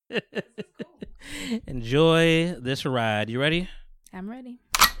Enjoy this ride. You ready? I'm ready.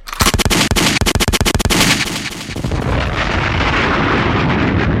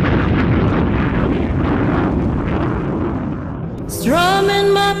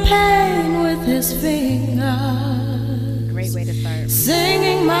 Strumming my pain with his fingers. Great way to start.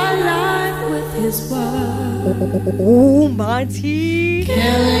 Singing my life with his words. Oh, Monty.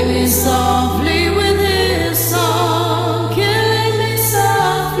 Killing me softly with his song. Killing me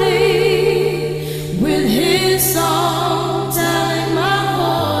softly with his song. Telling my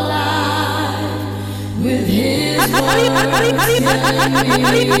whole life with his words.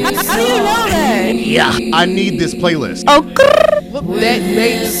 How do you know that? Yeah, I need this playlist. Oh, that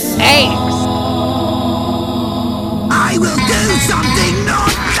makes sense. I will do something not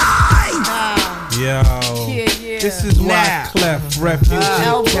die. Yo, Yeah. this is why Clef Refugee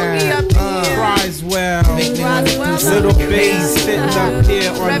Cat cries well. Little bass sitting up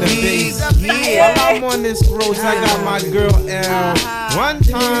here on the bass. While I'm on this road, I got my girl L. One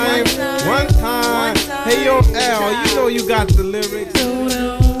time. Hey yo, L, you know you got the lyrics.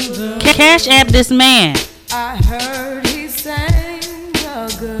 Cash app this man. I heard he sang a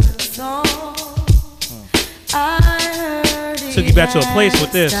good song. I heard he Took you back to a place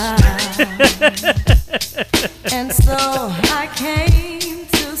with this. And so I came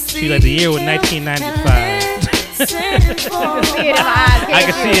to see. She like the year was 1995. I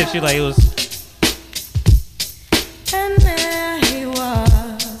can see it. She like it was. And there he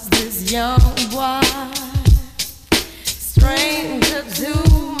was, this young boy, stranger to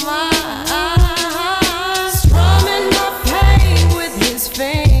my eyes, strumming my pain with his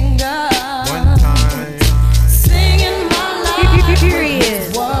fingers. One time. Singing my life Period.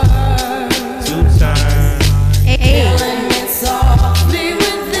 with words. Two times. Killing me softly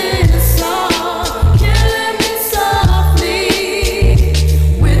with this song. Killing me softly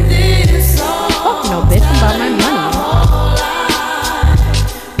with this song. Fuck no, bitch. I'm about my money.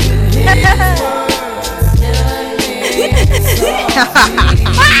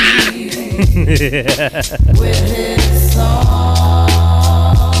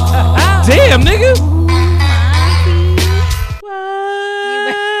 Damn, nigga.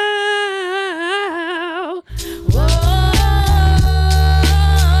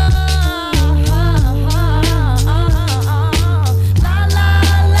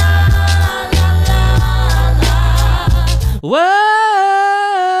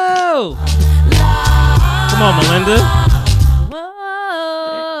 Whoa! Come on, Melinda.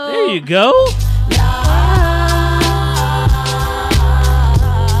 There you go.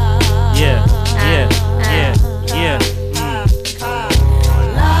 Yeah.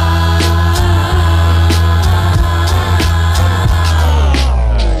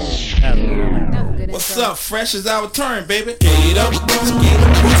 What's up? Fresh is our turn, baby. With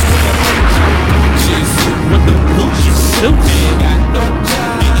the Gucci suit.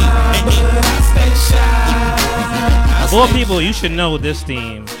 Of all people, you should know this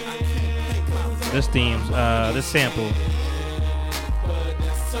theme. This sample.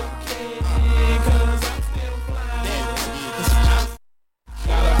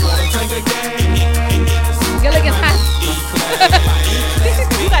 You're looking hot.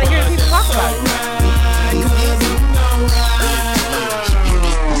 You gotta hear the people talk about it.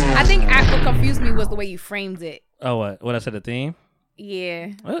 I think what confused me was the way you framed it. Oh, what I said, the theme?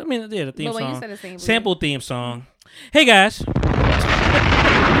 Yeah. Well, I mean, yeah, the theme But when song. you said the same, Sample theme song. Hey, guys.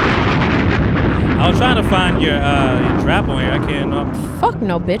 I was trying to find your drop on here. I can't. Fuck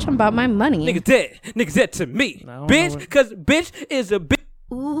no, bitch. I'm about my money. Niggas dead to me. Bitch, cause bitch is a bitch.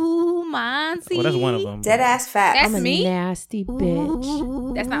 Ooh, Monty. Oh, that's one of them. Dead ass fat. That's I'm me? a nasty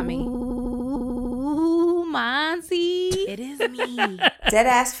bitch. That's not me. Ooh, Monty. It is me. Dead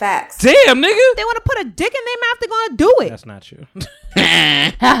ass facts. Damn, nigga. They want to put a dick in their mouth, they're going to do it. That's not you.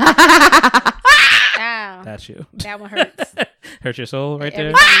 Ow. That's you. That one hurts. Hurt your soul right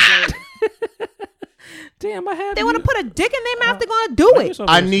there. Damn, I had. They want to put a dick in their mouth, they're going to do it.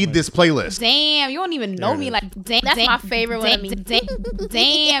 I need this playlist. Damn, you don't even know me like that. That's my favorite one.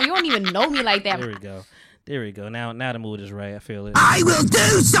 Damn, you don't even know me like that. There we go. Now the mood is right. I feel it. I will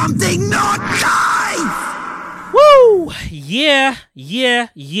do something not die. Woo! Yeah.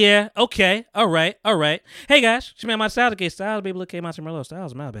 Okay. All right. Hey guys, it's me on my Styles. Okay, Styles, baby, look, came out to Merlot.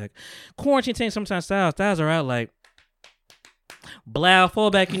 Styles, my bag. Quarantine thing. Sometimes Styles are out like blow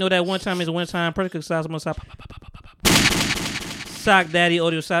fallback. You know that one time is one time. Pedicures Styles on my side. Sock Daddy,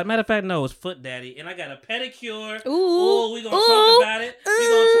 audio side. Matter of fact, no, it's Foot Daddy, and I got a pedicure. Ooh, we gonna talk about it. We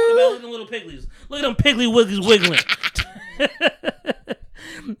gonna talk about them little pigglies. Look at them piggly wigglies wiggling.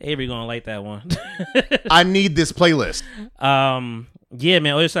 Avery gonna like that one. I need this playlist. Yeah,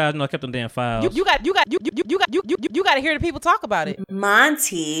 man. Other side, I kept them damn files. You got to hear the people talk about it.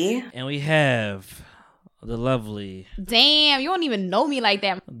 Monty. And we have the lovely. Damn, you don't even know me like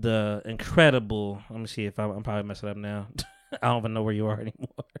that. The incredible. Let me see if I'm probably messing up now. I don't even know where you are anymore.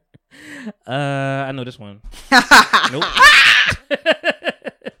 I know this one. Nope.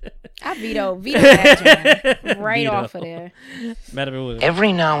 I veto that right off of there.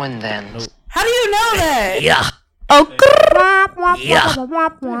 Every now and then. Nope. How do you know that? Yeah. Oh, yeah.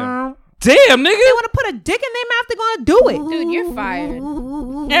 Damn, nigga. They want to put a dick in their mouth, they're going to do it. Dude, you're fired.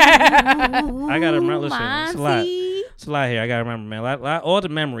 I got to remember. Listen, it's a lot. It's a lot here. I got to remember, man. All the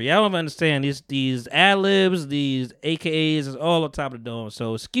memory. Y'all don't understand. These ad-libs, these AKAs is all on top of the dome.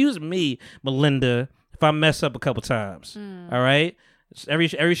 So excuse me, Melinda, if I mess up a couple times. All right? Every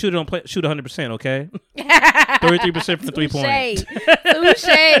shooter don't shoot 100%, okay? 33% from the 3-point.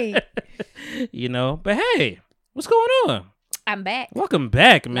 Touché. You know? But hey, what's going on? I'm back. Welcome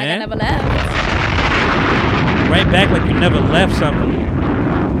back, man. Like I never left. Right back like you never left something.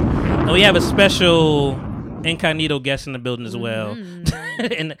 And we have a special incognito guest in the building as well.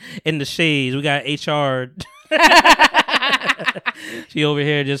 in the shades. We got HR. She over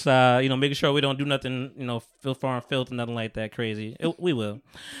here just making sure we don't do nothing, foreign filth and nothing like that crazy. We will.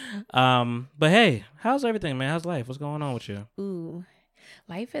 But hey, how's everything, man? How's life? What's going on with you? Ooh,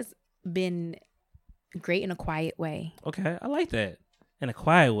 life has been great in a quiet way. Okay, I like that. In a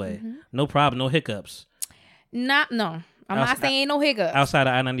quiet way. No problem, no hiccups. No. I'm not saying no hiccups. Outside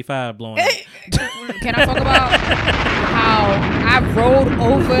of I-95 blowing up. Can I talk about how I rode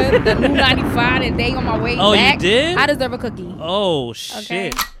over the new 95 today on my way back? Oh, you did? I deserve a cookie. Oh, shit.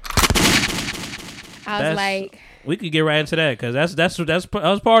 Okay. I was like... We could get right into that because that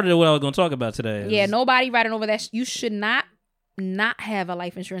was part of what I was going to talk about today. Yeah, nobody riding over that. You should not have a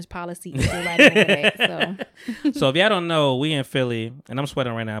life insurance policy if you're riding over that. So if y'all don't know, we in Philly, and I'm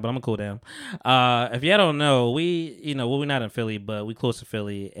sweating right now, but I'm gonna cool down. If y'all don't know, we're not in Philly, but we close to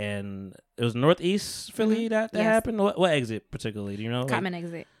Philly, and it was Northeast Philly that happened. What exit particularly? Do you know? Cotman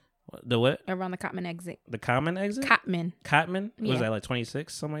exit. The what? Around the Cotman exit. The Common exit? Cotman. What yeah. was that, like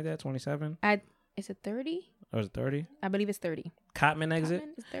 26, something like that? 27? Is it 30? Or is it 30? I believe it's 30. Cotman exit?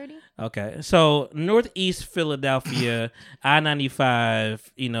 Cotman is 30. Okay. So, Northeast Philadelphia,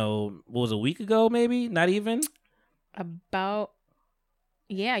 I-95, what was it, a week ago maybe? Not even?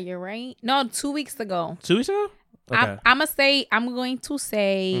 Yeah, you're right. No, 2 weeks ago. 2 weeks ago? Okay. I'm going to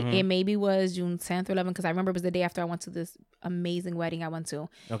say it maybe was June 10th or 11th because I remember it was the day after I went to this amazing wedding I went to.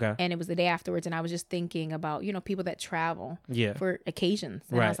 Okay. And it was the day afterwards, and I was just thinking about, people that travel for occasions.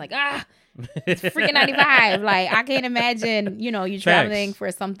 And right. I was like, it's freaking 95. Like, I can't imagine, you traveling for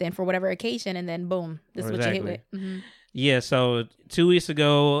something for whatever occasion, and then boom, this is what you hit with. Mm-hmm. Yeah, so 2 weeks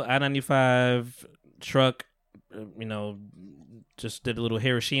ago, I-95 truck, just did a little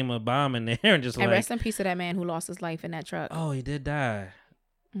Hiroshima bomb in there and just and rest in peace to that man who lost his life in that truck. Oh, he did die.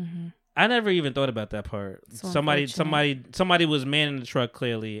 Mm-hmm. I never even thought about that part. So somebody was manning the truck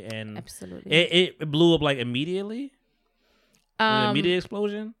clearly, and absolutely it blew up like immediately. Immediate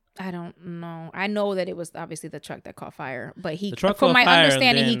explosion. I don't know. I know that it was obviously the truck that caught fire, but from my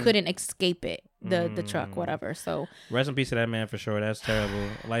understanding, he couldn't escape it. The truck, whatever. So rest in peace to that man for sure. That's terrible.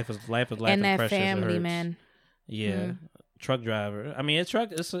 Life is life. And that precious. family, man. Yeah. Truck driver. I mean, it's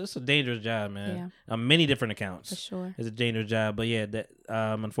a dangerous job, man. Yeah. On many different accounts. For sure. It's a dangerous job. But yeah, that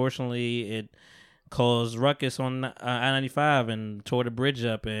unfortunately it caused ruckus on I-95 and tore the bridge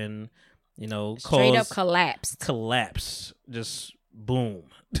up and, straight up collapsed. Collapse. Just boom.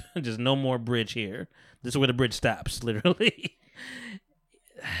 Just no more bridge here. This is where the bridge stops, literally.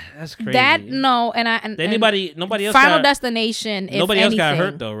 That's crazy. Nobody else Final destination. Nobody else got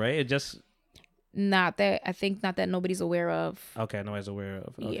hurt though, right? It just not that nobody's aware of. Okay, nobody's aware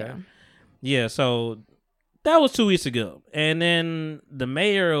of. Okay. Yeah. Yeah, so that was 2 weeks ago. And then the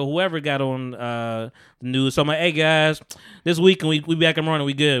mayor or whoever got on the news. So I'm like, hey guys, this week we back and running,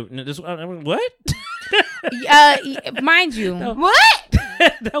 we good. What? Mind you. What?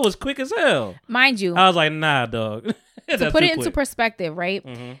 That was quick as hell. Mind you. I was like, nah, dog. To put it into perspective, right?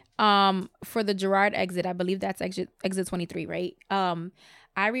 Mm-hmm. For the Girard exit, I believe that's exit 23, right?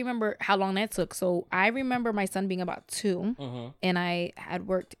 I remember how long that took. So I remember my son being about 2, and I had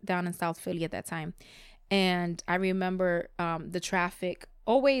worked down in South Philly at that time. And I remember the traffic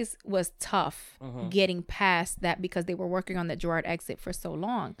always was tough getting past that because they were working on the Girard exit for so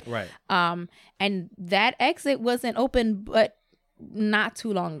long. Right. And that exit wasn't open, but not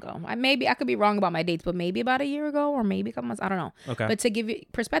too long ago. I could be wrong about my dates, but maybe about a year ago or maybe a couple months. I don't know. Okay. But to give you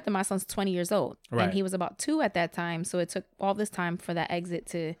perspective, my son's 20 years old. Right. And he was about 2 at that time. So it took all this time for that exit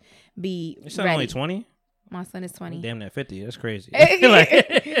to be Your son only 20? My son is 20. Damn, that 50. That's crazy.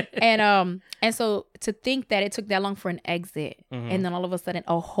 And so to think that it took that long for an exit, and then all of a sudden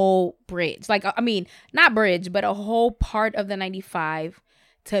a whole bridge, like I mean, not bridge, but a whole part of the 95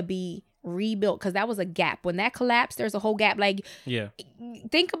 to be rebuilt, because that was a gap. When that collapsed, there's a whole gap. Like,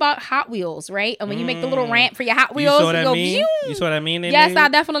 think about Hot Wheels, right? And when you make the little ramp for your Hot Wheels, you saw that go, meme? You saw that meme? Yes, I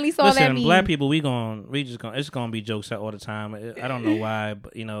definitely saw that meme. Black people, it's gonna be jokes all the time. I don't know why,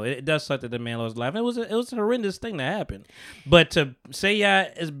 but you know, it does suck that the man lost life. It was a horrendous thing that happened. But to say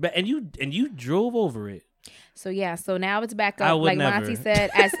is bad, and you drove over it. So so now it's back up, like Monty said,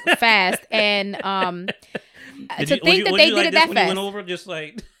 as fast. And to think that they did it that fast. Went over just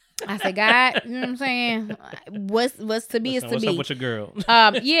like. I said, God, you know what I'm saying? What's to be is to be. What's up with your girl?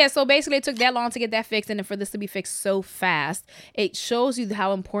 So basically it took that long to get that fixed, and then for this to be fixed so fast, it shows you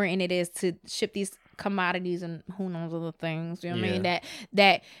how important it is to ship these commodities and who knows other things. You know what I mean?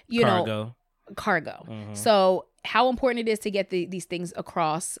 That you know, cargo. So how important it is to get these things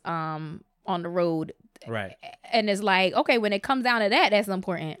across on the road. Right. And it's like, okay, when it comes down to that, that's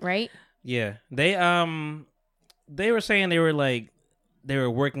important, right? Yeah. They were saying they were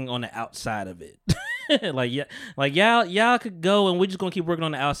working on the outside of it. y'all could go and we're just gonna keep working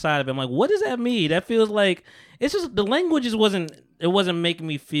on the outside of it. I'm like, what does that mean? That feels like it's just the language just wasn't making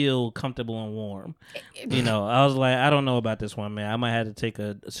me feel comfortable and warm. You know, I was like, I don't know about this one, man. I might have to take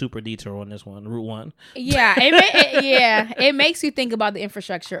a super detour on this one, Route 1. Yeah, it makes you think about the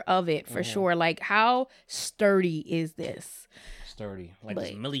infrastructure of it for sure. Like, how sturdy is this? Sturdy, like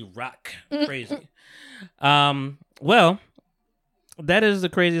this Millie Rock, crazy. Well. That is the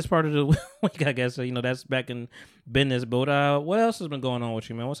craziest part of the week, I guess. You know, that's back in business. But what else has been going on with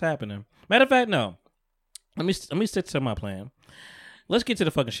you, man? What's happening? Matter of fact, no. Let me stick to my plan. Let's get to the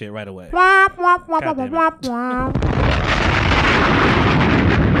fucking shit right away. What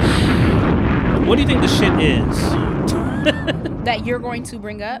do you think the shit is? That you're going to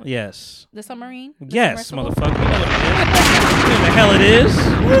bring up? Yes. The submarine? Yes, motherfucker. You know what the hell it is?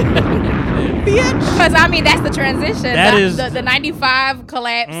 Because I mean, that's the transition. That is the 95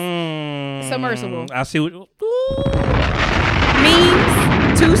 collapse submersible. I see what.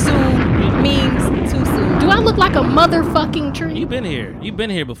 Memes too soon. Memes too soon. Do I look like a motherfucking tree? You've been here. You've been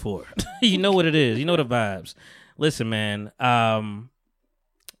here before. You know what it is. You know the vibes. Listen, man. Yeah.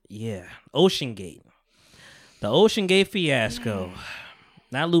 OceanGate. The OceanGate fiasco.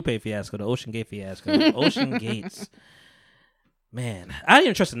 Not Lupe fiasco. The OceanGate fiasco. OceanGates. Man, I didn't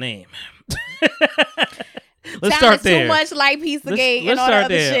even trust the name. Let's start there. Too much like Pizzagate and all that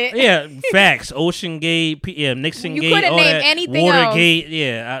other shit. Yeah, facts. OceanGate, Nixon Gate, you couldn't name anything Watergate. else.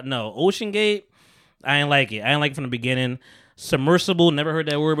 Yeah, no. OceanGate, I ain't like it. I didn't like it from the beginning. Submersible, never heard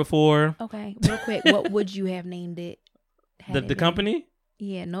that word before. Okay, real quick, what would you have named it? The company?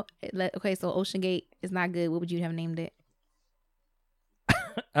 Yeah, no. Okay, so OceanGate is not good. What would you have named it?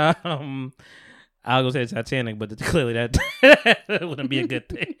 I'll go say Titanic, but clearly that wouldn't be a good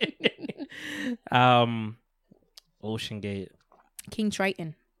thing. OceanGate. King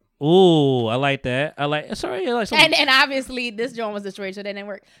Triton. Ooh, I like that. I like something. And obviously this joint was destroyed, so that didn't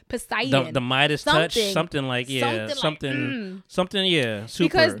work. Poseidon. The Midas touch, something like something yeah, super.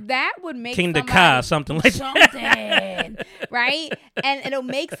 Because that would make King Daka, something like that. Right? And it'll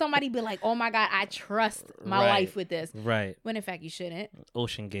make somebody be like, "Oh my God, I trust my life with this." Right. When in fact you shouldn't.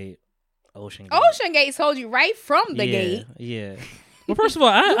 OceanGate told you right from the gate. Yeah. Well, first of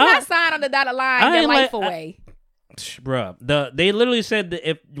all, do not sign on the dotted line your life away. Bruh, they literally said that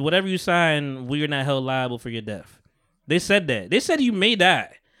if whatever you sign, we are not held liable for your death. They said that. They said you may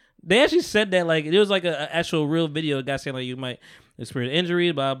die. They actually said that, like, it was like an actual real video. A guy saying, like, you might experience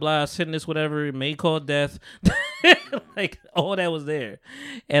injury, blah, blah, sickness, whatever. It may cause death. Like, all that was there.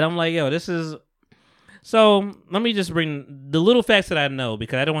 And I'm like, yo, this is... So, let me just bring the little facts that I know,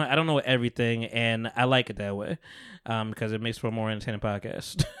 because I don't know everything, and I like it that way. Because it makes for a more entertaining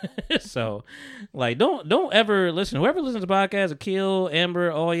podcast. So, like, don't ever listen. Whoever listens to podcasts, Akil,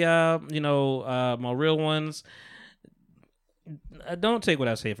 Amber, all y'all, you know, my real ones, don't take what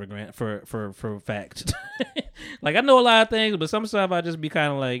I say for fact. Like, I know a lot of things, but some stuff I just be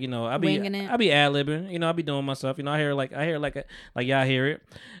kind of like, you know, I be ad-libbing, you know, I be doing my stuff, you know, I hear like y'all hear it.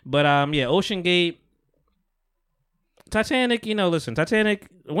 But yeah, OceanGate, Titanic, you know, listen, Titanic,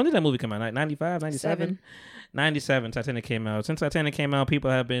 when did that movie come out? 95, 97? 97, Titanic came out. Since Titanic came out, people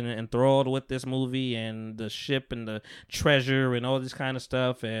have been enthralled with this movie and the ship and the treasure and all this kind of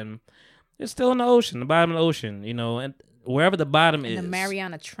stuff. And it's still in the ocean, the bottom of the ocean, you know, and wherever the bottom is. The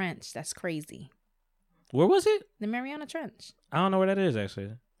Mariana Trench. That's crazy. Where was it? The Mariana Trench. I don't know where that is,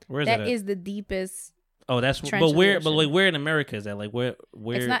 actually. Where is that? That is the deepest Oh, that's trench but of the where? ocean. But like, where in America is that? Like, where?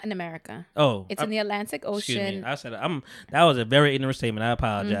 It's not in America. Oh, it's in the Atlantic Excuse Ocean. me. I said that was a very ignorant statement. I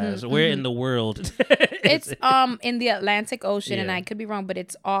apologize. Where in the world? It's in the Atlantic Ocean, and I could be wrong, but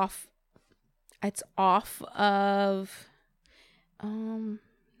it's off. It's off of,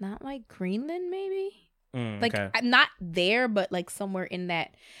 not like Greenland, maybe. Like I'm not there, but like somewhere in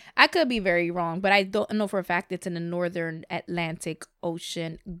that. I could be very wrong, but I don't know for a fact it's in the northern Atlantic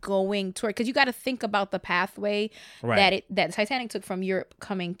Ocean going toward, because you got to think about the pathway that Titanic took from Europe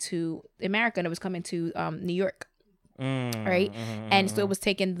coming to America, and it was coming to New York, right? And so it was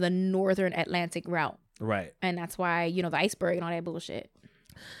taking the northern Atlantic route, right? And that's why the iceberg and all that bullshit.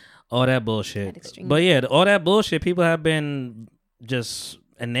 All that bullshit. But yeah, all that bullshit. People have been just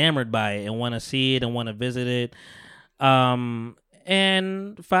enamored by it and want to see it and want to visit it. And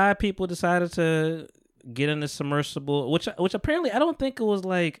 5 people decided to get in the submersible, which apparently I don't think it was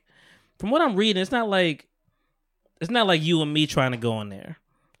like, from what I'm reading, it's not like you and me trying to go in there.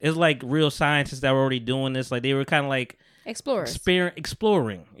 It's like real scientists that were already doing this. Like they were kind of like explorers,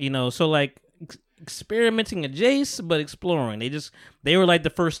 exploring, so like experimenting adjacent, but exploring. They were like the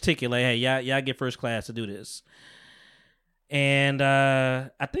first ticket. Like, hey, y'all get first class to do this. And I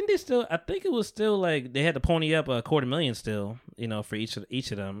think it was still like they had to pony up $250,000 still, for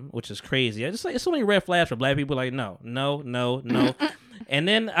each of them, which is crazy. It's like it's so many red flags for black people. Like no. And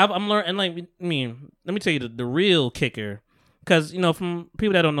then I'm learning. Like, I mean, let me tell you the real kicker, because from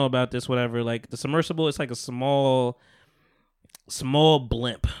people that don't know about this, whatever. Like the submersible, it's like a small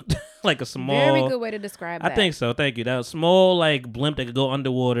blimp, like a small. Very good way to describe that. I think so. Thank you. That was small like blimp that could go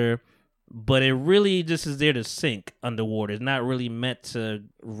underwater. But it really just is there to sink underwater. It's not really meant to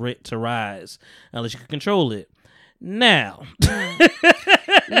rise unless you can control it. Now,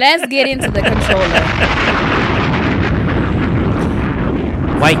 let's get into the controller.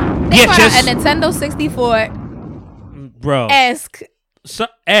 Like, a Nintendo 64, bro, esque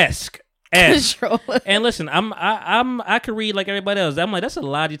controller. And listen, I could read like everybody else. I'm like, that's a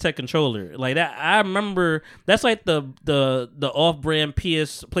Logitech controller. Like that, I remember that's like the off-brand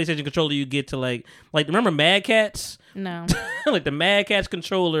PlayStation controller you get to like remember Mad Catz? No. Like the Mad Catz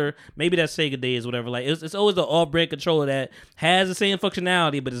controller, maybe that's Sega days, whatever. Like it's always the off-brand controller that has the same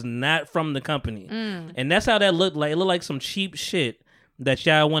functionality, but it's not from the company. And that's how that looked like. It looked like some cheap shit that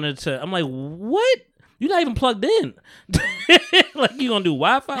y'all wanted to. I'm like, what? You're not even plugged in. Like, you gonna do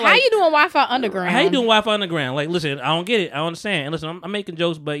Wi-Fi? How you doing Wi-Fi underground? How you doing Wi-Fi underground? Like, listen, I don't get it. I don't understand. And listen, I'm making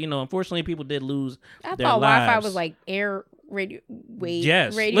jokes, but unfortunately, people did lose I their thought lives. Wi-Fi was like air radio wave.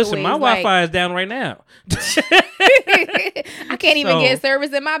 Yes. Radio Listen, my waves, Wi-Fi is down right now. I can't even get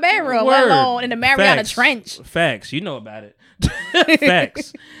service in my bedroom, let alone in the Mariana Trench. Facts. You know about it.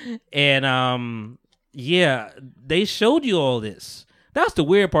 Facts. And yeah, they showed you all this. That's the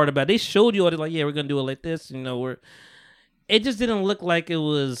weird part about it. They showed you all this, like, yeah, we're gonna do it like this. It just didn't look like it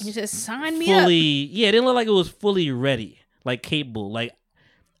was. You just sign me fully, up. Yeah, it didn't look like it was fully ready, like capable. Like,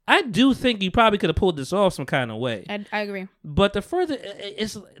 I do think you probably could have pulled this off some kind of way. I agree. But the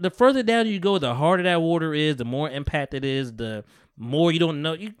further down you go, the harder that water is, the more impact it is, the more you don't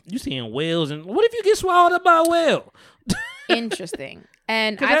know. You seeing whales, and what if you get swallowed up by a whale? Interesting.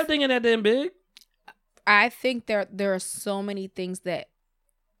 And because that thing ain't that damn big. I think there are so many things that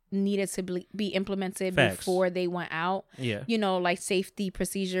needed to be implemented before they went out. Yeah. Like safety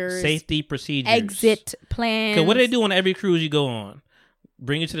procedures. Exit plans. Because what do they do on every cruise you go on?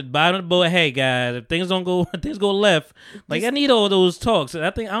 Bring you to the bottom of the boat. Hey guys, if things go left, like I need all those talks.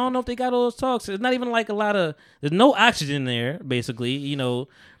 I don't know if they got all those talks. It's not even like there's no oxygen there, basically, I don't,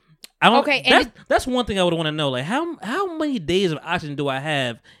 okay, that's one thing I would want to know. Like how many days of oxygen do I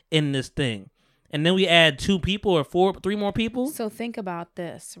have in this thing? And then we add 2 people or 3 more people. So think about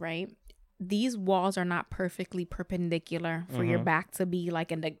this, right? These walls are not perfectly perpendicular for your back to be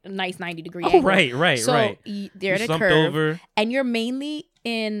like in a nice 90-degree angle. Right. So they're at a curve, over. And you're mainly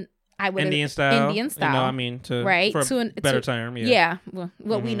in Indian style. For a better term. Yeah. Well,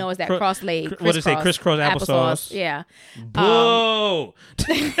 what we know is that cross leg. What did it say? Crisscross applesauce. Yeah. Boo.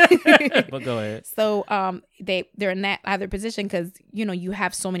 But go ahead. So they're in that other position because you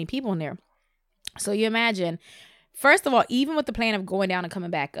have so many people in there. So you imagine, first of all, even with the plan of going down and coming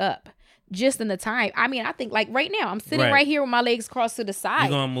back up, just in the time, I mean, I think like right now, I'm sitting right here with my legs crossed to the side.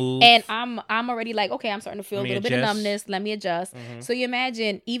 You're gonna move. And I'm already like, okay, I'm starting to feel a little bit of numbness. Let me adjust. So you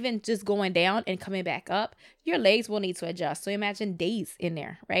imagine even just going down and coming back up, your legs will need to adjust. So imagine days in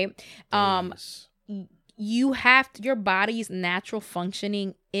there, right? You have your body's natural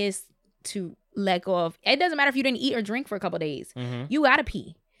functioning is to let go of. It doesn't matter if you didn't eat or drink for a couple of days. You gotta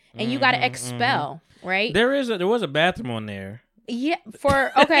pee. And you got to expel, right? There was a bathroom on there. Yeah,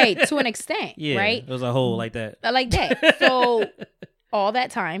 to an extent, Yeah, right? it was a hole like that. Like that. So all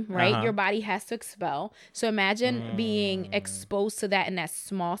that time, right? Uh-huh. Your body has to expel. So imagine being exposed to that in that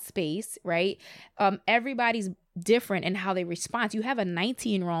small space, right? Everybody's different in how they respond. You have a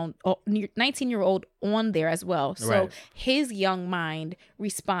 19-year-old on there as well. So Right. his young mind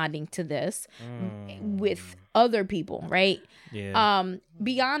responding to this with other people, right? Yeah.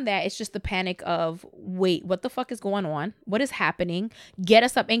 Beyond that, it's just the panic of, wait, what the fuck is going on? What is happening? Get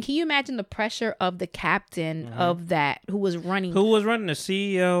us up. And can you imagine the pressure of the captain of that who was running? Who was running the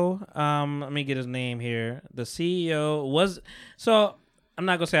CEO? Let me get his name here. The CEO was, so I'm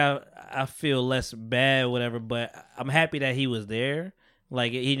not gonna say I feel less bad or whatever, but I'm happy that he was there.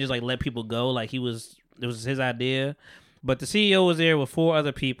 Like he just like let people go. Like it was his idea. But the CEO was there with 4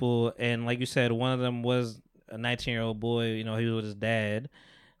 other people, and like you said, one of them was a 19-year-old boy. You know, he was with his dad,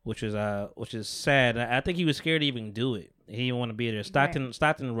 which is sad. I think he was scared to even do it. He didn't want to be there.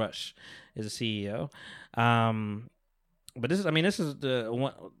 Stockton Rush is the CEO. But this is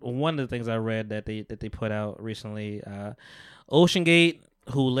the one of the things I read that they put out recently. OceanGate,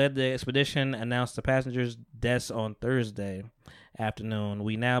 who led the expedition, announced the passengers' deaths on Thursday afternoon.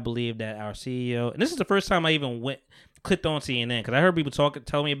 We now believe that our CEO, and this is the first time I even clicked on CNN because I heard people talk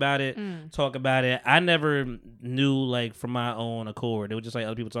about it. I never knew like from my own accord. It was just like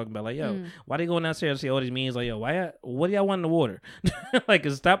other people talking about like, yo, why they going downstairs to see all these memes? Like, yo, what do y'all want in the water? Like,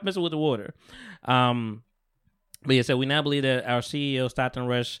 stop messing with the water. But yeah, so we now believe that our CEO, Stockton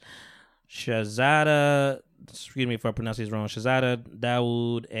Rush, Shahzada, excuse me if I pronounce these wrong, Shahzada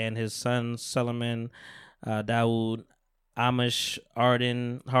Dawood, and his son Solomon Dawood, Amish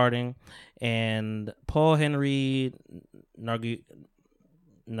Harding, and Paul Henry Nargoliote,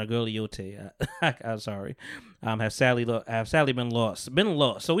 I'm sorry, have sadly been lost.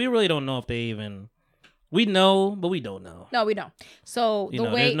 So we really don't know if they even. We know, but we don't know. No, we don't. So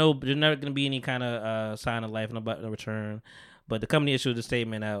there's never going to be any kind of sign of life, no return. But the company issued a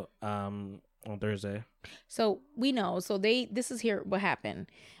statement out on Thursday. So we know. So this is here what happened.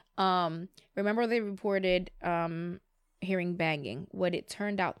 Remember they reported hearing banging. What it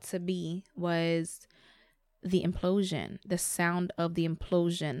turned out to be was the implosion, the sound of the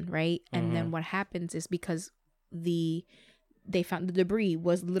implosion, right? And then what happens is because they found the debris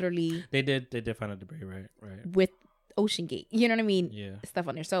was literally they did find the debris, right with OceanGate, you know what I mean? Yeah, stuff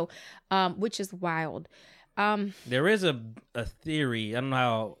on there. So which is wild. There is a theory. I don't know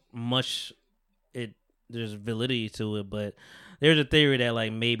how much there's validity to it, but there's a theory that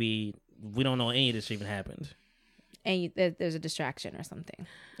like maybe we don't know any of this even happened, and there's a distraction or something.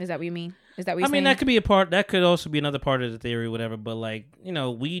 Is that what you mean? Is that what you're saying? that could be a part. That could also be another part of the theory, whatever. But like, you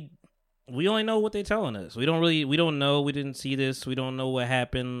know, we only know what they're telling us. We don't know. We didn't see this. We don't know what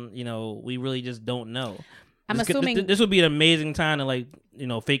happened. You know, we really just don't know. I'm assuming this would be an amazing time to like, you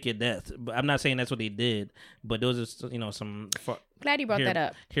know, fake your death. But I'm not saying that's what they did, but those are, you know, some. Glad you brought that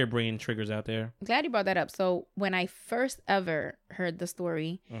up. Hair-brained triggers out there. Glad you brought that up. So when I first ever heard the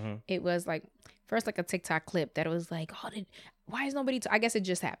story, it was like first like a TikTok clip that was like, why is nobody? I guess it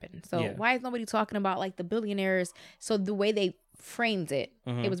just happened. So why is nobody talking about like the billionaires? So the way they framed it,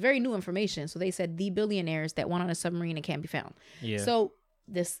 it was very new information. So they said the billionaires that went on a submarine and can't be found. Yeah. So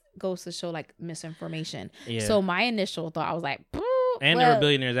this goes to show like misinformation. Yeah. So my initial thought, I was like, boop, and they were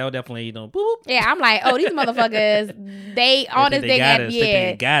billionaires. That would definitely, you know, boop. Yeah, I'm like, oh, these motherfuckers, they all this thing,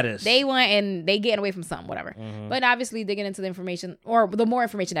 they got us. They went and they getting away from something, whatever. But obviously digging into the information or the more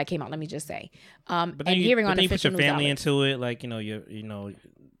information that came out, let me just say, but then you put your family into it, like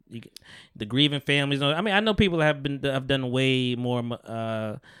the grieving families. I mean, I know people have done way more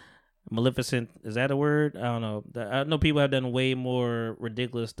maleficent. Is that a word? I don't know. I know people have done way more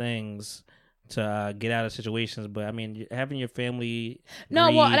ridiculous things to get out of situations. But I mean, having your family.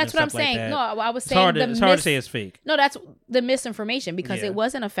 No, well, that's what I'm saying. No, I was saying it's hard to say it's fake. No, that's the misinformation because it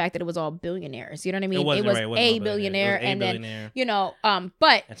wasn't a fact that it was all billionaires. You know what I mean? It was a billionaire, and then you know,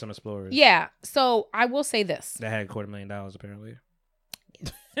 but and some explorers. Yeah. So I will say this. That had $250,000 apparently.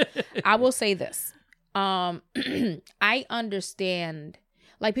 I will say this. I understand.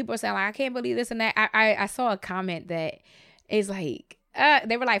 Like people are saying, like, I can't believe this and that. I saw a comment that is like,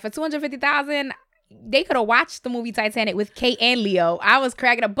 they were like, for $250,000, they could have watched the movie Titanic with Kate and Leo. I was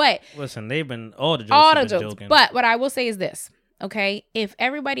cracking up, but listen, they've been all the jokes. Joking. But what I will say is this. Okay, if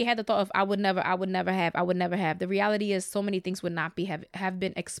everybody had the thought of I would never have, the reality is so many things would not have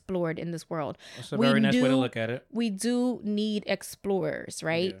been explored in this world. That's a very nice way to look at it. We do need explorers,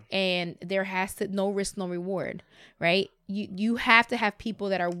 right? Yeah. And there has to no risk, no reward, right? You have to have people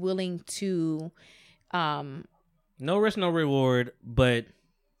that are willing to no risk, no reward, but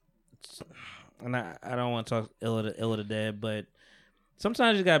and I don't want to talk ill of the dead, but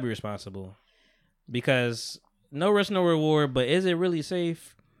sometimes you gotta be responsible because no risk, no reward. But is it really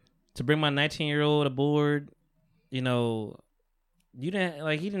safe to bring my 19-year-old aboard? You know, he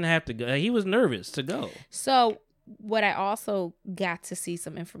didn't have to go. Like, he was nervous to go. So what I also got to see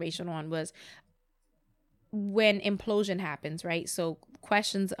some information on was when implosion happens, right? So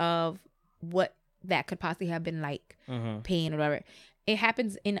questions of what that could possibly have been like, pain or whatever. It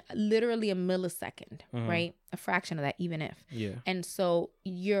happens in literally a millisecond, right? A fraction of that, even if. Yeah. And so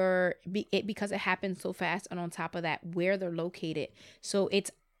because it happens so fast, and on top of that, where they're located. So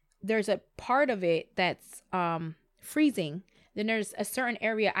there's a part of it that's freezing. Then there's a certain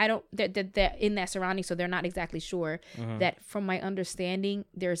area that in that surrounding, so they're not exactly sure. That, from my understanding,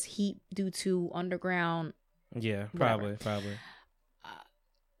 there's heat due to underground. Yeah, probably.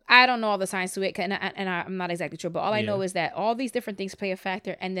 I don't know all the science to it, and I'm not exactly sure, but all I know is that all these different things play a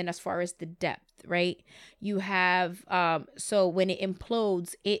factor. And then as far as the depth, right? You have so when it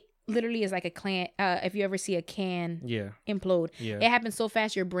implodes, it literally is like a can. If you ever see a can implode, it happens so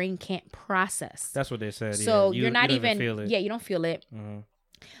fast your brain can't process. That's what they said. So you you're not even feel it. Yeah, you don't feel it.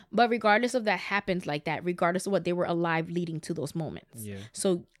 But regardless of that happens like that, regardless of what, they were alive leading to those moments. Yeah.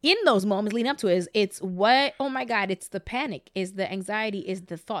 So in those moments leading up to it, it's what, oh my God, it's the panic, is the anxiety, is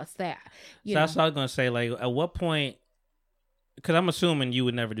the thoughts that, you know. That's what I was going to say. Like, at what point, because I'm assuming you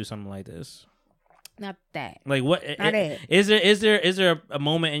would never do something like this. Not that. Like, what? Not it. Is there a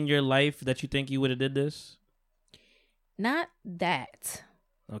moment in your life that you think you would have did this? Not that.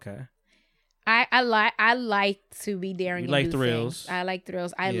 Okay. I like to be daring. You like thrills. I like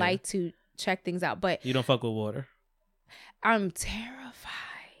thrills. I like to check things out, but you don't fuck with water. I'm terrified.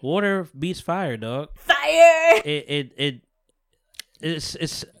 Water beats fire, dog. Fire.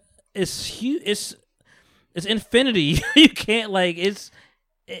 It's huge. It's infinity. You can't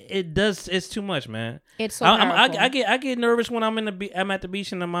it's too much, man. It's so powerful. I get nervous when I'm I'm at the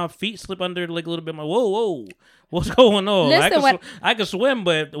beach and my feet slip under like a little bit. I'm like, whoa, what's going on? Listen, I can swim,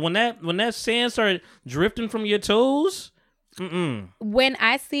 but when that sand started drifting from your toes, when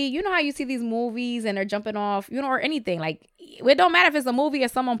I see, you know how you see these movies and they're jumping off, you know, or anything, like, it don't matter if it's a movie or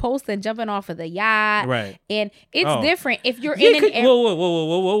someone posting jumping off of the yacht, right? And it's different if you're in an area.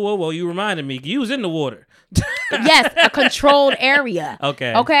 Whoa! You reminded me. You was in the water. Yes, a controlled area.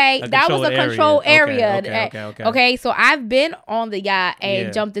 Okay. That was a controlled area. Okay. So I've been on the yacht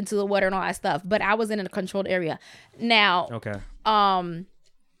and jumped into the water and all that stuff, but I was in a controlled area. Now,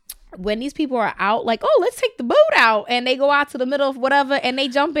 when these people are out, like, oh, let's take the boat out, and they go out to the middle of whatever, and they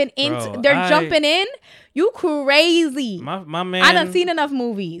jumping jumping in. You crazy? My man. I done seen enough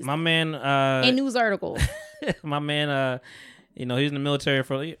movies. My man. In news articles. My man. He was in the military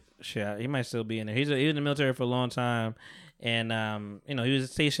for. Shit, he might still be in there. He was in the military for a long time, and he was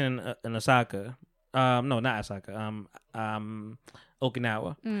stationed in Osaka. No, not Osaka.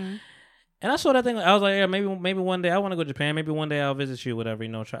 Okinawa. And I saw that thing. I was like, yeah, maybe one day I want to go to Japan. Maybe one day I'll visit you, whatever.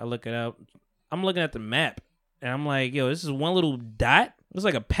 Try to look it up. I'm looking at the map, and I'm like, yo, this is one little dot. It's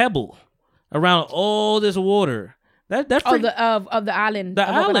like a pebble around all this water. That of the island. The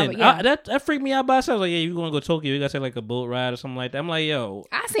island. Yeah. That freaked me out by itself. Like, yeah, you want to go to Tokyo, you got to take like a boat ride or something like that. I'm like, yo.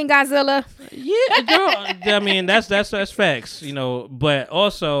 I seen Godzilla. Yeah, girl. I mean, that's facts, but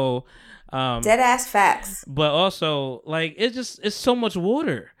also. Dead ass facts. But also, like, it's so much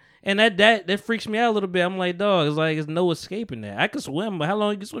water. And that freaks me out a little bit. I'm like, dog, it's like, there's no escaping that. I can swim, but how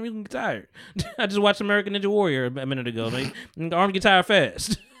long you can swim, you can get tired. I just watched American Ninja Warrior a minute ago. Like, the arm get tired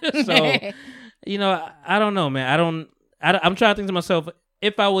fast. So... I don't know, man. I'm trying to think to myself,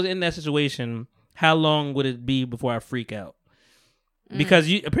 if I was in that situation, how long would it be before I freak out?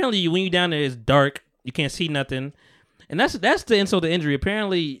 Because apparently when you're down there, it's dark. You can't see nothing. And that's the insult to injury.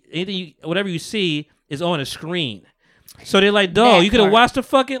 Apparently, whatever you see is on a screen. So they're like, dog, you could have watched the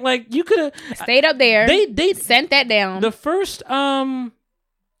fucking, like, you could have stayed up there. They sent that down. The first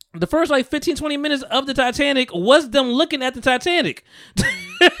like 15, 20 minutes of the Titanic was them looking at the Titanic.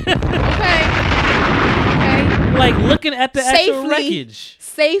 Okay. Like looking at the actual wreckage.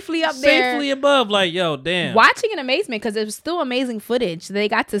 Safely up there. Safely above. Like, yo, damn. Watching in amazement, because it was still amazing footage they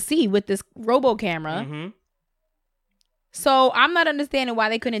got to see with this robo camera. So I'm not understanding why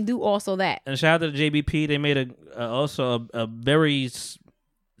they couldn't do also that. And shout out to the JBP. They made also a very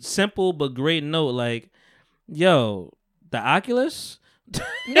simple but great note. Like, yo, the Oculus...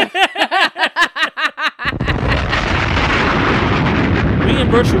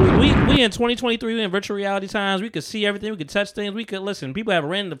 We in 2023. We in virtual reality times. We could see everything. We could touch things. We could listen. People have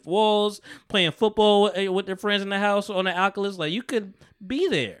ran the walls, playing football with their friends in the house on the Oculus. Like, you could be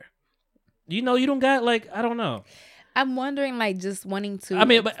there. You don't got, like, I don't know. I'm wondering, like, just wanting to. I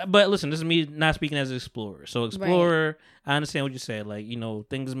mean, but listen, this is me not speaking as an explorer. So explorer, I understand what you said. Like,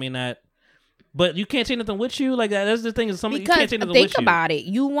 things may not, but you can't take nothing with you. Like that's the thing is something you can't take nothing with you. Think about it.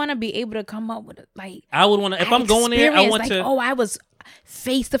 You want to be able to come up with like. I would want to. If I'm going there, I want to. Oh, I was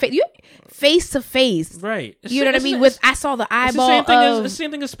face to face. You face to face. Right. You know what I mean? I saw the eyeball. It's the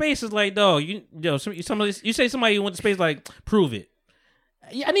same thing as space. Is like, dog. You say somebody went to space. Like, prove it.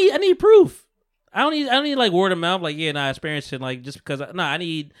 I need proof. I don't need like word of mouth. Like, I experienced it. Like, just because. I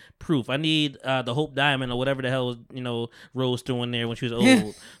need proof. I need the Hope Diamond or whatever the hell Rose threw in there when she was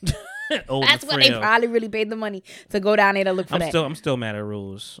old. Old. That's what they probably really paid the money to go down there to look for that. I'm still mad at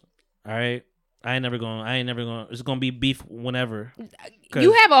Rose. All right. I ain't never going. It's gonna be beef whenever.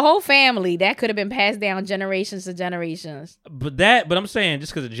 You have a whole family that could have been passed down generations to generations. But I'm saying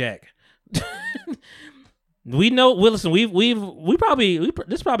just because of Jack. We know. Well, listen. We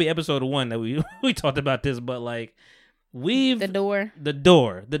this is probably episode 1 that we talked about this, but like the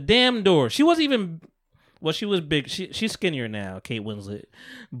damn door. She wasn't even. Well, she was big. She's skinnier now, Kate Winslet.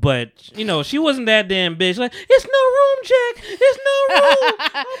 But she wasn't that damn big. She's like, it's no room, Jack. It's no room.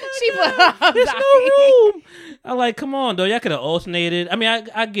 Oh it's no room. I'm like, come on, though. Y'all could have alternated. I mean,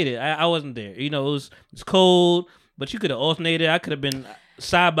 I get it. I wasn't there. It's cold, but you could have alternated. I could have been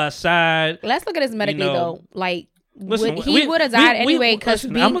side by side. Let's look at this medically though. Like, he would have died anyway because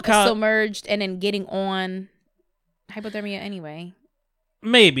being submerged and then getting on hypothermia anyway.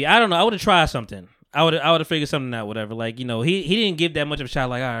 Maybe. I don't know. I would have tried something. I would have figured something out, whatever. Like, he didn't give that much of a shot.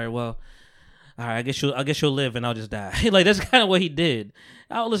 Like, all right, I guess you'll live and I'll just die. Like, that's kind of what he did.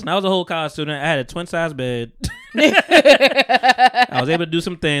 Listen, I was a whole college student. I had a twin size bed. I was able to do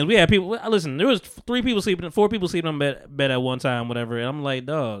some things. We had people. Listen, there was 4 people sleeping on bed at one time, whatever. And I'm like,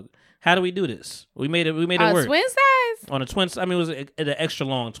 dog, how do we do this? We made it work. Twin size? On a twin. I mean, it was an extra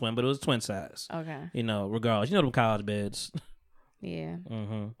long twin, but it was twin size. Okay. Regardless, them college beds. Yeah.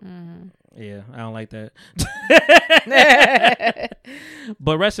 Yeah, I don't like that.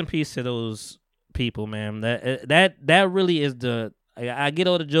 But rest in peace to those people, man. That really is the. I get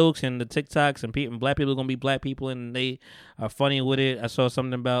all the jokes and the TikToks and black people are gonna be black people and they are funny with it. I saw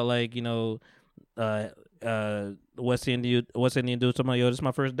something about like West Indian dude talking about, this is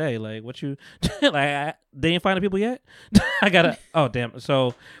my first day. Like, what you like? They ain't finding people yet. I gotta. Oh damn.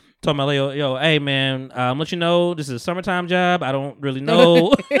 So. Told my yo, hey man, let you know this is a summertime job. I don't really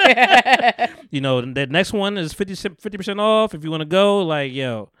know. The next one is 50% off if you want to go. Like,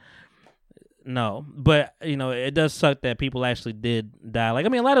 no. But it does suck that people actually did die. Like, I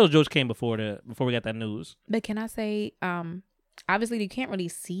mean, a lot of those jokes came before we got that news. But can I say, obviously you can't really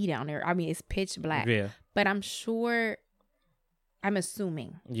see down there. I mean, it's pitch black. Yeah. But I'm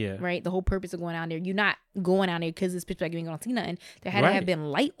assuming, right? The whole purpose of going down there, you're not going down there because it's pitch black. You ain't gonna see nothing. There had to have been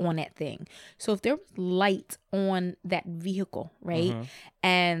light on that thing. So if there was light on that vehicle, right?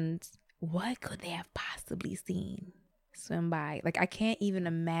 And what could they have possibly seen swim by? Like, I can't even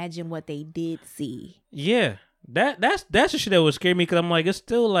imagine what they did see. Yeah. That's the shit that would scare me because I'm like, it's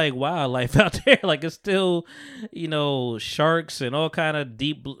still like wildlife out there. Like, it's still, sharks and all kind of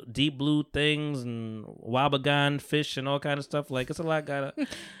deep blue things and wobbegong fish and all kind of stuff. Like, it's a lot gotta, I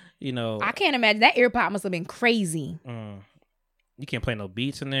can't imagine. That airpod must have been crazy. You can't play no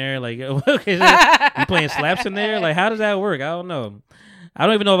beats in there. Like, you playing slaps in there? Like, how does that work? I don't know. I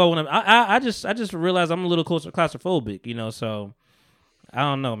don't even know if I want to. I just realized I'm a little claustrophobic, so. I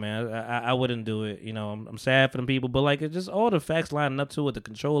don't know, man. I wouldn't do it. I'm sad for them people, but like, it's just all the facts lining up to it with the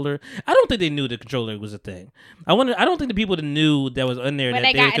controller. I don't think they knew the controller was a thing. I don't think the people that knew that was in there when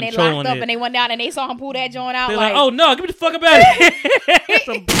that they were controlling locked up and they went down and they saw him pull that joint out. They're like, oh no, get me the fuck up out of here.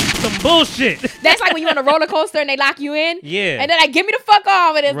 some bullshit. That's like when you're on a roller coaster and they lock you in. Yeah. And then like, get me the fuck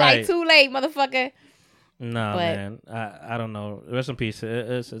off, and it's like too late, motherfucker. No, man. I don't know. Rest in peace.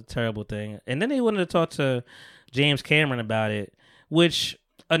 It's a terrible thing. And then they wanted to talk to James Cameron about it, which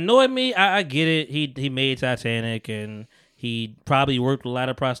annoyed me. I get it. He made Titanic and he probably worked with a lot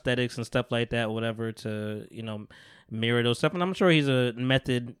of prosthetics and stuff like that, whatever, to, mirror those stuff. And I'm sure he's a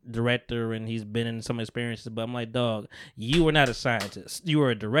method director and he's been in some experiences, but I'm like, dog, you are not a scientist. You are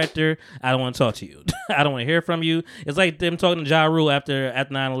a director. I don't want to talk to you. I don't want to hear from you. It's like them talking to Ja Rule after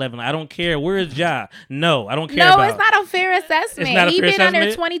 9/11. I don't care. Where is Ja? No, I don't care about. No, it's not a fair assessment. It's not a fair been assessment.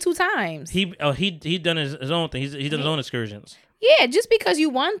 under 22 times. He done his own thing. He done his own excursions. Yeah, just because you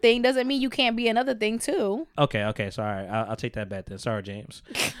one thing doesn't mean you can't be another thing too. Okay, sorry. I'll take that back then. Sorry, James.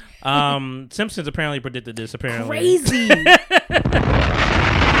 Simpsons apparently predicted this. Apparently, crazy. They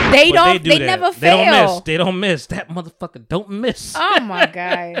never fail. They don't miss. That motherfucker don't miss. Oh my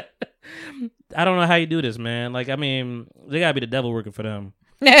god. I don't know how you do this, man. Like, I mean, they gotta be the devil working for them.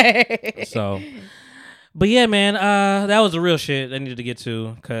 So, But yeah, man, that was the real shit I needed to get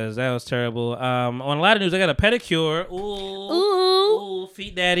to because that was terrible. On a lot of news, I got a pedicure. Ooh,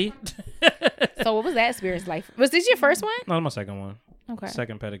 feet daddy. So what was that experience like? Was this your first one? No, my second one. Okay.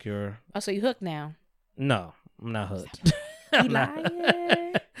 Second pedicure. Oh, so you hooked now? No, I'm not hooked. I'm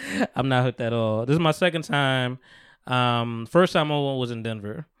not hooked at all. This is my second time. First time I was in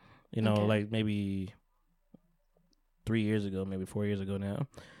Denver. Like maybe 3 years ago, maybe 4 years ago now.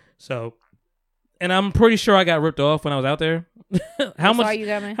 So, and I'm pretty sure I got ripped off when I was out there. How much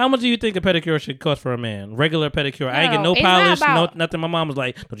do you think a pedicure should cost for a man? Regular pedicure. I ain't get no polish, nothing. My mom was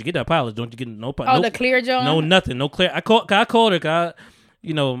like, "Don't you get that polish? Don't you get no polish?" Oh, the clear joint? No, nothing. No clear. I called her.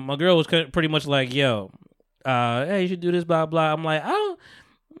 My girl was pretty much like, "Yo, hey, you should do this, blah blah." I'm like, I don't.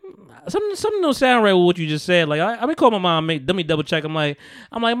 Something don't sound right with what you just said. Like I been calling my mom, let me double check. I'm like,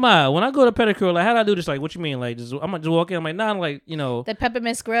 Ma, when I go to pedicure, like, how do I do this? Like, what you mean? Like, I'm gonna just walk in. I'm like, nah, like, the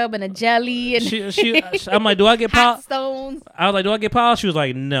peppermint scrub and the jelly and I'm like, do I get hot stones? I was like, do I get polish? She was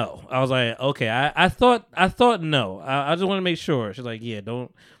like, no. I was like, okay. I thought no. I just want to make sure. She's like, yeah,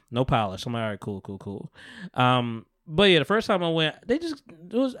 no polish. I'm like, all right, cool. But yeah, the first time I went,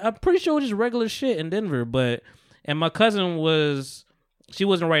 I'm pretty sure it was just regular shit in Denver. And my cousin she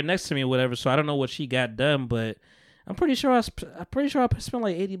wasn't right next to me or whatever, so I don't know what she got done, but I'm pretty sure I spent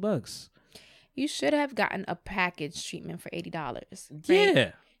like $80. You should have gotten a package treatment for $80. Right?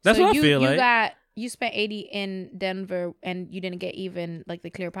 Yeah, that's what I feel like. You spent $80 in Denver, and you didn't get even like the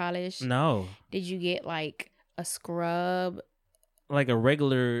clear polish. No. Did you get like a scrub? Like a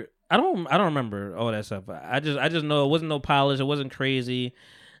regular? I don't remember all that stuff. I just know it wasn't no polish. It wasn't crazy.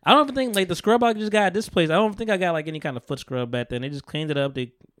 I don't even think like the scrub I just got at this place. I don't think I got like any kind of foot scrub back then. They just cleaned it up.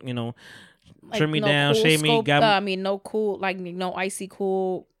 They, trimmed me down, cool shaved me. No icy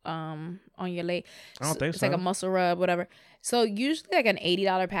cool on your leg. I don't think it's so. like a muscle rub, whatever. So usually like an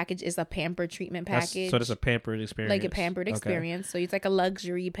 $80 package is a pamper treatment package. So that's a pampered experience. Like a pampered experience. So it's like a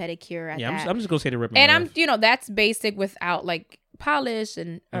luxury pedicure. I'm just gonna say to rip me off. And that's basic without like polish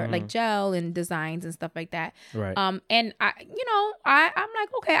and or like gel and designs and stuff like that. Right. And I'm like,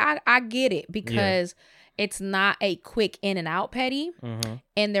 okay, I get it because it's not a quick in and out pedi,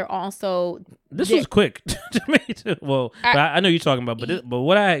 and they're also this was quick to me too. Well, I know you're talking about, but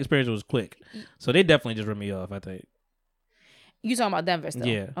what I experienced was quick, so they definitely just ripped me off. I think. You talking about Denver still?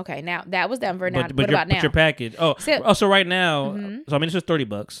 Yeah. Okay, now that was Denver. Now, but what about now? But your package. So right now, so I mean, it's just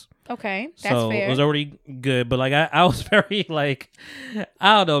 $30. Okay, that's so fair. It was already good, but like I was very like,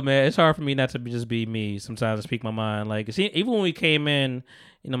 I don't know, man. It's hard for me not to just be me sometimes and speak my mind. Like, see, even when we came in,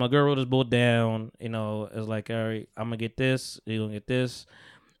 my girl wrote us both down. It was like, all right, I'm gonna get this, you're gonna get this,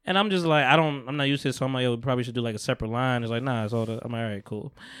 and I'm just like, I'm not used to it, so I'm like, we probably should do like a separate line. It's like, nah, it's all. I'm like, all right,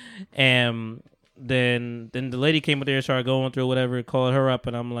 cool, and then the lady came up there, started going through whatever, called her up,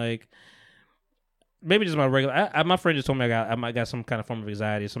 and I'm like. Maybe just my regular. My friend just told me I might got some kind of form of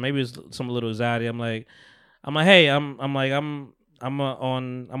anxiety, so maybe it's some little anxiety. I'm like, hey, I'm on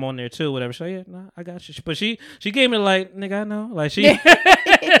there too, whatever. She's like, yeah, nah, I got you. But she gave me like, nigga, I know, like she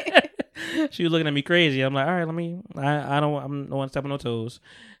she was looking at me crazy. I'm like, all right, I'm no one stepping no toes,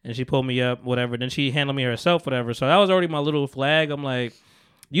 and she pulled me up, whatever. Then she handled me herself, whatever. So that was already my little flag. I'm like,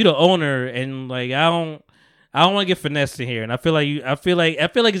 you the owner, and like I don't want to get finessed in here, and I feel like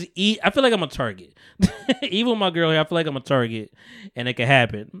I'm a target. Even with my girl here, I feel like I'm a target, and it can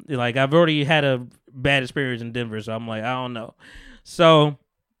happen. Like I've already had a bad experience in Denver, so I'm like, I don't know. So,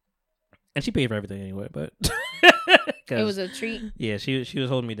 and she paid for everything anyway, but it was a treat. Yeah, she was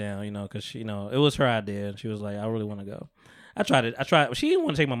holding me down, because it was her idea, and she was like, I really want to go. I tried it. She didn't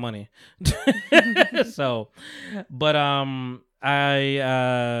want to take my money, so, but I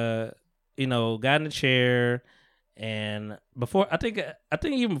got in the chair, and I think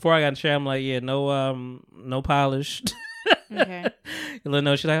even before I got in the chair, I'm like, yeah, no polish. Okay.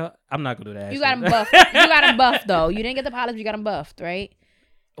 No, she's like, I'm not gonna do that. You got him buffed. You got him buffed though. You didn't get the polish. You got him buffed, right?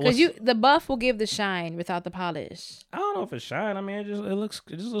 Because the buff will give the shine without the polish. I don't know if it's shine. I mean, it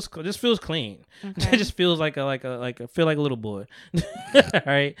just feels clean. Okay. It just feels like a little boy. All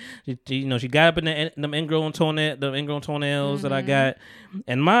right. She got up in the ingrown toenails that I got,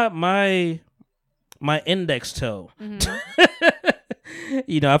 and my index toe.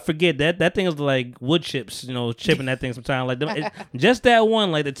 I forget that thing is like wood chips. Chipping that thing sometimes. Like just that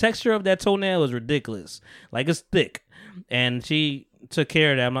one. Like the texture of that toenail is ridiculous. Like it's thick, and she took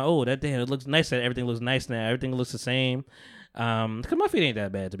care of that. I'm like, oh, that damn, it looks nice. Everything looks nice now. Everything looks the same. Because my feet ain't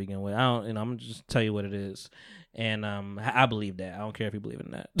that bad to begin with. I don't, I'm just tell you what it is, and I believe that. I don't care if you believe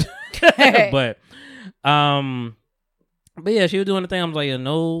in that. But But yeah, she was doing the thing. I'm like,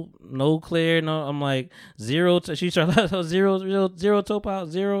 no clear, no. I'm like she started zero toe power,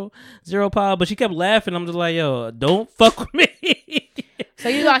 zero power. But she kept laughing. I'm just like, yo, don't fuck with me. So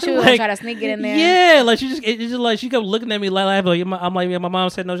you thought she was gonna try to sneak it in there? Yeah, like it's just like she kept looking at me laughing. Like, I'm like, yeah, my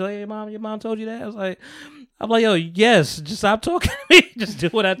mom said no. She's like, hey, mom, your mom told you that. I'm like, yo, yes, just stop talking to me. Just do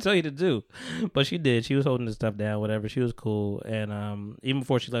what I tell you to do. But she did. She was holding this stuff down, whatever. She was cool. And even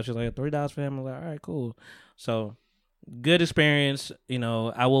before she left, she was like, $30 for him. I was like, all right, cool. So good experience. You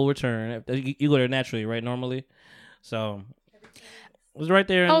know, I will return. You go there naturally, right? Normally. So it was right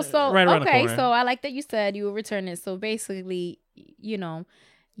there. Right around the corner. So I like that you said you were returning. So basically, you know,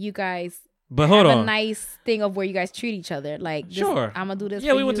 you guys but hold have on. a nice thing of where you guys treat each other. Like, sure, I'm gonna do this.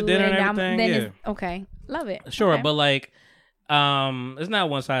 Yeah, for we went to dinner and everything. Okay, love it. Sure, okay. But like, it's not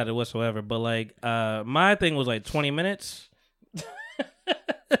one sided whatsoever. But like, my thing was like 20 minutes.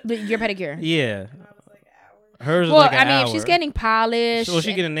 Your pedicure. Yeah. Hers is like an hour. She's getting polished. So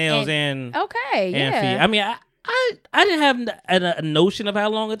she's getting nails and okay, and yeah. feet. I mean, I didn't have a notion of how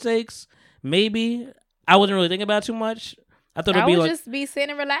long it takes. Maybe I wasn't really thinking about it too much. I thought it'd be like just be sitting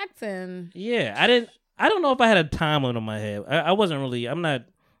and relaxing. Yeah, I don't know if I had a time limit on my head. I wasn't really. I'm not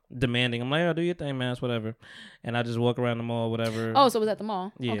demanding. I'm like, oh, do your thing, man. It's whatever. And I just walk around the mall, whatever. Oh, so it was at the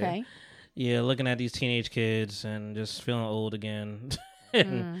mall. Yeah. Okay. Yeah, looking at these teenage kids and just feeling old again.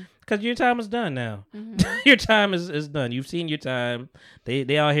 Because your time is done now. Mm-hmm. Your time is done. You've seen your time.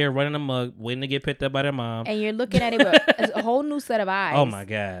 They out here running amok, waiting to get picked up by their mom. And you're looking at it with a whole new set of eyes. Oh my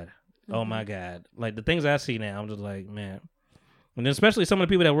God. Mm-hmm. Oh my God. Like the things I see now, I'm just like, man. And then especially some of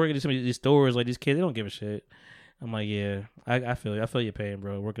the people that work at some of these stores, like these kids, they don't give a shit. I'm like, yeah, I feel you. I feel your pain,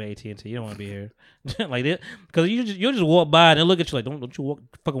 bro. Working at AT&T, you don't want to be here, like that, because you'll just walk by and they'll look at you like, don't you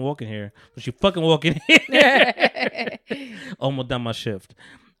fucking walk in here? Don't you fucking walk in here? Almost done my shift.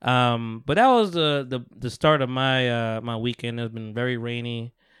 But that was the start of my my weekend. It's been very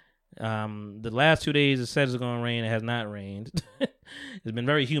rainy. The last 2 days it said it's going to rain. It has not rained. It's been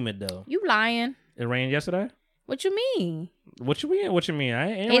very humid though. You lying? It rained yesterday. What you mean? What you mean? What you mean?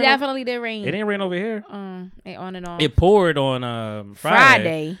 It definitely did rain. It didn't rain over here. It on and off. It poured on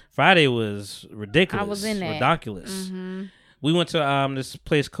Friday. Friday was ridiculous. I was in there. Ridiculous. Mm-hmm. We went to this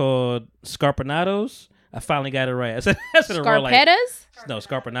place called Scarpinatos. I finally got it right. I said Scarpetas? No,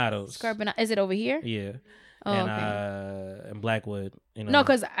 Scarpinatos. Is it over here? Yeah. Oh, and Blackwood. You know. No,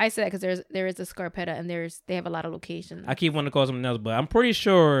 because I said because there is a Scarpetta and they have a lot of locations. I keep wanting to call something else, but I'm pretty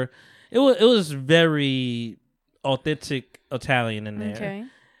sure it was very authentic Italian in there. Okay.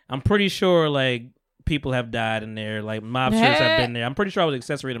 I'm pretty sure like people have died in there, like mobsters have been there. I'm pretty sure I was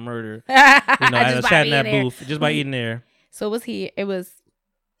accessory to murder. You know, I sat in that booth just by eating there. So it was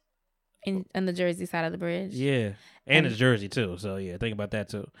in the Jersey side of the bridge. Yeah. And it's Jersey too. So yeah, think about that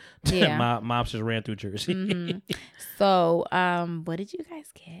too. Yeah. Mobsters ran through Jersey. Mm-hmm. So what did you guys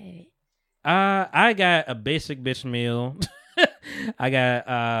get? I got a basic bitch meal. I got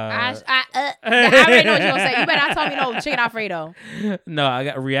I already know what you're gonna say. You better not tell me no chicken Alfredo. No, I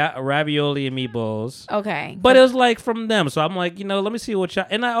got ravioli and meatballs. Okay. But it was like from them. So I'm like, let me see what y'all,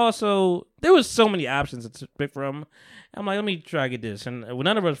 and I also, there was so many options to pick from. I'm like, let me try to get this. And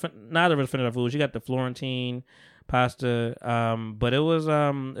neither of us finished our food. She got the Florentine pasta. But it was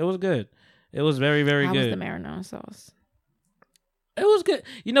good. It was very, very good. How was the marinara sauce? It was good.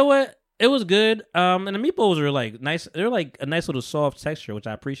 You know what? It was good. And the meatballs were like nice. They're like a nice little soft texture, which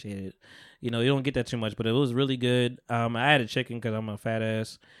I appreciated. You don't get that too much, but it was really good. I added chicken because I'm a fat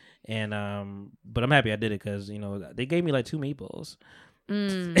ass, and but I'm happy I did it because they gave me like 2 meatballs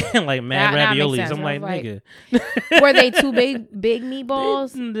and like mad raviolis. I'm like, nigga, were they 2 big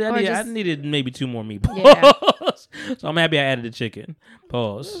meatballs? I needed maybe 2 more meatballs. Yeah. So I'm happy I added the chicken.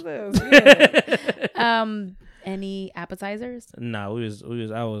 Pause. Any appetizers? No, we was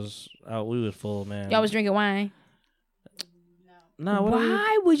full, man. Y'all was drinking wine? No.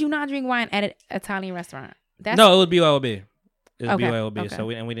 Why would you not drink wine at an Italian restaurant? No, it was BYOB. It was okay. BYOB. Okay. So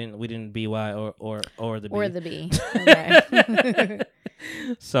we didn't BY or the B. Or the B. Okay.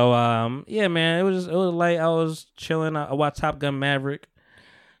 So yeah, man, it was like I was chilling. I watched Top Gun Maverick.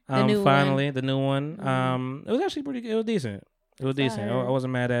 The new one. Mm-hmm. It was actually pretty good. It was decent. I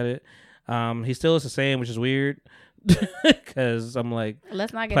wasn't mad at it. He still is the same, which is weird because I'm like,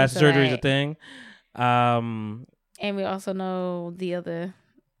 let's not get plastic into surgery is that. a thing. And we also know the other.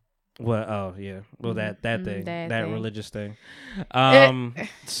 Well, oh yeah, well that thing, that thing. religious thing.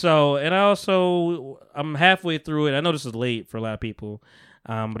 So, and I'm halfway through it. I know this is late for a lot of people,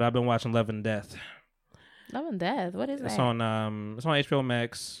 but I've been watching Love and Death. Love and Death. What is that? It's on HBO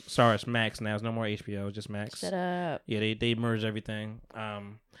Max. Sorry, it's Max now. It's no more HBO. It's just Max. Shut up. Yeah, they merged everything.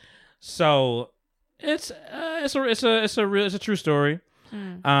 So It's a true story.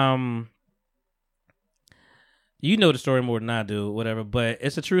 You know the story more than I do, whatever. But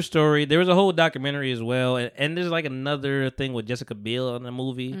it's a true story. There was a whole documentary as well, and there's like another thing with Jessica Biel in the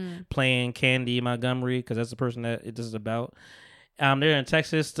movie playing Candy Montgomery, because that's the person that this is about. They're in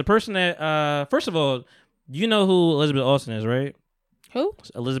Texas. The person that first of all, you know who Elizabeth Olsen is, right? Who?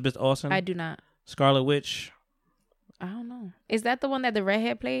 Elizabeth Olsen. I do not. Scarlet Witch. I don't know. Is that the one that the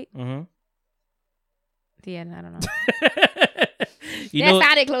redhead played? Mm-hmm. Yeah, I don't know. That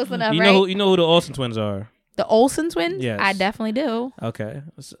sounded close enough, right? You know who the Olsen twins are? The Olsen twins? Yes. I definitely do. Okay.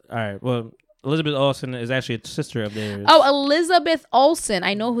 All right. Well, Elizabeth Olsen is actually a sister of theirs. Oh, Elizabeth Olsen.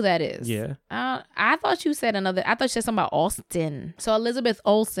 I know who that is. Yeah. I thought you said another. I thought you said something about Austin. So Elizabeth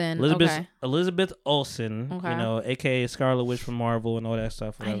Olsen. Elizabeth Olsen, Okay. you know, a.k.a. Scarlet Witch from Marvel and all that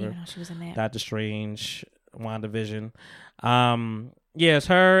stuff, whatever. I didn't even know she was in that. Doctor Strange, WandaVision. Yeah, it's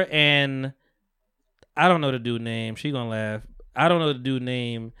her, and I don't know the dude name. She gonna laugh. I don't know the dude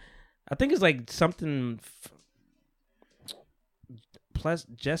name. I think it's like something plus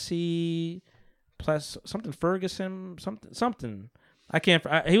Jesse plus something Ferguson something. I can't.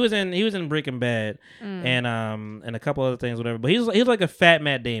 He was in Breaking Bad and a couple other things, whatever. But he's like a fat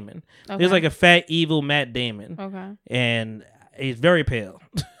Matt Damon. Okay. He's like a fat evil Matt Damon. Okay. And he's very pale,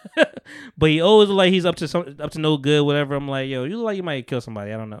 but he always look like he's up to no good, whatever. I'm like, yo, you look like you might kill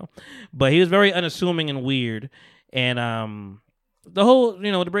somebody. I don't know, but he was very unassuming and weird. And the whole,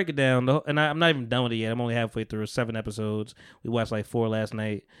 to break it down, and I'm not even done with it yet. I'm only halfway through 7 episodes. We watched like 4 last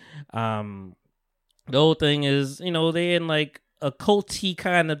night. The whole thing is, they in like a culty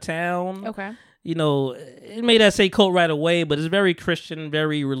kind of town. Okay. It may not say cult right away, but it's very Christian,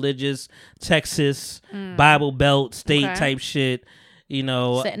 very religious, Texas, Bible Belt, state type shit.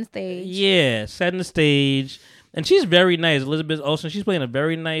 Setting stage. Yeah, setting the stage. And she's very nice. Elizabeth Olsen, she's playing a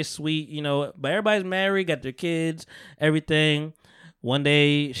very nice, sweet, but everybody's married, got their kids, everything. One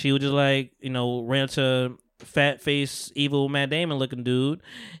day, she was just like, ran to fat face, evil Matt Damon looking dude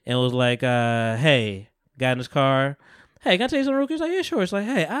and was like, hey, got in his car. Hey, can I tell you something real quick? He's like, yeah, sure. It's like,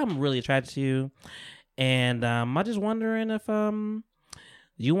 hey, I'm really attracted to you. And I'm just wondering if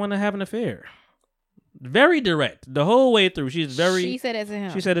you want to have an affair. Very direct. The whole way through. She said it to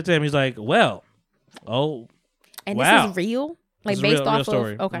him. She said it to him. He's like, well, and wow. This is real? Like this based real off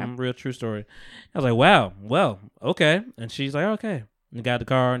story. of... Okay. Real true story. I was like, wow, well, okay. And she's like, okay. And got the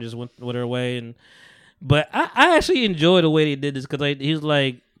car and just went with her away. But I actually enjoy the way they did this because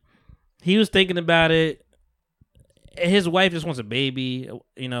he was thinking about it. His wife just wants a baby,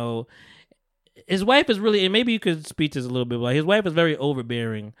 His wife is really, and maybe you could speak to this a little bit, but his wife is very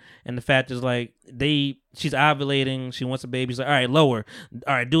overbearing, and the fact is she's ovulating, she wants a baby. He's like, all right, lower,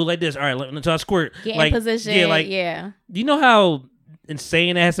 all right, do it like this, all right, until I squirt. Get in position, yeah. Do you know how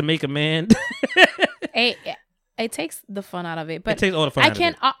insane that has to make a man? It takes the fun out of it, but it takes all the fun out of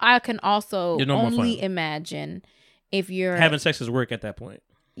it. I can also only fun. Imagine if you're having sex is work at that point.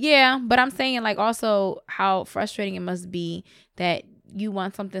 Yeah, but I'm saying also how frustrating it must be that you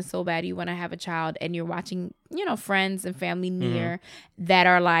want something so bad, you want to have a child, and you're watching, friends and family near that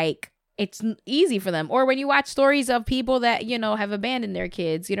are like, it's easy for them. Or when you watch stories of people that, have abandoned their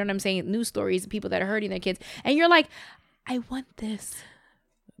kids, you know what I'm saying? News stories of people that are hurting their kids. And you're like, I want this.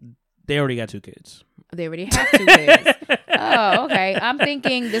 They already got 2 kids. They already have 2 kids. Oh, okay. I'm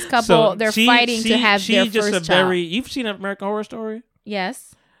thinking this couple, they're fighting to have their first child. You've seen American Horror Story?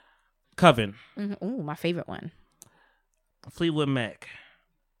 Yes. Coven. Mm-hmm. Ooh, my favorite one. Fleetwood Mac.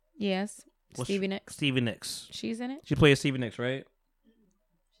 Yes. Stevie Nicks. Stevie Nicks. She's in it? She plays Stevie Nicks, right?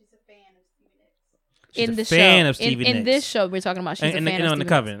 She's a fan of Stevie Nicks. In this show we're talking about, she's a fan of Stevie Nicks.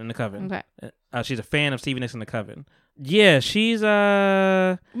 In the Coven. Okay. She's a fan of Stevie Nicks in the Coven. Yeah, she's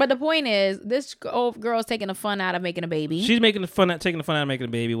But the point is, this old girl's taking the fun out of making a baby. She's taking the fun out of making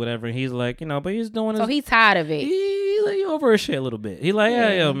a baby, whatever. And he's like, but he's doing. So he's tired of it. He over his shit a little bit. He like,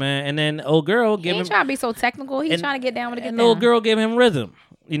 yeah, yo, man. And then old girl he ain't trying to be so technical. He's trying to get down with it. And old girl gave him rhythm.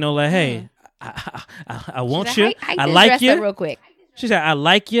 Hey, I want you. I like you. Real quick. She said, I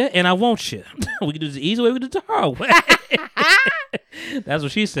like you and I want you. We can do this the easy way, we can do it the hard way. That's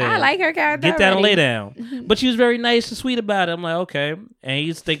what she said. I like her character. Get down and lay down. But she was very nice and sweet about it. I'm like, okay. And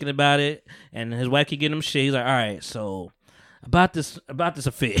he's thinking about it. And his wife keep getting him shit. He's like, all right, so about this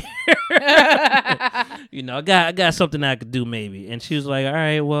affair. I got something I could do maybe. And she was like, all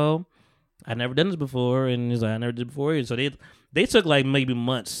right, well, I've never done this before. And he's like, I never did it before. And so they took like maybe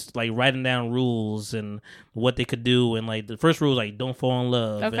months, like writing down rules and what they could do. And like the first rule was like, don't fall in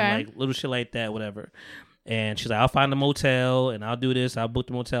love. Okay. And like little shit like that, whatever. And she's like, I'll find a motel and I'll do this. I'll book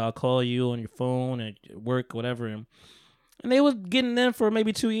the motel. I'll call you on your phone and work, whatever. And they was getting them for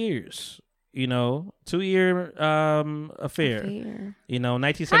maybe 2 years. 2-year affair. You know,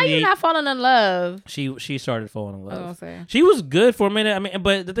 1978. How you not falling in love? She started falling in love. Okay. She was good for a minute. I mean,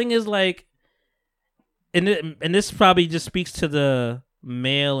 but the thing is, like, and this probably just speaks to the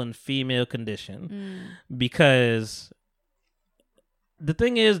male and female condition, because the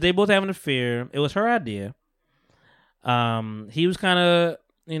thing is, they both have an affair. It was her idea. He was kind of,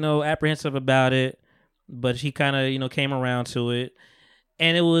 apprehensive about it, but she kind of, came around to it.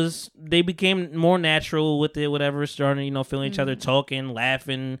 And they became more natural with it, whatever, starting, feeling each other, talking,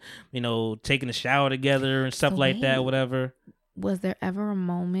 laughing, taking a shower together and stuff like that, whatever. Was there ever a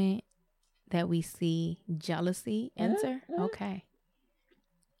moment that we see jealousy enter? Okay.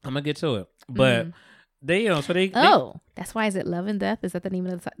 I'm going to get to it. But they, that's why is it Love and Death? Is that the name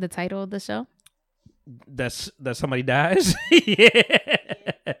of the title of the show? That somebody dies? Yeah.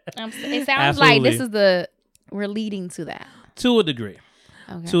 It sounds like we're leading to that. To a degree.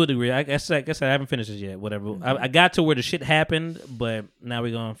 Okay. To a degree. I guess I haven't finished it yet, whatever. I got to where the shit happened, but now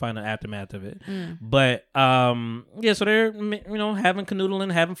we're going to find the aftermath of it. But, so they're, having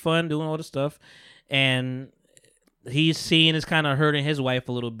canoodling, having fun, doing all the stuff. And he's seeing it's kind of hurting his wife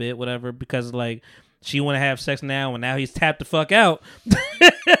a little bit, whatever, because, like, she want to have sex now, and now he's tapped the fuck out.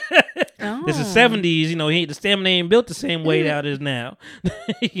 This is 70s, the stamina ain't built the same way that it is now,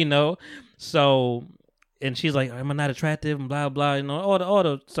 So, and she's like, "Am I not attractive?" and blah blah, all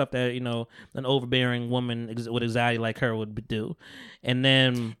the stuff that an overbearing woman with anxiety like her would do. And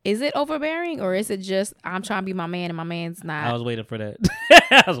then, is it overbearing, or is it just I'm trying to be my man and my man's not? I was waiting for that.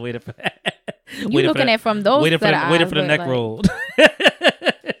 You looking at from those waiting for the neck roll.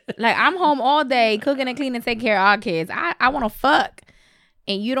 Like, I'm home all day cooking and cleaning, taking care of our kids. I want to fuck,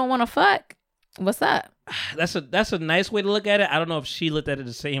 and you don't want to fuck. What's up? That's a nice way to look at it. I don't know if she looked at it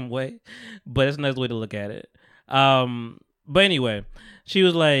the same way, but it's a nice way to look at it. But anyway, she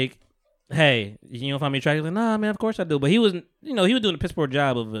was like, "Hey, you don't find me attractive?" Like, "Nah, man, of course I do." But he was, he was doing a piss poor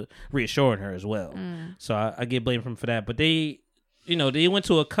job of reassuring her as well. So I get blamed for that. But they, they went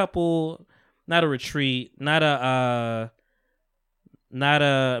to a couple, not a retreat, not a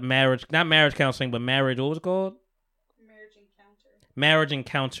marriage, not marriage counseling, but marriage. What was it called? Marriage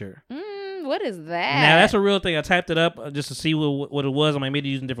encounter. What is that? Now, that's a real thing. I typed it up just to see what it was. I might maybe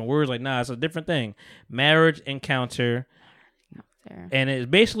using different words. Like, nah, it's a different thing. Marriage encounter. And it's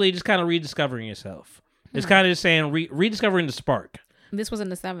basically just kind of rediscovering yourself. It's kind of just saying rediscovering the spark. This was in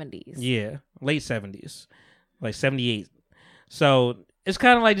the 70s. Yeah, late 70s. Like 78. So it's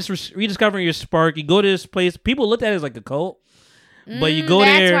kind of like just rediscovering your spark. You go to this place. People looked at it as like a cult. But you go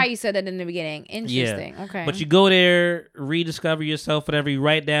there. That's why you said that in the beginning. Interesting. Yeah. Okay. But you go there, rediscover yourself, whatever. You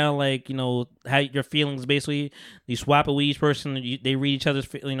write down, like, how your feelings, basically. You swap it with each person. They read each other's,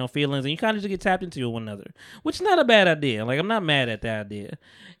 feelings. And you kind of just get tapped into one another. Which is not a bad idea. Like, I'm not mad at that idea.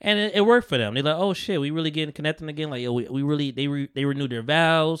 And it worked for them. They're like, oh, shit, we really getting connecting again. Like, yo, we really, they renewed their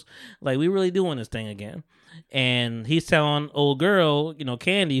vows. Like, we really doing this thing again. And he's telling old girl,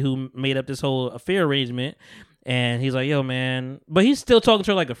 Candy, who made up this whole affair arrangement. And he's like, yo, man. But he's still talking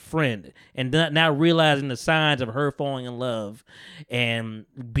to her like a friend and not realizing the signs of her falling in love and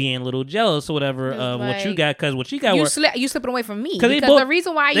being a little jealous or whatever of what you got. Because what she got... You slipping away from me. Because the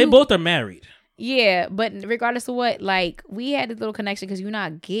reason why they both are married. Yeah, but regardless of what, like, we had this little connection because you're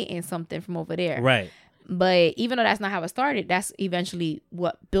not getting something from over there. Right. But even though that's not how it started, that's eventually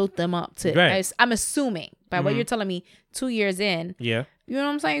what built them up to... Right. I'm assuming, by what you're telling me, 2 years in... Yeah. You know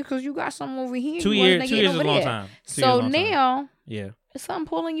what I'm saying? Because you got something over here. 2 years is a long time. So now, yeah, it's something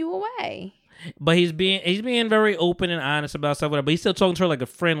pulling you away. But he's being very open and honest about stuff. But he's still talking to her like a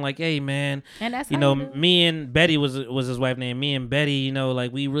friend. Like, hey, man, and that's me and Betty was his wife name. Me and Betty,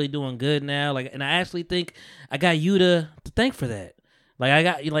 like we really doing good now. Like, and I actually think I got you to thank for that.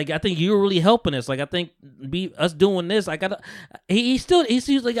 Like I think you're really helping us. Like I think us doing this. I gotta. He's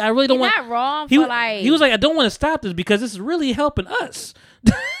like I really don't want. Not wrong. He was like I don't want to stop this because this is really helping us.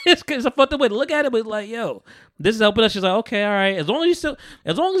 It's a fucked up way to look at it, but like yo, this is helping us. She's like okay, all right. As long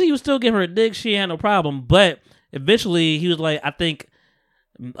as he was still giving her a dick, she had no problem. But eventually he was like I think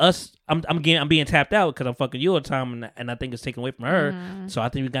us. I'm being tapped out because I'm fucking you all the time, and I think it's taken away from her. So I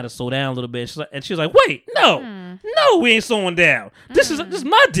think we got to slow down a little bit. She's like, wait, no, we ain't slowing down. This is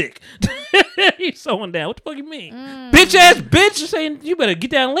my dick. He's slowing down. What the fuck you mean, bitch ass bitch? You're saying you better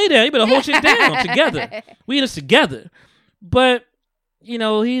get down and lay down. You better hold shit down together. We in this together. But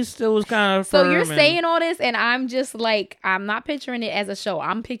he still was kind of. So you're saying all this, and I'm just like, I'm not picturing it as a show.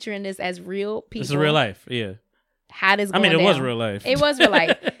 I'm picturing this as real people. This is real life. Yeah. How this going it down. was real life. It was real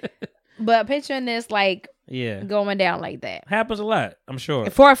life. But picturing this like going down like that. Happens a lot, I'm sure.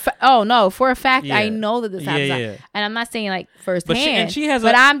 For a fact, I know that this happens. Yeah. And I'm not saying like firsthand,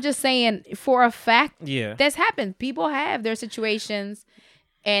 but I'm just saying for a fact, yeah, that's happened. People have their situations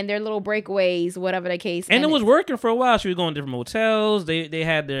and their little breakaways, whatever the case. And it was working for a while. She was going to different motels. They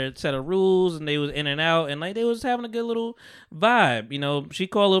had their set of rules, and they was in and out, and like they was having a good little vibe. You know, she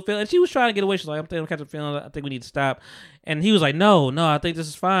called a little Phil, and she was trying to get away. She's like, I'm catching feelings. I think we need to stop. And he was like, no, I think this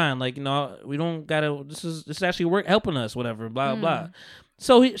is fine. Like, you know, we don't gotta. This is actually helping us. Whatever. Blah blah.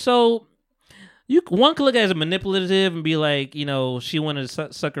 So one could look at it as a manipulative and be like, you know, she wanted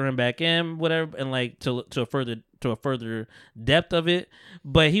to sucker him back in, whatever, and like to a further depth of it.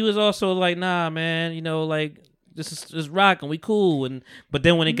 But he was also like, nah, man, you know, like this is rocking, we cool. But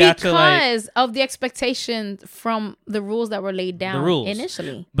then when it got to like because of the expectation from the rules that were laid down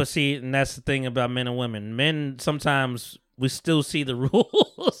initially. But see, and that's the thing about men and women. Men sometimes we still see the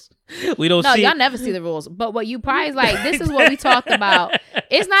rules. We don't see. No, y'all never see the rules. But what you probably is like, this is what we talked about.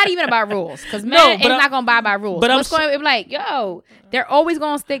 It's not even about rules. Because men is not going to abide by rules. But what's going to be like, yo, they're always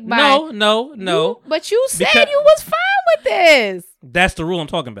going to stick by. No. But you said you was fine with this. That's the rule I'm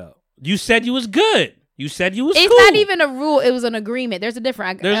talking about. You said you was good. You said you was It's cool. not even a rule. It was an agreement. There's an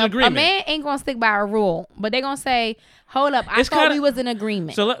agreement. A man ain't going to stick by a rule. But they're going to say, hold up, I thought we was in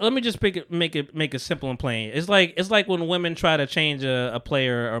agreement. So let me just make it simple and plain. It's like when women try to change a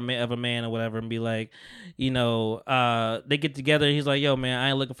player of a man or whatever and be like, you know, they get together and he's like, yo, man, I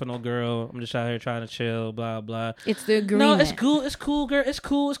ain't looking for no girl. I'm just out here trying to chill, blah, blah. It's the agreement. No, it's cool, girl. It's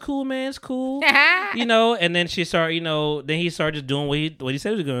cool, man. It's cool. You know, and then he started just doing what he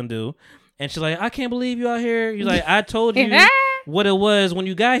said he was going to do. And she's like, I can't believe you out here. He's like, I told you what it was when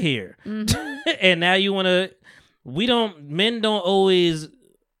you got here. Mm-hmm. And now you want to... Men don't always,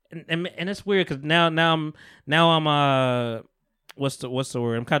 and it's weird because now I'm what's the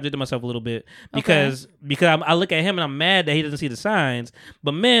word? I'm contradicting myself a little bit because I look at him and I'm mad that he doesn't see the signs.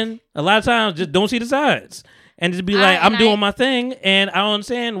 But men a lot of times just don't see the signs and just be like, I'm doing my thing, and I don't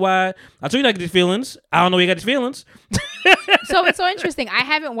understand why. I told you I got these feelings. I don't know where you got these feelings. So it's so interesting. I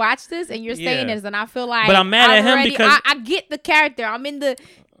haven't watched this, and you're saying this, and I feel like, but I'm mad at him because I get the character. I'm in the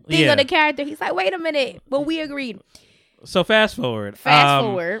thing of the character. He's like, wait a minute, but we agreed. So fast forward.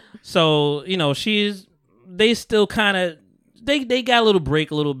 So you know, they still kind of they got a little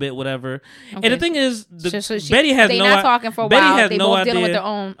break, a little bit, whatever. Okay. And the thing is, Betty has no. Not talking for a while. Has they no both idea, dealing with their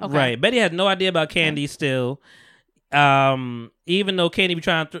own. Okay. Right. Betty has no idea about Candy still. Even though Candy be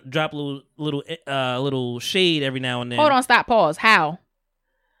trying to drop a little shade every now and then. Hold on, stop, pause. How?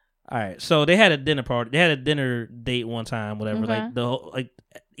 All right. So they had a dinner party. They had a dinner date one time, whatever. Okay. Like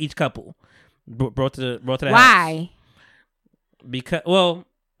each couple brought to the house. Why? Because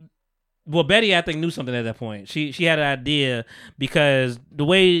Betty, I think, knew something at that point. She had an idea because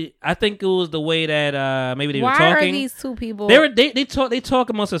I think it was the way that maybe they were talking. Why are these two people? They talk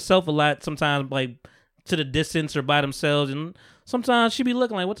amongst themselves a lot sometimes, like to the distance or by themselves, and sometimes she be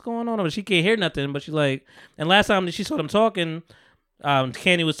looking like, what's going on? But she can't hear nothing. But she's like, and last time that she saw them talking,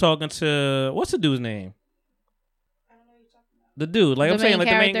 Candy was talking to what's the dude's name? I don't know what you're talking about. The dude, like I'm saying, like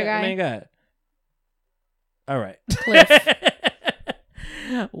the main guy. All right. Cliff.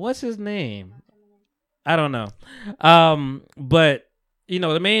 What's his name? I don't know. But you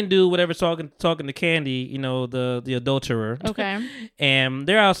know, the main dude, whatever, talking to Candy, you know, the adulterer. Okay. And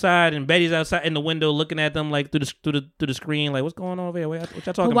they're outside, and Betty's outside in the window looking at them like through the screen, like, what's going on over here? What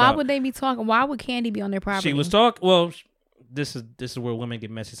y'all talking about? Why would they be talking? Why would Candy be on their property? She was talking. Well, this is where women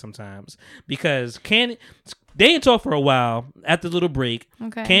get messy sometimes because Candy. They didn't talk for a while after the little break.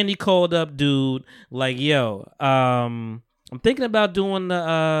 Okay. Candy called up dude like, yo, I'm thinking about doing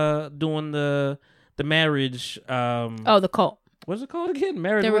the marriage. The cult. What's it called again?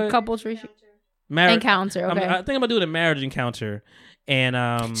 Marriage. There were couples encounter. Okay. I think I'm gonna do the marriage encounter,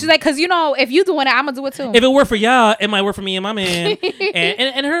 and she's like, cause you know, if you doing it, I'm gonna do it too. If it worked for y'all, it might work for me and my man.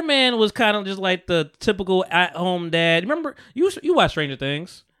 and her man was kind of just like the typical at home dad. Remember, you watch Stranger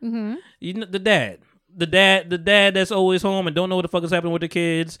Things? Mm-hmm. You know, the dad that's always home and don't know what the fuck is happening with the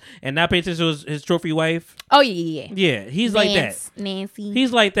kids and not paying attention to his trophy wife. Oh yeah. Yeah, he's like that. Nancy.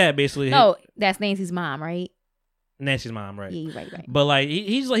 He's like that basically. No, that's Nancy's mom, right? Nancy's mom, right? Yeah, right. But like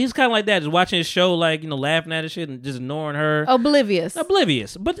he's kind of like that, just watching his show, like, you know, laughing at his shit and just ignoring her. Oblivious.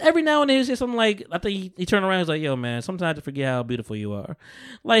 But every now and then he'll say something like, I think he turned around, he's like, yo man, sometimes I forget how beautiful you are.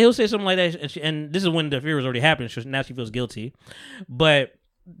 Like he'll say something like that, and this is when the affair was already happening. So now she feels guilty, but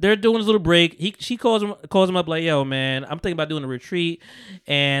they're doing this little break. She calls him up like, yo man, I'm thinking about doing a retreat,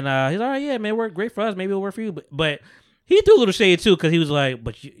 and he's all right, yeah man, work great for us, maybe it'll work for you, but he threw a little shade too because he was like,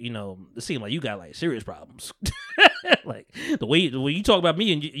 but you know, it seemed like you got like serious problems. Like the way you talk about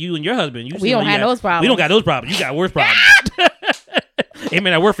me and you and your husband, we don't have those problems. We don't got those problems. You got worse problems. It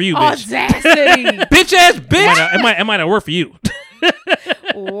may not work for you, bitch. Audacity. Bitch ass bitch. It might not work for you.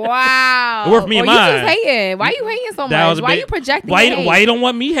 Wow. It worked for me and mine. You just hating. Why you hating so much? Why you projecting? Why you don't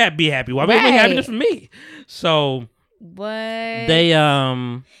want me be happy? Why you want happiness for me? So what? They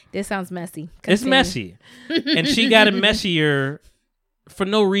This sounds messy. Continue. It's messy, and she got it messier for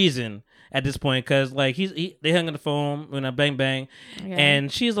no reason at this point because like they hung on the phone when I bang bang,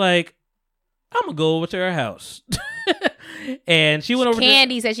 and she's like, I'm gonna go over to her house. And she went over.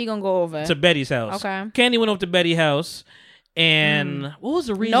 Candy said she gonna go over to Betty's house. Okay. Candy went over to Betty's house, and what was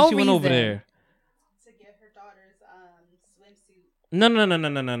the reason she went over there? To get her daughter's swimsuit.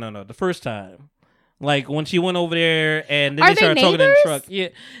 No. The first time, like when she went over there, and then Are they started they talking in the neighbors? truck. Yeah,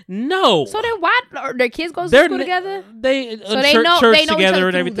 no. So then why are their kids go to school together? They so they know church they know together each other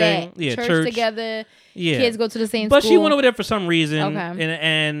and everything. That. Yeah, church together. Yeah, kids go to the same but school. she went over there for some reason.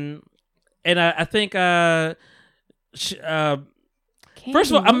 Okay. And I think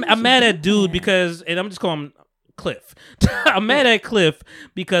first of all, I'm mad at dude because, and I'm just calling him Cliff. I'm mad at Cliff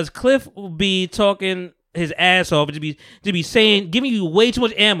because Cliff will be talking his ass off and to be saying, giving you way too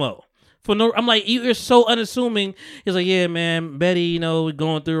much ammo. I'm like, you're so unassuming. He's like, yeah, man, Betty, we're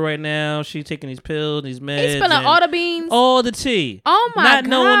going through right now. She's taking these pills, these meds. He's spilling all the beans, all the tea. Oh my god!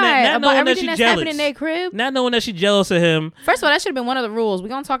 Not knowing that she's that's jealous. happening in their crib. Not knowing that she's jealous of him. First of all, that should have been one of the rules. We're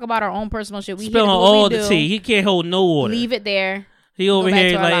gonna talk about our own personal shit. We spilling all the tea. He can't hold no water. Leave it there. He over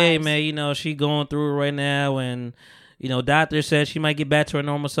here like, hey man, she going through it right now, and doctor said she might get back to her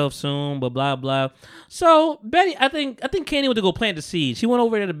normal self soon, but blah blah. So Betty, I think Candy went to go plant the seed. She went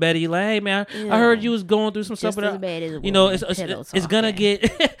over there to Betty like, hey man, I heard you was going through some stuff, but it's gonna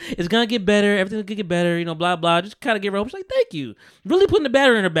get better. Everything's gonna get better. Blah blah. Just kind of give her hope. She's like, thank you. Really putting the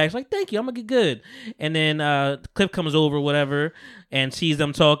battery in her back. She's like, thank you. I'm gonna get good. And then Cliff comes over, whatever, and sees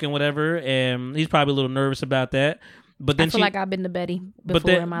them talking, whatever, and he's probably a little nervous about that. But then I feel like I've been to Betty before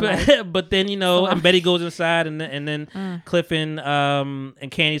in my life. But then and Betty goes inside, and then Cliff and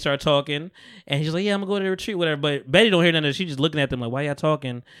Candy start talking, and he's like, "Yeah, I'm gonna go to the retreat, whatever." But Betty don't hear nothing. She's just looking at them like, "Why y'all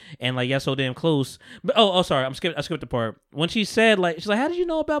talking?" And like, y'all so damn close. But sorry, I skipped the part when she said like, she's like, "How did you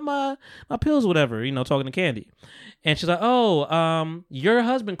know about my pills, whatever?" Talking to Candy, and she's like, "Oh, your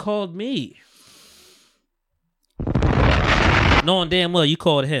husband called me, knowing damn well you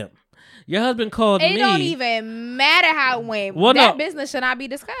called him." Your husband called me. It don't even matter how it went. Well, that business should not be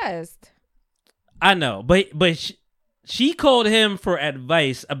discussed. I know, but she called him for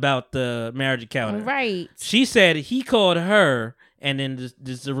advice about the marriage encounter. Right. She said he called her and then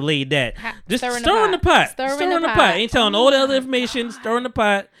just relayed that. Just stirring the pot. Stirring the pot. Ain't telling all the other information. Stirring the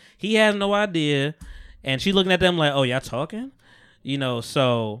pot. He has no idea. And she looking at them like, oh, y'all talking?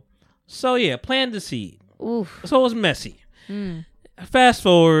 So yeah, plant the seed. Oof. So it was messy. Fast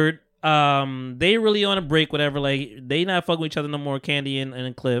forward. They really on a break, whatever. Like they not fucking with each other no more. Candy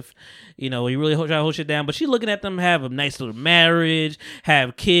and Cliff, he really try to hold shit down. But she looking at them have a nice little marriage,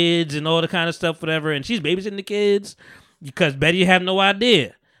 have kids and all the kind of stuff, whatever. And she's babysitting the kids because Betty have no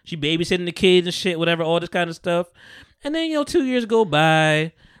idea. She babysitting the kids and shit, whatever, all this kind of stuff. And then 2 years go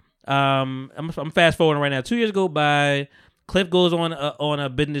by. I'm fast forwarding right now. 2 years go by. Cliff goes on a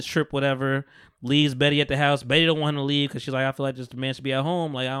business trip, whatever. Leaves Betty at the house. Betty don't want him to leave because she's like, I feel like the man should be at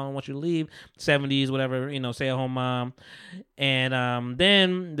home. Like, I don't want you to leave. 70s, whatever, stay at home mom. And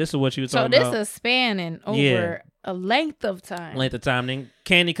then this is what she was talking about. So this is spanning over a length of time. Then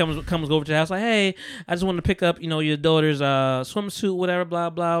Candy comes over to the house like, hey, I just wanted to pick up, your daughter's swimsuit, whatever,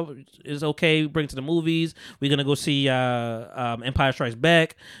 blah, blah. It's okay. Bring it to the movies. We're going to go see Empire Strikes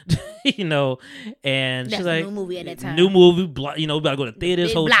Back, and that's she's like, new movie at that time. New movie, we got to go to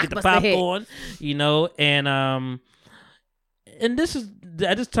theaters, get the popcorn, and this is,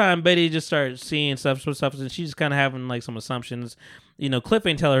 at this time, Betty just started seeing stuff, and she's just kind of having like some assumptions. Cliff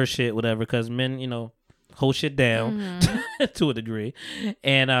ain't tell her shit, whatever, because men, hold shit down to a degree,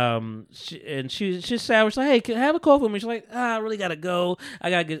 and she's sad. She's like, "Hey, can I have a coffee with me?" She's like, "I really gotta go.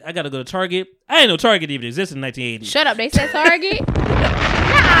 I gotta go to Target. I didn't know Target even existed in 1980." Shut up! They said Target. Nah,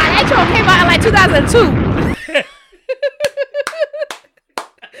 that show came out in like 2002.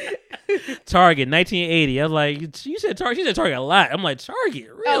 Target, 1980. I was like, you said Target. She said Target a lot. I'm like, Target,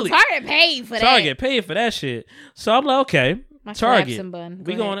 really? Oh, Target paid for that. Target paid for that shit. So I'm like, okay. My Target. Bun.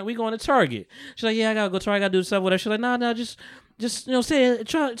 We going to Target. She's like, yeah, I gotta go to Target. I gotta do stuff with her. She's like, no, just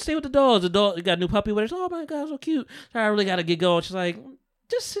stay with the dogs. The dog got a new puppy with her. Oh my god, so cute. I really gotta get going. She's like,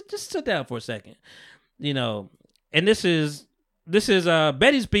 just sit down for a second, And this is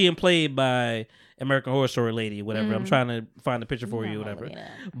Betty's being played by American Horror Story lady, whatever. I'm trying to find the picture for you, whatever.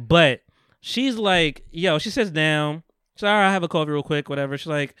 But she's like, yo, she sits down. She's like, all right, I'll have a coffee real quick, whatever. She's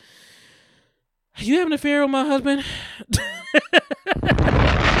like, you having an affair with my husband?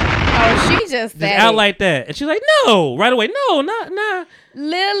 Oh, she just said out it. like that. And she's like, no, right away. No, not.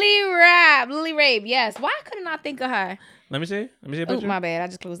 Lily Rabe. Yes. Why couldn't I think of her? Let me see. A Oh, picture. my bad. I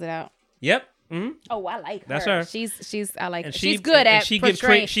just closed it out. Yep. Mm-hmm. Oh, I like her. That's her. She's I like her. And She's good at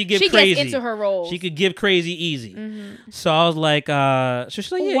portraying. She gets crazy into her roles. She could give crazy easy. Mm-hmm. So I was like, so she's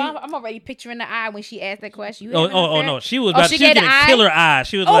like, yeah. I'm already picturing the eye when she asked that question. You Oh no, she was about she was getting killer eye.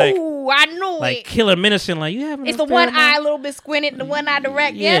 She was like, I knew like it. Killer menacing. Like, you having It's an the affair one with my- eye a little bit squinted, the one eye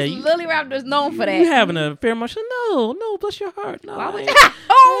direct. Yeah, Yes, Lily Rabe is known for that. You having an affair? Much? No, bless your heart. No, Why would you?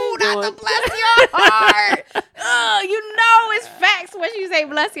 Oh, not to bless your heart. You know it's facts when you say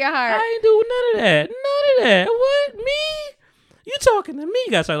bless your heart. I ain't doing none of that. What? Me? You talking to me?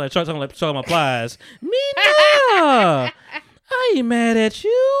 You guys start talking about plies. Me? No. I ain't mad at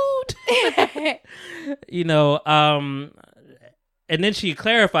you. You know, and then she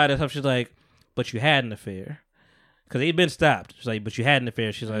clarified herself. She's like, but you had an affair. Because they'd been stopped. She's like, but you had an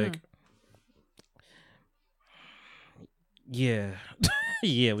affair. She's like, yeah.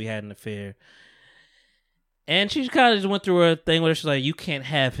 Yeah, we had an affair. And she kind of just went through her thing where she's like, you can't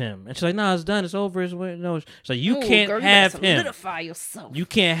have him. And she's like, no, it's done. It's over. No. She's like, you can't girl, have you him. solidify yourself. You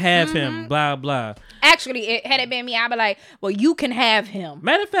can't have him. Blah, blah. Actually, had it been me, I'd be like, well, you can have him.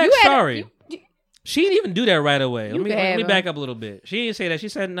 Matter of fact, sorry. She didn't even do that right away. Let me him. back up a little bit. She didn't say that. She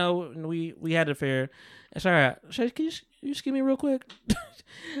said, no, we had an affair. It's all right. She's like, can you just give me real quick?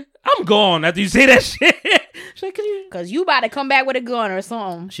 I'm gone after you say that shit. She's like, can you? Because you about to come back with a gun or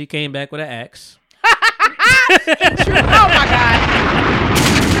something. She came back with an axe. Oh my God.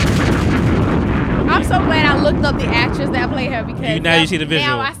 I'm so glad I looked up the actress that played her because now you see the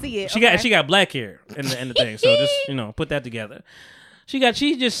visual. Now I see it. She got black hair in the thing. So just put that together. She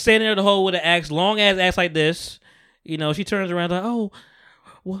just standing there the whole with an axe, long ass axe like this. She turns around like, oh,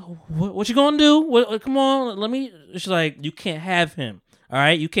 what you gonna do? Come on, let me. She's like, you can't have him. All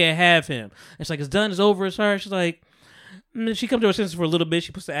right, you can't have him. It's like, it's done. It's over. It's her. She's like, she comes to her senses for a little bit.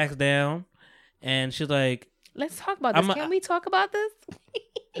 She puts the axe down, and she's like, let's talk about this. Can we talk about this?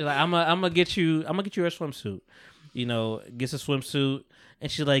 Like, I'm gonna get you a swimsuit. Gets a swimsuit,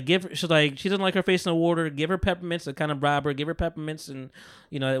 and she's like, she's like, she doesn't like her face in the water. Give her peppermints to kind of bribe her. Give her peppermints, and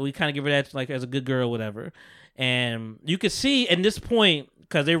we kind of give her that like as a good girl, whatever. And you could see at this point,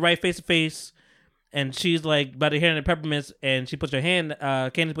 because they're right face to face, and she's like about to hand the peppermints, and she puts her hand,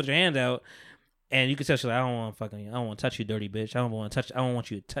 Candy puts her hand out. And you can tell she's like, I don't want to touch you, dirty bitch. I don't want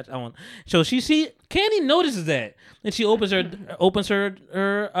you to touch. So Candy notices that, and she opens her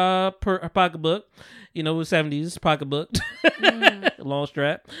pocketbook, with 70s pocketbook, long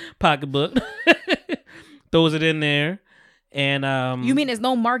strap pocketbook, throws it in there, and you mean there's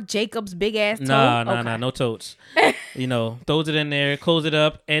no Marc Jacobs big ass tote? Nah, no totes. Throws it in there, close it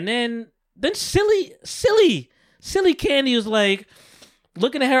up, and then silly Candy was like.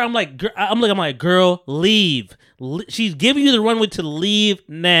 Looking at her, I'm like, girl, leave. She's giving you the runway to leave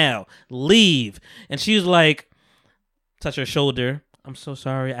now. Leave. And she was like, touch her shoulder. I'm so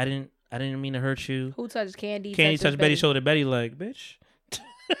sorry. I didn't mean to hurt you. Who touched Candy? Candy touched Betty's shoulder. Betty like, bitch.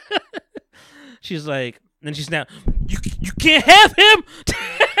 She's like, then she snapped. You can't have him.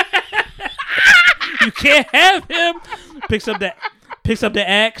 You can't have him. Picks up the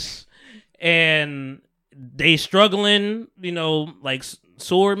axe, and they struggling, like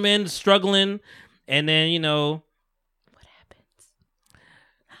swordmen struggling, and then what happens?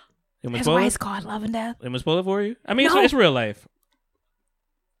 That's why it's called Love and Death. Am I spoil it for you? I mean, No. it's real life.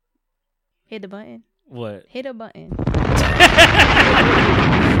 Hit the button. What? Hit a button. Push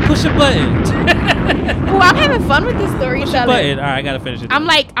a button. Oh, I'm having fun with this story. Push a button. All right, I gotta finish it. I'm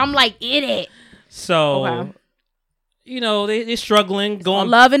like in it. So. Okay. They're struggling, going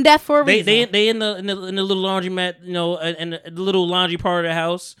Love and Death for a reason. They in the little laundromat, in the little laundry part of the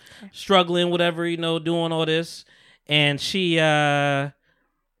house, struggling, whatever, doing all this, and she then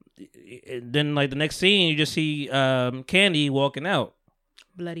like the next scene, you just see Candy walking out.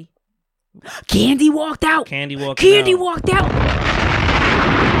 Bloody. Candy walked out. Candy walked out.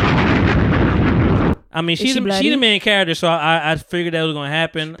 I mean, she's the main character, so I figured that was gonna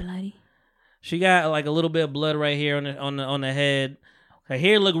happen. Bloody. She got like a little bit of blood right here on the head. Her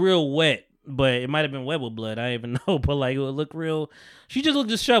hair looked real wet, but it might have been wet with blood. I don't even know, but like it would look real. She just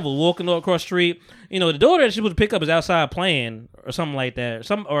looked disheveled walking across the street. The daughter that she was pick up is outside playing or something like that.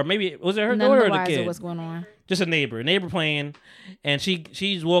 Or maybe was it her daughter or the kid? What's going on? Just a neighbor playing, and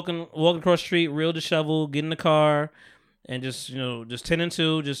she's walking across the street real disheveled, get in the car, and just 10 and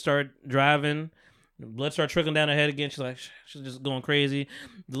 2, just start driving. Blood started trickling down her head again. She's just going crazy.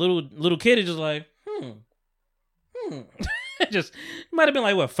 The little kid is just like, just might have been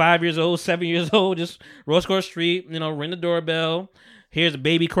like 5 years old, 7 years old. Just Rose Court Street, ring the doorbell. Here's the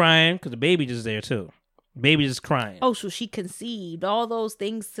baby crying because the baby just there too. Baby just crying. Oh, so she conceived all those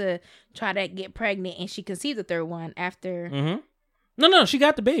things to try to get pregnant, and she conceived the third one after. Mm-hmm. No, she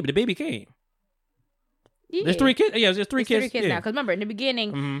got the baby. The baby came. Yeah. There's 3 kids. Yeah, there's three kids now. Because remember, in the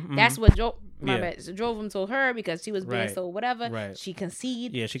beginning, that's what drove him to her because she was being so whatever. Right. She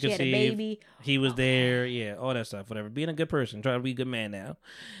conceived. Yeah, she had a baby. He was there. Yeah, all that stuff. Whatever. Being a good person, trying to be a good man now.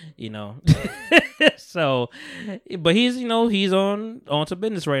 So, but he's he's on to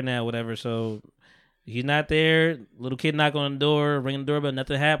business right now. Whatever. So. He's not there. Little kid knock on the door, ringing the doorbell,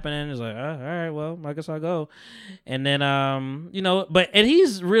 nothing happening. It's like, all right, well, I guess I'll go. And then,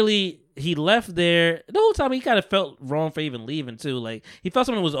 he left there. The whole time he kind of felt wrong for even leaving too. Like he felt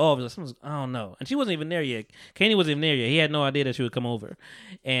something was off. Like, I don't know. And she wasn't even there yet. Candy wasn't even there yet. He had no idea that she would come over.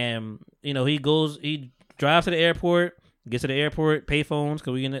 And, he drives to the airport, gets to the airport, payphones,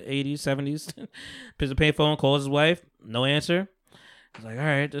 because we in the 80s, 70s. Picks a payphone, calls his wife, no answer. He's like, all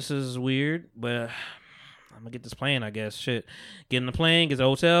right, this is weird, but I'm gonna get this plane, I guess. Shit. Get in the plane, gets a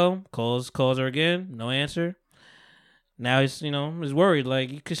hotel, calls her again, no answer. Now he's worried. Like,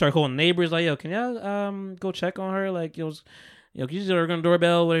 he could start calling neighbors, like, yo, can y'all go check on her? Like, can you just ring the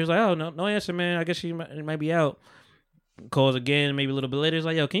doorbell? He's like, oh, no answer, man. I guess she might be out. Calls again, maybe a little bit later. He's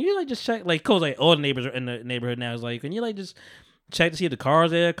like, yo, can you just check? Like, calls all the neighbors are in the neighborhood now. He's like, can you just check to see if the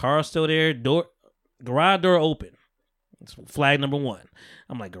car's there? Car's still there. Garage door open. It's flag number 1.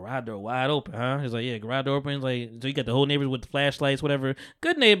 I'm like, garage door wide open, huh? He's like, yeah, garage door open. He's like, so you got the whole neighbors with the flashlights, whatever.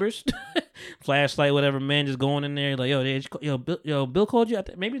 Good neighbors. Flashlight, whatever. Man just going in there. He's like, Bill called you?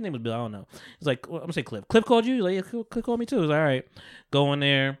 Maybe his name was Bill. I don't know. He's like, I'm going to say Cliff. Cliff called you? He's like, yeah, Cliff called me too. He's like, all right. Go in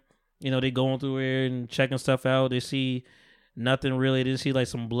there. They going through here and checking stuff out. They see nothing really. They see like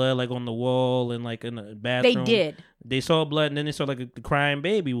some blood like on the wall and like in the bathroom. They did. They saw blood and then they saw like a crying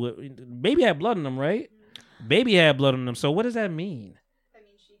baby. Baby had blood in them, right? Baby had blood on them. So what does that mean? That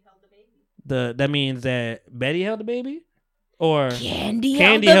means she held the baby. That means that Betty held the baby? Or Candy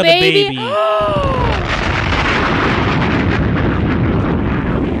held the baby?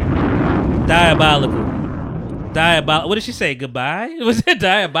 Diabolical. What did she say? Goodbye? Was it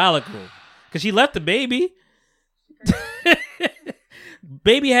diabolical? Because she left the baby.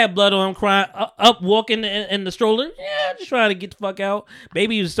 Baby had blood on him, crying, up walking in the stroller. Yeah, just trying to get the fuck out.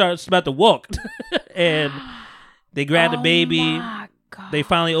 Baby was about to walk. And they grabbed the baby. They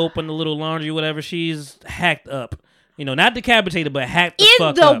finally opened the little laundry, whatever. She's hacked up. Not decapitated, but hacked the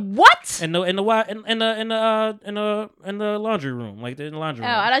fuck up. In the what? In the laundry room, like in the laundry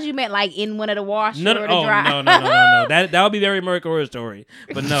room. Oh, I thought you meant like in one of the washers or the No. dryer. That would be very American Horror Story.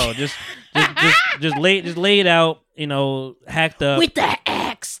 But no, just laid out, hacked up with the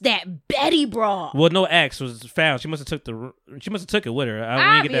axe that Betty brought. Well, no axe was found. She must have took it with her.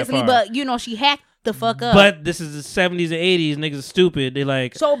 I didn't get that far. But she hacked the fuck up. But this is the 70s and 80s. Niggas are stupid. They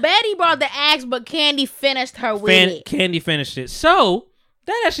like. So Betty brought the axe, but Candy finished her with it. Candy finished it. So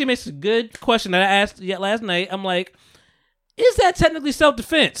that actually makes a good question that I asked last night. I'm like, is that technically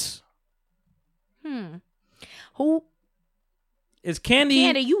self-defense? Who is Candy?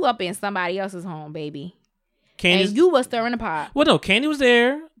 Candy, you up in somebody else's home, baby. And you was stirring the pot. Well, no, Candy was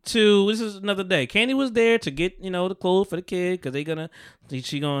there this is another day. Candy was there to get, the clothes for the kid because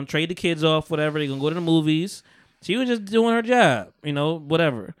she gonna trade the kids off, whatever. They gonna go to the movies. She was just doing her job,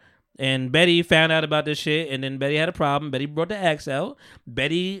 whatever. And Betty found out about this shit, and then Betty had a problem. Betty brought the axe out.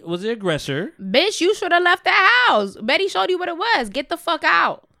 Betty was the aggressor. Bitch, you should have left the house. Betty showed you what it was. Get the fuck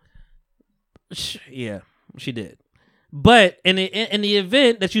out. Yeah, she did. But in the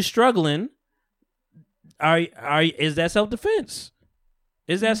event that you're struggling, is that self-defense?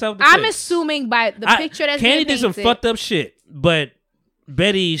 Is that self-defense? I'm assuming by the picture that's Candy did some fucked up shit, but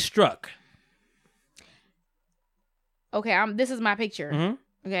Betty struck. Okay, this is my picture. Mm-hmm.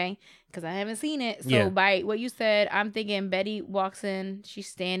 Okay, because I haven't seen it. So by what you said, I'm thinking Betty walks in. She's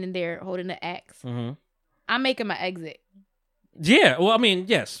standing there holding the axe. Mm-hmm. I'm making my exit. Yeah, well, I mean,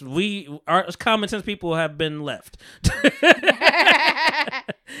 yes, our common sense people have been left.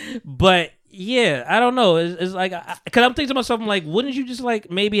 But yeah, I don't know. It's like, because I'm thinking to myself, I'm like, wouldn't you just like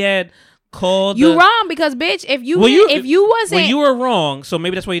maybe had called? You wrong because bitch, if you wasn't, well, you were wrong. So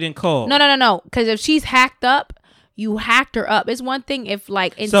maybe that's why you didn't call. No. Because if she's hacked up, you hacked her up. It's one thing if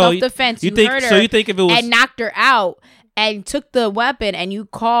like in self-defense you hurt her. So you think if it was and knocked her out and took the weapon and you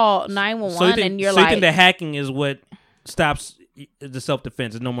call 911 and you're so like, you think the hacking is what stops the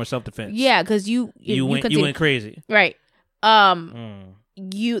self-defense? There's no more self-defense. Yeah, because you went crazy, right?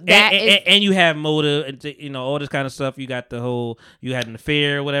 and you have motive, and all this kind of stuff. You got you had an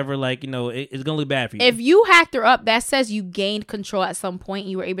affair, or whatever. Like it's gonna look bad for you. If you hacked her up, that says you gained control at some point.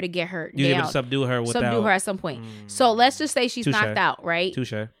 And you were able to get her. You were able to subdue her at some point. So let's just say she's knocked out, right?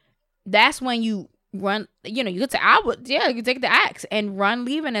 Touche. That's when you run. You could say you take the axe and run,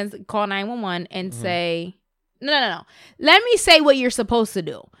 leaving, and call 911 and say, no. Let me say what you're supposed to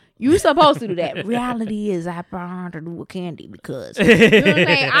do. You're supposed to do that. Reality is I burned her with candy because you know what I'm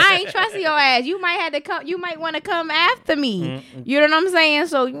saying? I ain't trusting your ass. You might have to come. You might want to come after me. You know what I'm saying?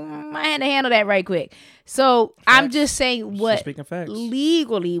 So you might have to handle that right quick. So facts. I'm just saying what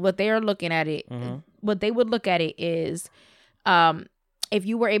legally what they're looking at it. What they would look at it is, if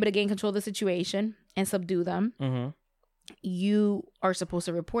you were able to gain control of the situation and subdue them. You are supposed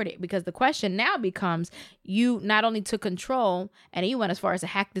to report it, because the question now becomes, you not only took control and you went as far as to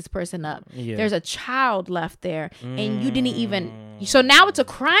hack this person up. Yeah. There's a child left there and you didn't even. So now it's a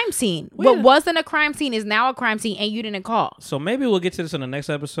crime scene. What wasn't a crime scene is now a crime scene and you didn't call. So maybe we'll get to this in the next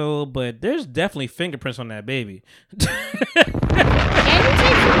episode, but there's definitely fingerprints on that baby. Can you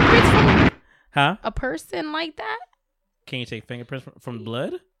take fingerprints from a person like that? Can you take fingerprints from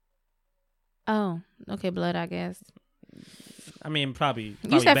blood? Oh, okay, blood, I guess. I mean, probably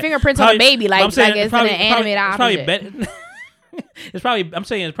you said fingerprints on a baby, like I guess an animated object. It's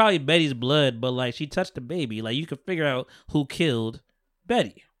probably Betty's blood, but like she touched the baby. Like you could figure out who killed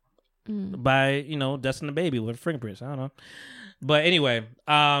Betty by dusting the baby with fingerprints. I don't know, but anyway,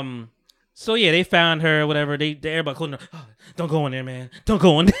 so yeah, they found her. Whatever they everybody calling her. Oh, don't go in there, man. Don't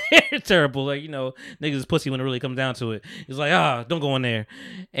go in there. It's terrible. Like niggas is pussy when it really comes down to it. It's like don't go in there,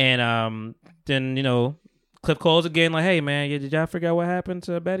 and then Cliff calls again, like, hey, man, did y'all figure out what happened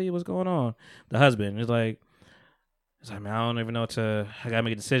to Betty? What's going on? The husband is like, man, I don't even know I got to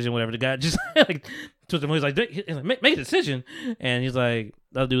make a decision, whatever. The guy just, like, twisted him. He's like, make a decision. And he's like,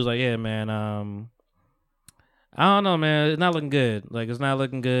 the other dude's like, yeah, man, I don't know, man. It's not looking good. Like, it's not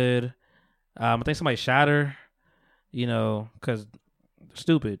looking good. I think somebody shot her, because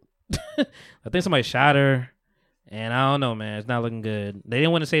stupid. I think somebody shot her. And I don't know, man. It's not looking good. They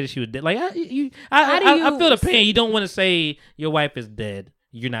didn't want to say that she was dead. Like, I feel the pain. You don't want to say your wife is dead.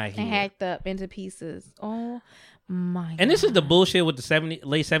 You're not here. And hacked up into pieces. Oh, my God. And this is the bullshit with the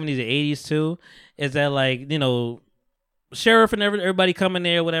late 70s and 80s, too. Is that, like, sheriff and everybody come in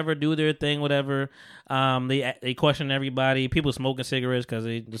there, whatever, do their thing, whatever. They question everybody. People smoking cigarettes because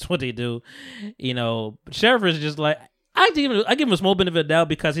that's what they do. Sheriff is just like, I give him a small benefit of the doubt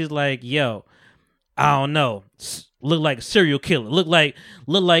because he's like, yo, I don't know. Look like a serial killer. Look like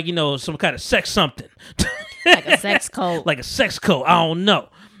some kind of sex something. Like a sex cult. Like a sex cult. I don't know.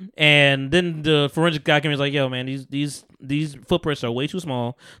 And then the forensic guy came and was like, yo, man, these footprints are way too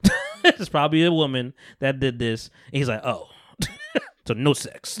small. It's probably a woman that did this. And he's like, oh. So no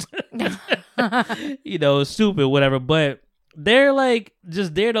sex. Stupid, whatever. But they're like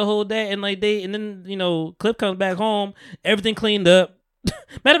just there the whole day, and like and then Cliff comes back home, everything cleaned up.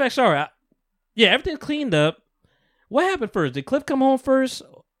 Matter of fact, sorry. Everything cleaned up. What happened first? Did Cliff come home first,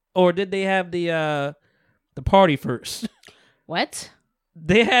 or did they have the party first? What?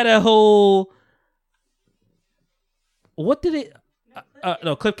 They had a whole. What did it?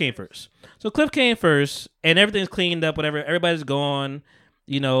 No, Cliff came first. So Cliff came first, and everything's cleaned up. Whatever, everybody's gone.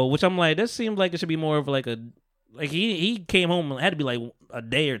 Which I'm like, that seems like it should be more of like he came home. It had to be like a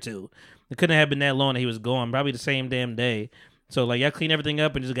day or two. It couldn't have been that long that he was gone. Probably the same damn day. So, like, y'all cleaned everything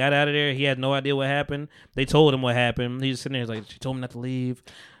up and just got out of there. He had no idea what happened. They told him what happened. He's sitting there, he's like, she told me not to leave,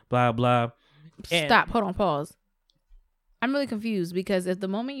 blah, blah. Stop. Hold on. Pause. I'm really confused because if the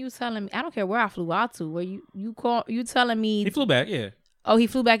moment you telling me, I don't care where I flew out to, where you telling me. He flew back, yeah. Oh, he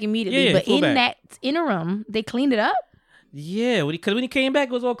flew back immediately. Yeah, but in that interim, they cleaned it up? Yeah, because when he came back,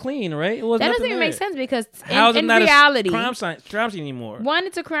 it was all clean, right? It wasn't. That doesn't even make sense because in not reality, a crime scene anymore. One,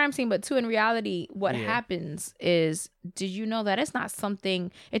 it's a crime scene, but two, in reality, what happens is, did you know that it's not something?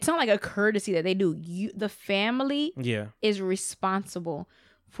 It's not like a courtesy that they do. The family, is responsible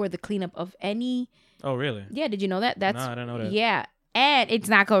for the cleanup of any. Oh, really? Yeah. Did you know that? No, I didn't know that. Yeah, and it's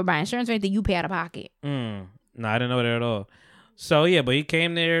not covered by insurance or anything. You pay out of pocket. No, I didn't know that at all. So, yeah, but he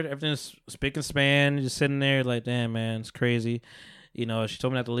came there, everything's spick and span, just sitting there like, damn, man, it's crazy. She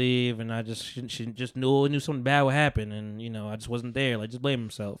told me not to leave, and she just knew something bad would happen, and, I just wasn't there, like, just blame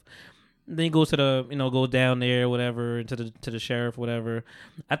himself. And then he goes to goes down there, whatever, to the sheriff, whatever.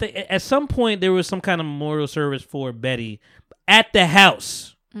 I think at some point there was some kind of memorial service for Betty at the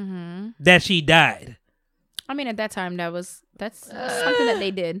house that she died. I mean, at that time, that's something that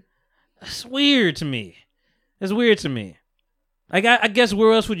they did. It's weird to me. Like, I guess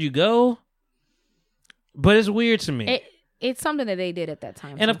where else would you go? But it's weird to me. It's something that they did at that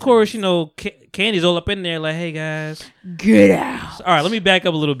time. And of course, Candy's all up in there like, hey guys, get out. All right, let me back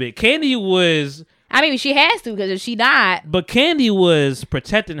up a little bit. Candy was. I mean, she has to because if she not. But Candy was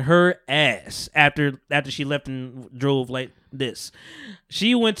protecting her ass after she left and drove like this.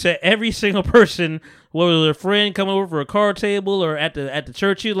 She went to every single person, whether it was a friend coming over for a card table or at the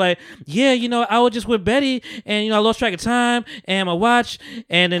church. She was like, yeah, I was just with Betty and I lost track of time and my watch.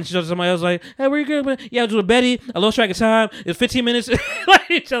 And then she told somebody else like, hey, where you going? Yeah, I was with Betty. I lost track of time. It was 15 minutes.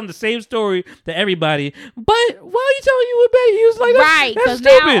 Like telling the same story to everybody. But why are you telling you with Betty? He was like, right, because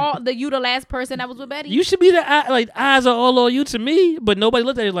now you the last person that was with Betty. You should be eyes are all on you to me, but nobody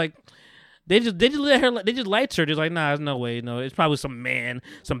looked at it like. They just let her. They just liked her. Just like, nah, there's no way. No, it's probably some man,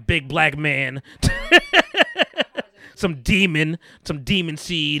 some big black man, some demon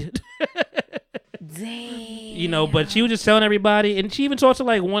seed. Damn. But she was just telling everybody, and she even talked to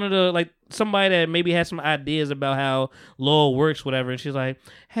like one of the somebody that maybe had some ideas about how law works, whatever. And she's like,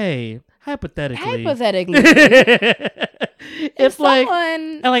 hey, hypothetically. If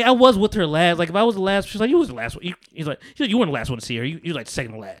I was with her last, if I was the last, she's like, you was the last one. He's like, you weren't the last one to see her. You like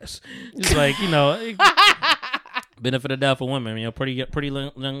second to last. It's like, benefit of the doubt for women, pretty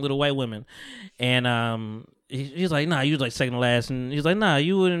young little white women. And he's like, nah, you was like second to last. And he's like, nah,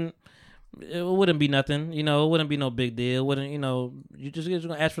 you wouldn't. It wouldn't be nothing, it wouldn't be no big deal. Wouldn't you just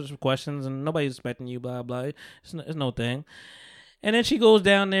gonna ask for some questions and nobody's expecting you, blah blah. It's no thing. And then she goes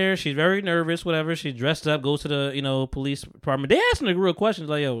down there. She's very nervous, whatever. She's dressed up, goes to the, police department. They asking her real questions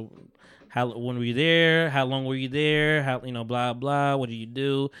like, yo, when were you there? How long were you there? How, blah, blah. What did you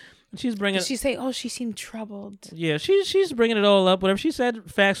do? And she's bringing. Did she say, oh, she seemed troubled? Yeah, she's bringing it all up, whatever. She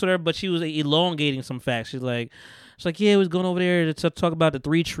said facts, whatever, but she was elongating some facts. She's like, yeah, we was going over there to talk about the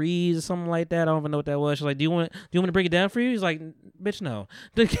 3 trees or something like that. I don't even know what that was. She's like, do you want me to break it down for you? He's like, bitch, no.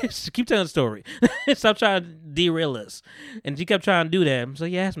 Keep telling the story. Stop trying to derail us. And she kept trying to do that. So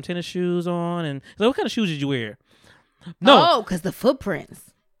yeah, I had some tennis shoes on. And like, what kind of shoes did you wear? No. Oh, because the footprints.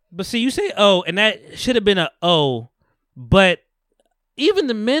 But see, you say oh, and that should have been a oh, but even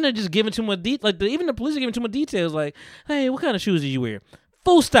the men are just giving too much detail. Even the police are giving too much details. Like, hey, what kind of shoes did you wear?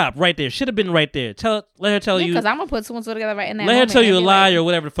 Full stop right there. Should have been right there. Let her tell you. Because I'm gonna put 2 and 2 together right in that. Let her tell you a lie or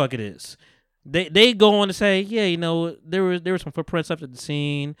whatever the fuck it is. They go on to say, yeah, there were some footprints up at the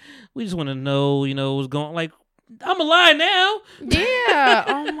scene. We just want to know, what was going. Like, I'm a lie now. Yeah.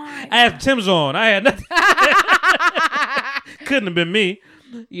 Oh my. I had Tim's on. I had nothing. Couldn't have been me.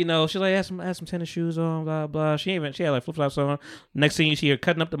 She like had some tennis shoes on, blah blah. She had like flip flops on. Next thing you see her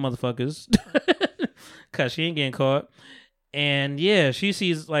cutting up the motherfuckers, cause she ain't getting caught. And yeah, she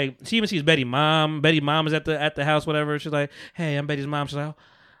even sees Betty's mom. Betty's mom is at the house, whatever. She's like, hey, I'm Betty's mom. She's like, oh,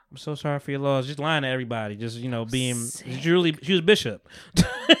 I'm so sorry for your loss. Just lying to everybody. Just, being she was Bishop.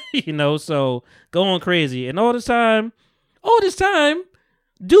 So going crazy. And all this time,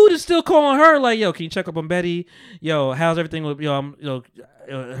 dude is still calling her like, yo, can you check up on Betty? Yo, how's everything with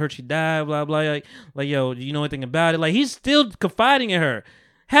heard she died, blah blah. Like, yo, do you know anything about it? Like, he's still confiding in her,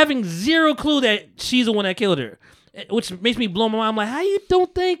 having zero clue that she's the one that killed her. Which makes me blow my mind. I'm like, how you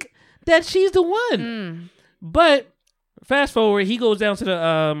don't think that she's the one? But fast forward, he goes down to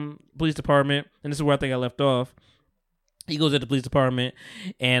the police department, and this is where I think I left off. He goes at the police department,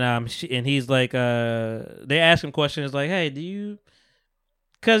 and he's like, they ask him questions like, hey, do you?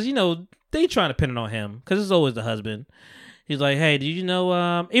 Because they trying to pin it on him because it's always the husband. He's like, hey, do you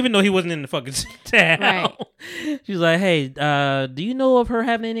know? Even though he wasn't in the fucking town, right. She's like, hey, do you know of her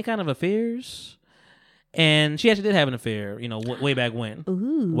having any kind of affairs? And she actually did have an affair, way back when.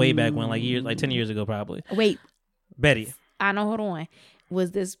 Ooh. Way back when, like 10 years ago, probably. Wait. Betty. I know, hold on.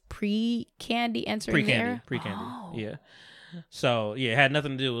 Was this pre-Candy entering there? Pre-Candy, oh. yeah. So, yeah, it had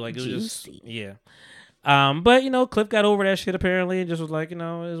nothing to do with, it was just, yeah. But, Cliff got over that shit, apparently, and just was like, it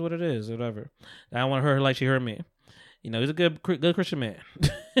is what it is, whatever. I don't want to hurt her like she hurt me. He's a good Christian man.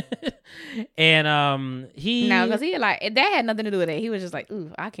 And, he... No, because he, that had nothing to do with it. He was just like,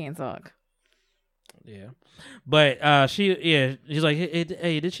 ooh, I can't talk. Yeah, but he's like,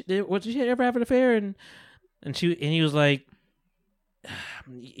 hey, did she ever have an affair? And he was like,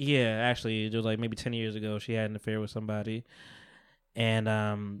 yeah, actually, it was like maybe 10 years ago she had an affair with somebody. And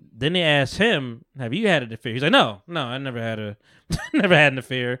then they asked him, have you had an affair? He's like, no, I never had an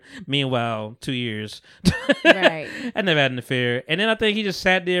affair. Meanwhile, 2 years, right? I never had an affair. And then I think he just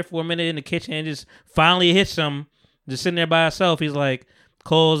sat there for a minute in the kitchen and just finally hit some, just sitting there by himself. He's like,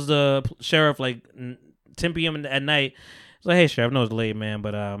 calls the sheriff like 10 p.m. at night. He's like, hey, sheriff, I know it's late, man,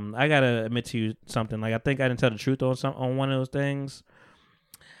 but I gotta admit to you something. Like, I think I didn't tell the truth on one of those things.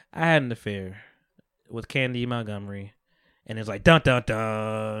 I had an affair with Candy Montgomery, and it's like dun dun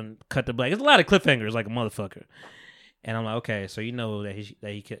dun, cut the black. It's a lot of cliffhangers, like a motherfucker. And I'm like, okay, so you know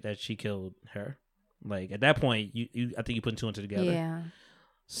that she killed her. Like, at that point, I think you put two and two together. Yeah.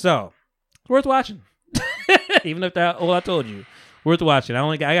 So, it's worth watching. Even if that all I told you. Worth watching.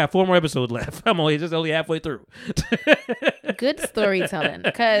 I got 4 more episodes left. I'm only halfway through. Good storytelling.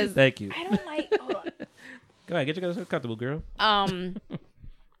 Because thank you. I don't like. Hold on. Go ahead, get yourself comfortable, girl.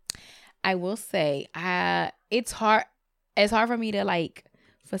 I will say, it's hard. It's hard for me to like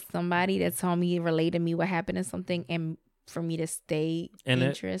for somebody to tell me, relate to me what happened in something, and for me to stay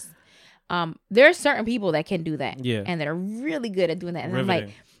interest. There are certain people that can do that, and that are really good at doing that. And riveting. I'm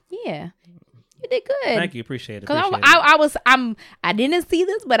like, yeah. You did good. Thank you. Appreciate it. Because I didn't see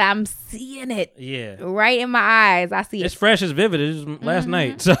this, but I'm seeing it. Yeah. Right in my eyes. I see it. It's fresh as vivid. It was last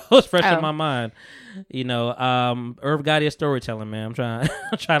night. So it's fresh in my mind. You know, Irv Gotti's storytelling, man. I'm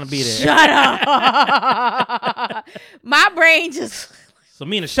trying to be there. Shut up. My brain just. So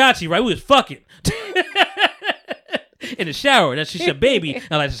me and Ashanti, right? We was fucking. In the shower. That's just a baby.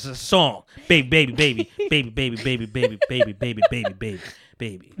 And like, it's a song. Baby, baby, baby. Baby, baby, baby, baby, baby, baby, baby, baby,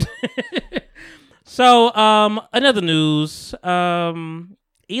 baby. So, another news. Elon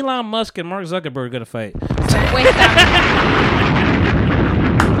Musk and Mark Zuckerberg are going to fight. Wait,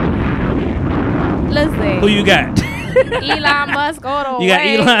 listen. Who you got? Elon Musk all the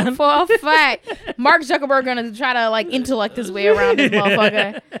way Elon? For a fact. Mark Zuckerberg going to try to like intellect his way around this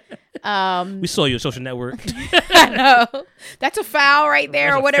motherfucker. We saw you on social network. I know. That's a foul right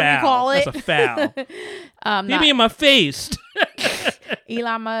there, or whatever you call it. That's a foul. Hit me in my face.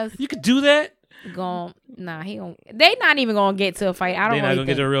 Elon Musk. You could do that? They not even gonna get to a fight. I don't. They're not gonna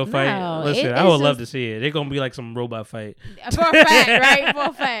get to a real fight. No, listen, I would love to see it. They're gonna be like some robot fight. For a fact, right? For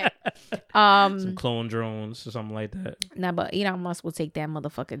a fact. Some clone drones or something like that. Nah, but Elon Musk will take that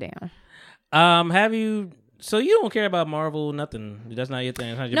motherfucker down. Have you? So you don't care about Marvel? Nothing. That's not your thing.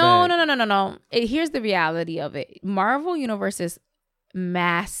 It's not your bag. No. Here's the reality of it. Marvel Universe is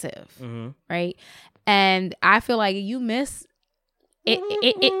massive, right? And I feel like you miss.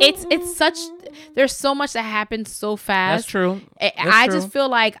 It's such. There's so much that happens so fast. That's true. I just feel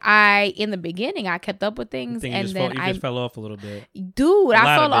like in the beginning I kept up with things, and then I just fell off a little bit. Dude,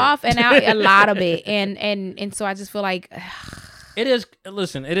 I fell off, and now a lot of it, and so I just feel like. It is.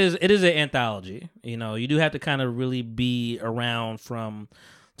 Listen, it is an anthology. You know, you do have to kind of really be around from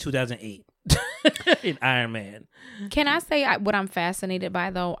 2008 in Iron Man. Can I say what I'm fascinated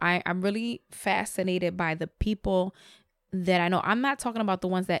by though? I'm really fascinated by the people that I know. I'm not talking about the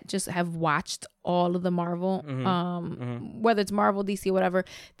ones that just have watched all of the Marvel, whether it's Marvel, DC, whatever.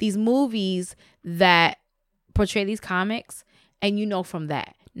 These movies that portray these comics, and you know from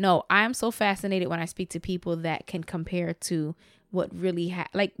that. No, I am so fascinated when I speak to people that can compare to what really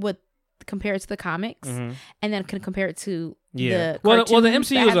what compare it to the comics, and then can compare it to the well the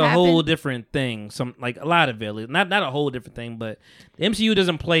MCU is a whole different thing. Some like a lot of it, not a whole different thing, but the MCU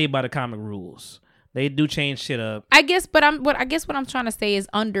doesn't play by the comic rules. They do change shit up. I guess, but I guess what I'm trying to say is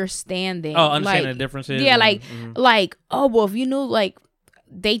understanding. Oh, understanding the differences. Yeah, like oh well, if you knew like.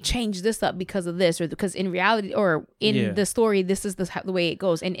 They changed this up because of this, or because in reality, or in the story, this is the way it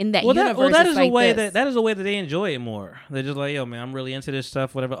goes. And in that universe, that is a way that is a way that they enjoy it more. They're just like, yo, man, I'm really into this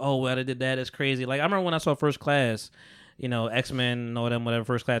stuff. Whatever. Oh, well, I did that. It's crazy. Like I remember when I saw First Class, you know, X-Men and all them, whatever.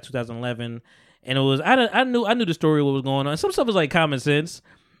 First Class 2011, and it was I knew the story, what was going on. Some stuff was like common sense,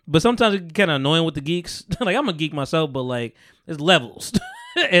 but sometimes it's kind of annoying with the geeks. Like I'm a geek myself, but like there's levels.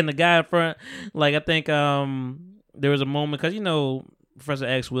 And the guy in front, like I think there was a moment because you know. Professor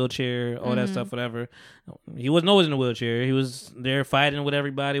X wheelchair, all that stuff, whatever. He wasn't always in a wheelchair. He was there fighting with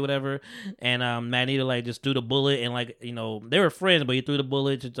everybody, whatever. And Magneto like just threw the bullet, and like you know they were friends, but he threw the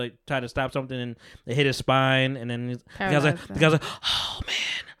bullet to like try to stop something, and it hit his spine. And then the guy's like, "Oh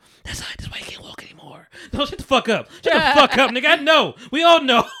man, that's why he can't walk anymore." No, shut the fuck up. Shut the fuck up, nigga. I know. We all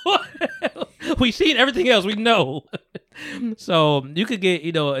know. We've seen everything else. We know. So you could get,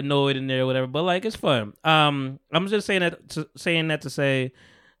 you know, annoyed in there or whatever, but like it's fun. I'm just saying that to say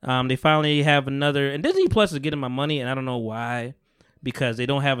they finally have another, and Disney Plus is getting my money, and I don't know why, because they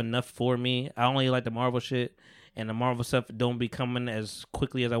don't have enough for me. I only like the Marvel shit, and the Marvel stuff don't be coming as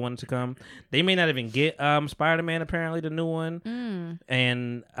quickly as I want it to come. They may not even get Spider-Man, apparently, the new one.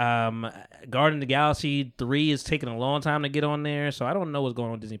 And Guardians of the Galaxy 3 is taking a long time to get on there, so I don't know what's going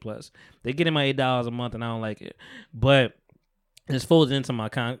on with Disney Plus. They're getting my $8 a month, and I don't like it. But it's folded into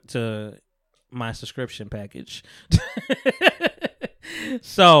my subscription package.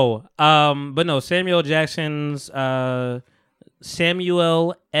 So, but no, Samuel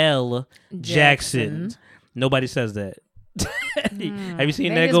L. Jackson. Nobody says that. Have you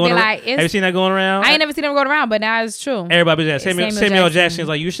seen that going around? Have you seen that going around? I ain't never seen them going around, but now it's true. Everybody's that. Samuel Jackson is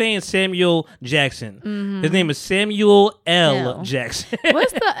like, you're saying Samuel Jackson. Mm-hmm. His name is Samuel L. Jackson.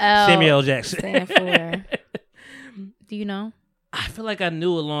 What's the L? Samuel Jackson. Stand for? Do you know? I feel like I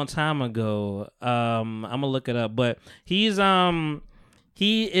knew a long time ago. I'm gonna look it up, but he is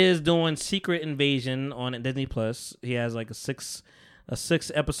doing Secret Invasion on Disney Plus. He has like a six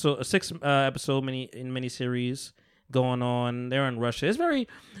episode mini series going on. They're in Russia. It's very.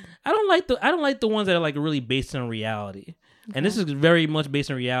 I don't like the ones that are like really based on reality. Okay. And this is very much based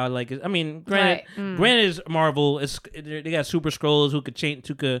on reality. Like, I mean, granted it's Marvel. They got super scrolls who could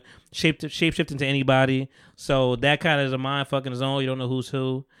shapeshift into anybody. So that kind of is a mind fucking zone. You don't know who's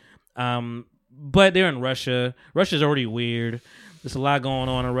who. But they're in Russia. Russia's already weird. There's a lot going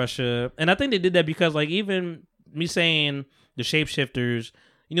on in Russia, and I think they did that because, like, even me saying the shapeshifters,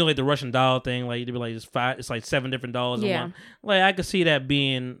 you know, like the Russian doll thing, like they'd be like it's like 7 different dolls in one. Like, I could see that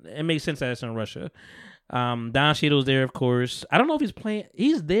being. It makes sense that it's in Russia. Don Cheadle's there, of course. I don't know if he's playing.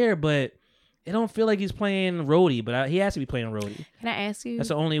 He's there, but it don't feel like he's playing Rhodey. But he has to be playing Rhodey. Can I ask you? That's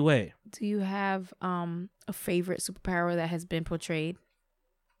the only way. Do you have a favorite superpower that has been portrayed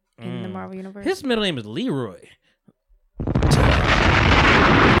in the Marvel universe? His middle name is Leroy.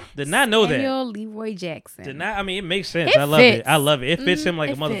 Did not know that. Samuel Leroy Jackson. Did not. I mean, it makes sense. I love it. I love it. It fits him like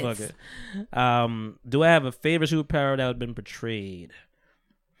a motherfucker. Do I have a favorite superpower that has been portrayed?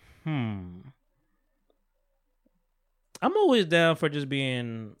 I'm always down for just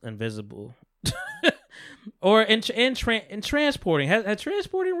being invisible, or in transporting. Has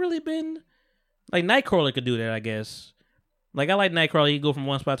transporting really been like Nightcrawler could do that? I guess. Like, I like Nightcrawler. He could go from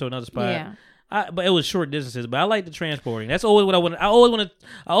one spot to another spot. Yeah. But it was short distances. But I like the transporting. That's always what I want. I always want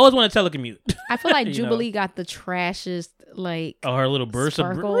to telecommute. I feel like Jubilee got the trashiest, like, her little burst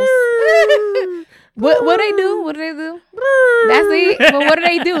sparkles. What they do? What do they do? That's it. But what do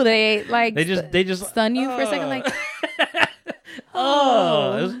they do? They like they just stun you for a second, like.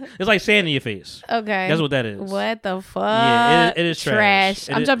 It's like sand in your face. Okay, that's what that is. What the fuck? Yeah, it is trash.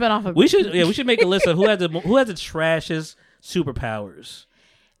 I'm jumping off of. We should make a list of who has the trashiest superpowers.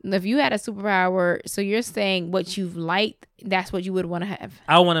 If you had a superpower, so you're saying what you've liked, that's what you would want to have.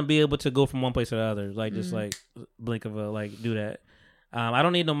 I want to be able to go from one place to the other, like just like blink of a do that. I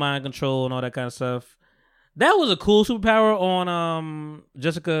don't need no mind control and all that kind of stuff. That was a cool superpower on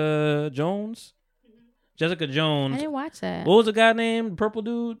Jessica Jones. Jessica Jones. I didn't watch that. What was the guy named? Purple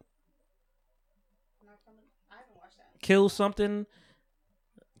dude? I haven't watched that. Kill something.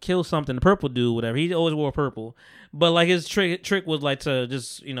 The purple dude, whatever. He always wore purple. But like his trick was like to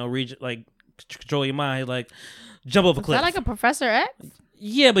just, reach, like, control your mind. He's like, jump off a cliff. Is that like a Professor X?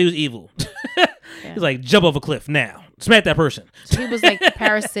 Yeah, but he was evil. He's like, jump off a cliff now. Smack that person. So he was like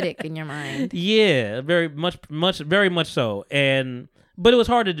parasitic in your mind. Yeah, very much so. But it was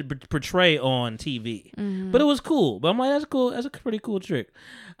hard to portray on TV. Mm-hmm. But it was cool. But I'm like, that's cool. That's a pretty cool trick.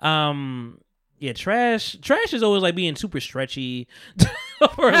 Yeah, trash is always like being super stretchy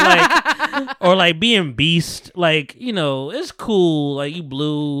or like being beast. Like, it's cool. Like, you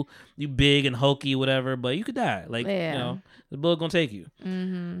blue, you big and hulky, whatever, but you could die. Like, the bullet gonna take you.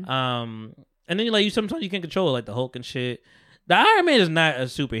 Mm-hmm. And then you sometimes you can control it, like the Hulk and shit. The Iron Man is not a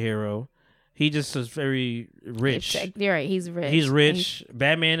superhero. He just is very rich. You're right. He's rich. He's rich.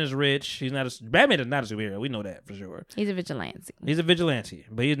 Batman is rich. Batman is not a superhero. We know that for sure. He's a vigilante.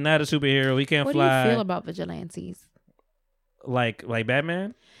 But he's not a superhero. He can't fly. What do you feel about vigilantes? Like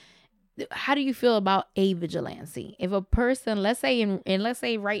Batman? How do you feel about a vigilante? If a person, let's say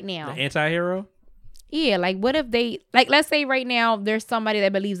right now, the anti-hero? Yeah, like what if they, like, let's say right now there's somebody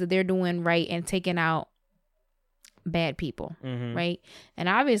that believes that they're doing right and taking out bad people, right? And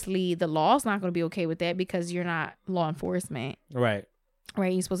obviously the law's not going to be okay with that because you're not law enforcement, right?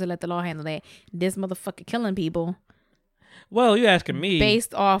 You're supposed to let the law handle that. This motherfucker killing people. Well, you asking me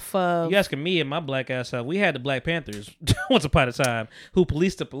based off of, you asking me and my black ass self. We had the Black Panthers once upon a time who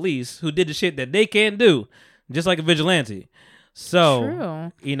policed the police, who did the shit that they can't do, just like a vigilante.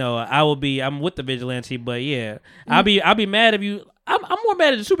 So true. I'm with the vigilante, but yeah, I'll be mad if you. I'm more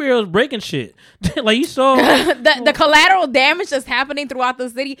mad at the superheroes breaking shit. Like, you saw the collateral damage that's happening throughout the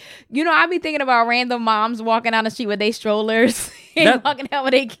city. I be thinking about random moms walking down the street with their strollers and walking out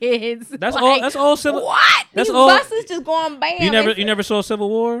with their kids. That's all civil. What? That's These all. buses just going bam. You never saw Civil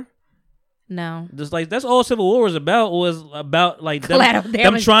War? No. Just like that's all Civil War was about like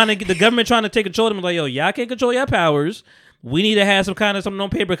them trying to get the government trying to take control of them. Like, yo, y'all can't control your powers. We need to have something on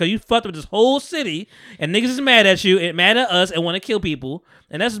paper because you fucked up this whole city and niggas is mad at you and mad at us and want to kill people.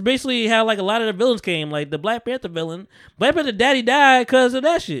 And that's basically how like a lot of the villains came. Like the Black Panther villain, Black Panther daddy died because of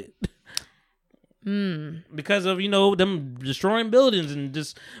that shit. Because of, them destroying buildings and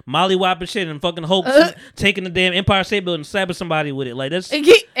just mollywopping shit and fucking hopes taking the damn Empire State Building and slapping somebody with it. Like, that's...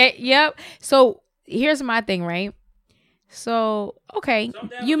 Yep. So, here's my thing, right? So, okay.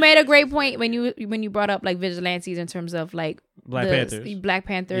 You made a great point when you brought up, like, vigilantes in terms of, like, Black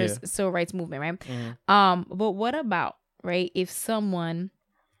Panthers civil rights movement, right? Mm-hmm. But what about, right, if someone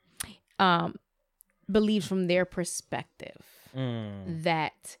believes from their perspective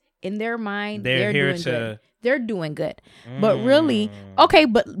that in their mind they're doing good. They're doing good. But really, okay,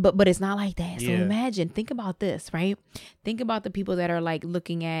 but it's not like that. So imagine, think about this, right? Think about the people that are like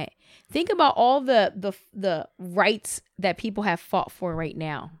think about all the rights that people have fought for right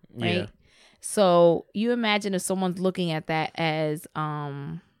now, right? Yeah. So you imagine if someone's looking at that as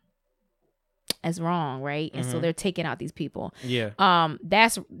wrong, right? And so they're taking out these people. Yeah.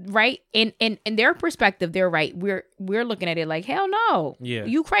 That's right. In their perspective, they're right. We're looking at it like, hell no. Yeah.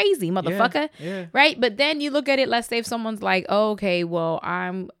 You crazy, motherfucker. Yeah. Right? But then you look at it, let's say if someone's like, oh, okay, well,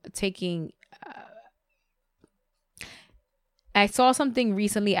 I'm taking I saw something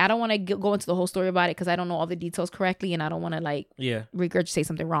recently. I don't want to go into the whole story about it because I don't know all the details correctly and I don't want to regurgitate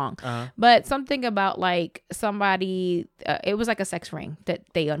something wrong. But something about like somebody, it was like a sex ring that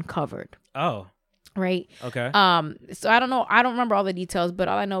they uncovered. Oh. Right. Okay. So I don't know. I don't remember all the details, but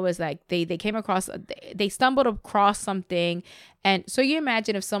all I know is like they came across, they stumbled across something. And so you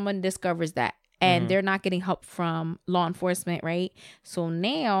imagine if someone discovers that. And they're not getting help from law enforcement, right? So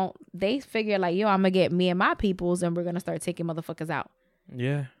now they figure like, yo, I'm going to get me and my peoples and we're going to start taking motherfuckers out.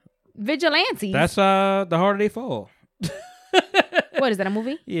 Yeah. Vigilantes. That's The Harder They Fall. What, is that a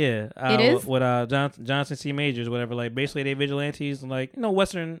movie? Yeah. It is? With Johnson C. Majors, whatever. Like, basically they vigilantes and like,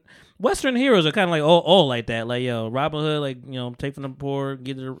 Western heroes are kind of like all like that. Like, yo, Robin Hood, like, take from the poor,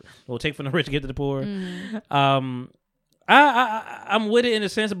 take from the rich, get to the poor. I'm with it in a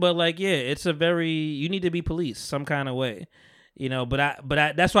sense, but like, yeah, it's you need to be policed some kind of way, but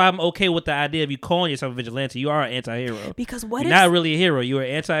that's why I'm okay with the idea of you calling yourself a vigilante. You are an anti-hero. Because you're not really a hero. You're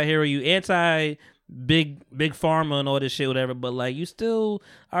an anti-hero. You anti big pharma and all this shit, whatever, but like you still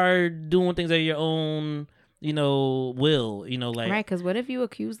are doing things at your own, will, like. Right, because what if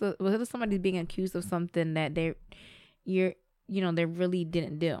somebody's being accused of something that they really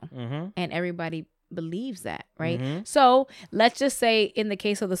didn't do, and everybody believes that, right? So let's just say in the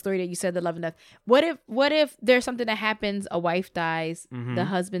case of the story that you said, the love and death, what if there's something that happens, a wife dies, the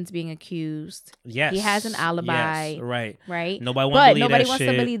husband's being accused, he has an alibi, right? Nobody wants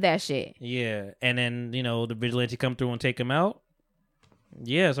to believe that shit. Yeah. And then the vigilante come through and take him out.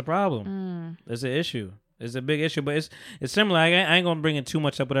 Yeah, it's a problem. It's an issue. It's a big issue, but it's similar. I ain't gonna bring it too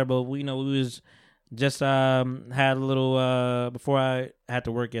much up, whatever, but we was just had a little before I had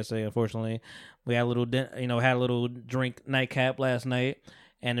to work yesterday, unfortunately. We had a little drink nightcap last night,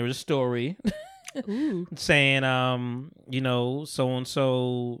 and there was a story saying, so and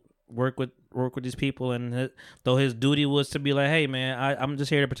so work with these people, and though his duty was to be like, hey man, I'm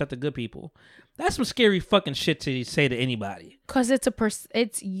just here to protect the good people. That's some scary fucking shit to say to anybody. Cause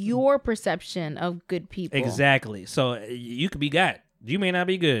it's your perception of good people. Exactly. So you could be God. You may not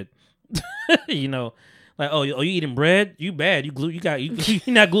be good. Like, you eating bread? You bad. You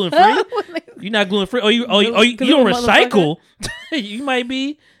not gluten free. You're not gluten free. You don't recycle. you might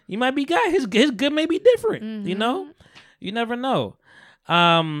be God. His good may be different. You never know.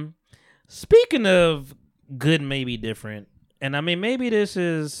 Speaking of good may be different, and I mean maybe this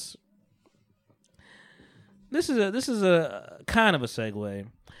is a kind of a segue.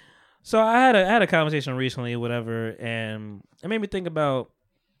 So I had a conversation recently, whatever, and it made me think about.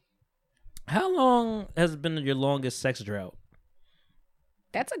 How long has been your longest sex drought?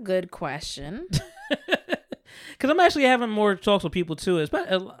 That's a good question. Because I'm actually having more talks with people too,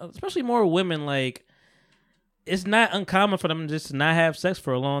 especially more women. Like, it's not uncommon for them just to not have sex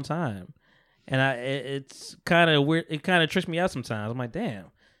for a long time, and it's kind of weird. It kind of tricks me out sometimes. I'm like, damn,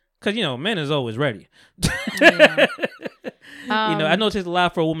 because men is always ready. Yeah. I know it takes a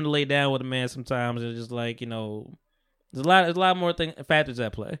lot for a woman to lay down with a man sometimes. It's just like there's a lot more factors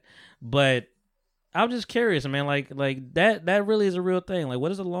at play, but I'm just curious, man. Like that really is a real thing. Like, what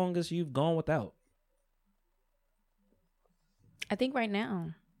is the longest you've gone without? I think right now.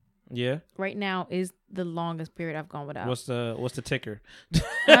 Yeah. Right now is the longest period I've gone without. What's the ticker?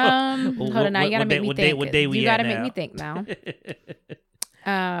 Hold on, now you gotta make me think. What day we you gotta at make now? me think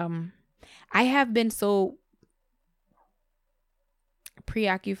now. I have been so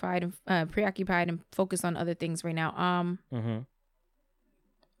preoccupied and focused on other things right now.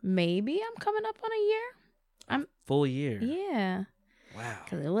 Maybe I'm coming up on a year. I'm full year. Yeah. Wow.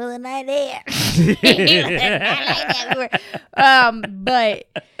 Because it wasn't like that.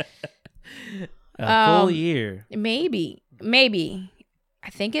 But A full year. Maybe.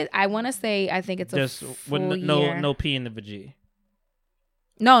 I want to say it's just a full with year. no P in the vagina.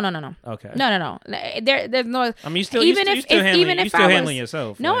 No. Okay. No. There's no. I mean, you still handling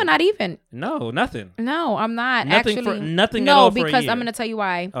yourself. No, like, not even. No, nothing. No, I'm not. Nothing actually. nothing no, at all for because a year. I'm gonna tell you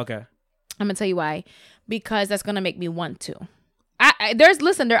why. Okay. I'm gonna tell you why. Because that's gonna make me want to.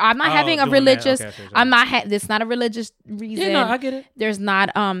 I'm not having a religious. Okay, I'm not. It's not a religious reason. Yeah, no, I get it. There's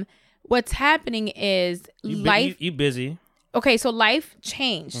not. What's happening is life. You busy. Okay, so life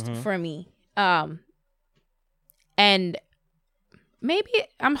changed for me. And maybe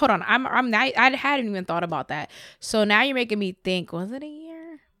hold on. I hadn't even thought about that. So now you're making me think. Was it a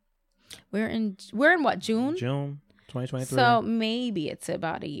year? We're in what, June? June 2023. So maybe it's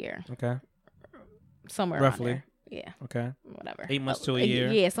about a year. Okay. Somewhere roughly. Around there. Yeah. Okay. Whatever. 8 months to a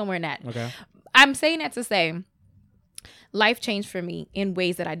year. Yeah, somewhere in that. Okay. I'm saying that to say life changed for me in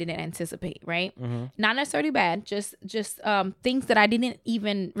ways that I didn't anticipate, right? Not necessarily bad, just things that I didn't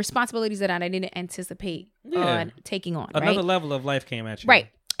even, responsibilities that I didn't anticipate taking on. Another level of life came at you. Right.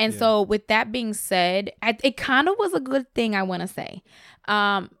 And so with that being said, it kind of was a good thing, I want to say.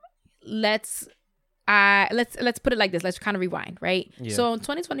 Let's put it like this. Let's kind of rewind, right? Yeah. So in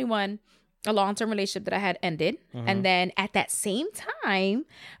 2021, a long-term relationship that I had ended. And then at that same time,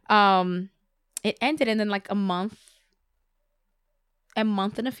 it ended. And then like a month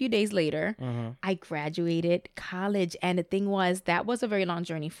and a few days later, I graduated college. And the thing was, that was a very long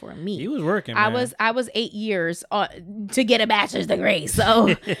journey for me. You was working, man. I was 8 years to get a bachelor's degree.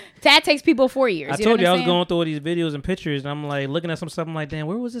 So that takes people 4 years. I told you I was going through all these videos and pictures, and I'm like looking at some stuff. I'm like, damn,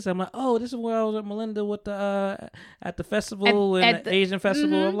 where was this? I'm like, oh, this is where I was at Melinda with the at the festival and the Asian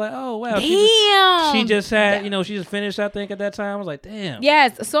festival. I'm like, oh wow, damn. She just had, she just finished. I think at that time, I was like, damn.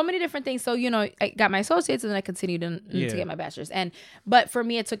 Yes, so many different things. So I got my associates, and then I continued to get my bachelor's. But for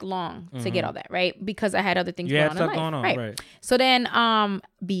me, it took long to get all that, right? Because I had other things going on. Right. So then,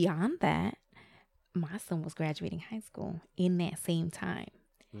 beyond that, my son was graduating high school in that same time.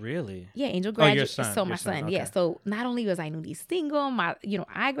 Really? Yeah, Angel graduated. Your son. So my son, okay. Yeah. So not only was I newly single,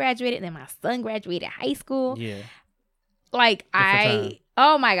 I graduated, and then my son graduated high school. Yeah. Like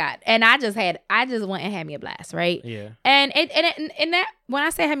oh my God. And I just went and had me a blast, right? Yeah. And that, when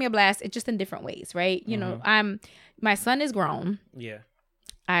I say had me a blast, it's just in different ways, right? My son is grown. Yeah.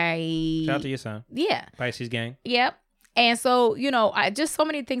 Shout out to your son. Yeah. Pisces gang. Yep. And so, just so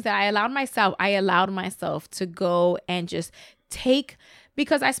many things that I allowed myself to go and just take,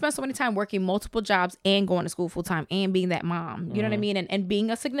 because I spent so many time working multiple jobs and going to school full time and being that mom, you know what I mean? And being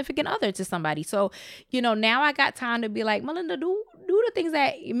a significant other to somebody. So, now I got time to be like, Melinda, do the things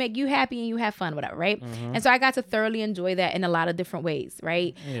that make you happy and you have fun, whatever, right? And so I got to thoroughly enjoy that in a lot of different ways,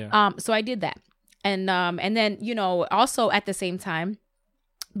 right? Yeah. So I did that. And then, also at the same time,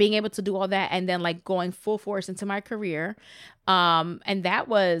 being able to do all that and then like going full force into my career. And that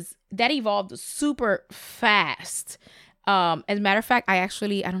evolved super fast. As a matter of fact, I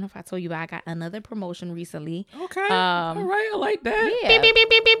don't know if I told you, but I got another promotion recently. Okay. All right. I like that. Yeah.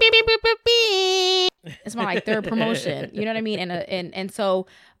 It's my like third promotion. You know what I mean? And so,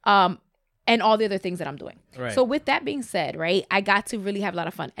 and all the other things that I'm doing. Right. So with that being said, right, I got to really have a lot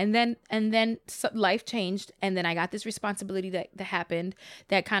of fun. And then life changed. And then I got this responsibility that happened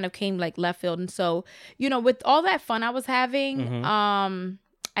that kind of came like left field. And so, with all that fun I was having,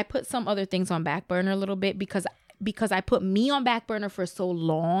 I put some other things on back burner a little bit because I put me on back burner for so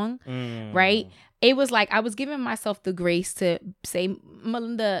long, right? It was like I was giving myself the grace to say,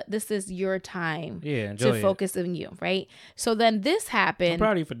 Melinda, this is your time to focus on you, right? So then this happened. I'm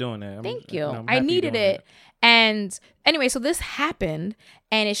proud of you for doing that. Thank you. I needed it. And anyway, so this happened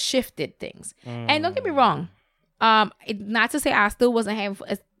and it shifted things. And don't get me wrong. Not to say I still wasn't having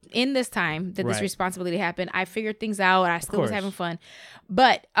fun. In this time that this responsibility happened, I figured things out. I still was having fun.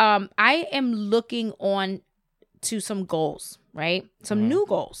 But I am looking on to some goals, right? Some new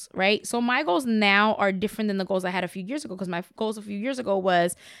goals, right? So my goals now are different than the goals I had a few years ago, because my goals a few years ago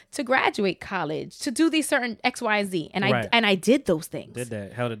was to graduate college, to do these certain X, Y, and Z. And I did those things. Did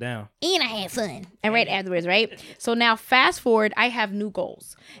that, held it down. And I had fun. And right afterwards, right? So now fast forward, I have new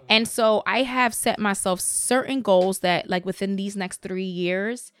goals. And so I have set myself certain goals that like within these next 3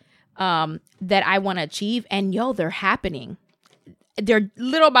 years that I want to achieve. And they're happening. They're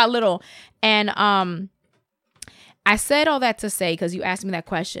little by little. And I said all that to say, because you asked me that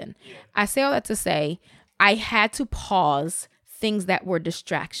question. I say all that to say, I had to pause things that were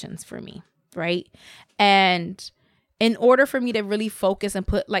distractions for me, right? And in order for me to really focus and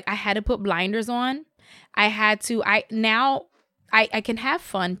I had to put blinders on. I can have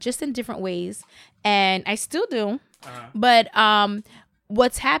fun just in different ways, and I still do. But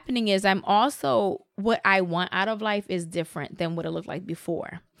what's happening is I'm also, what I want out of life is different than what it looked like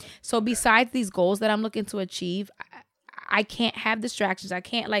before. So besides these goals that I'm looking to achieve, I can't have distractions. I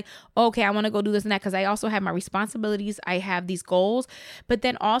can't like, okay, I want to go do this and that, because I also have my responsibilities. I have these goals. But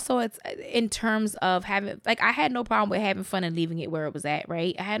then also it's in terms of having, like, I had no problem with having fun and leaving it where it was at,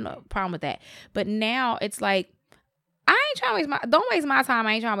 right? I had no problem with that. But now it's like, I ain't trying to don't waste my time.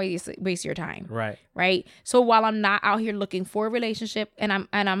 I ain't trying to waste your time. Right. So while I'm not out here looking for a relationship,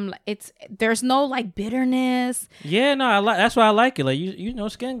 there's no like bitterness. Yeah, no, that's why I like it. Like you know,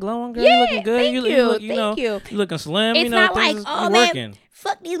 skin glowing, girl. Yeah, you looking good. Thank you. You looking slim. It's you know, not like, oh man, working.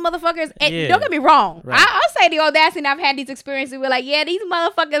 fuck these motherfuckers. And don't get me wrong. Right. I'll say the audacity. I've had these experiences where like, yeah, these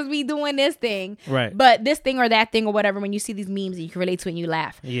motherfuckers be doing this thing. Right. But this thing or that thing or whatever, when you see these memes, you can relate to it and you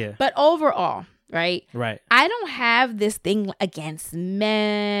laugh. Yeah. But overall, right. I don't have this thing against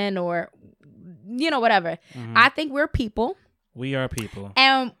men or, whatever. Mm-hmm. I think we're people. We are people.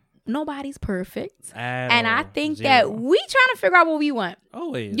 And nobody's perfect. And I think that we trying to figure out what we want.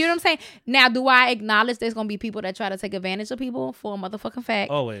 Always. You know what I'm saying? Now, do I acknowledge there's going to be people that try to take advantage of people for a motherfucking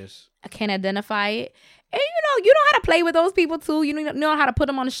fact? Always. I can't identify it. And you know how to play with those people too. You know how to put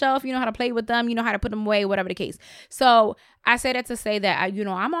them on the shelf. You know how to play with them. You know how to put them away, whatever the case. So I say that to say that,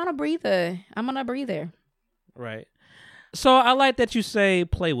 I'm on a breather. I'm on a breather. Right. So I like that you say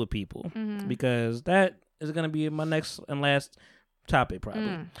play with people, because that is going to be my next and last topic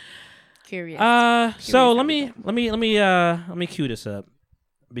probably. Curious. So let me cue this up,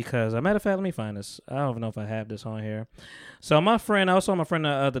 because as a matter of fact, let me find this. I don't even know if I have this on here. So I saw my friend the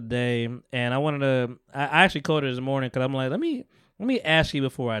other day, and I actually called her this morning because I'm like, let me ask you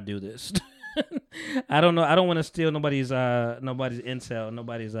before I do this. I don't know. I don't want to steal nobody's intel,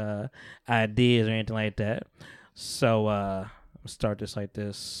 nobody's ideas or anything like that. So I'm gonna start this like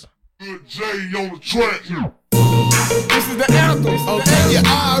this. J on the track. This is the anthem. Okay, you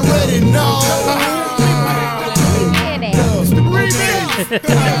already know.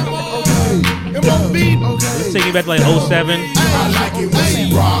 Let's take you back to like 07. I like it when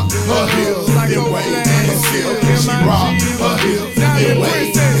she rock her heels and wave and silk. She rock her heels and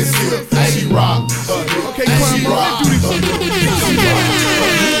wave and silk. She rock her heels and she rock her heels. She rock her heels and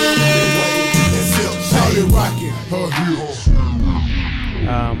wave and silk. She rocking her heels.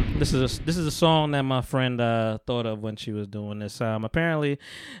 This is a song that my friend thought of when she was doing this. Apparently,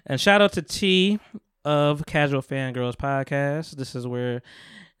 and shout out to T of Casual Fangirls Podcast. This is where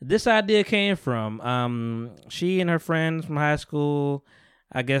this idea came from. She and her friends from high school,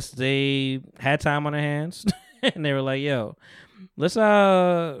 I guess they had time on their hands, and they were like, "Yo, let's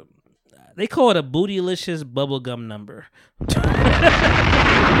They call it a Bootylicious Bubblegum number. I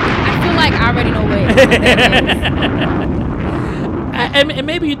feel like I already know what. And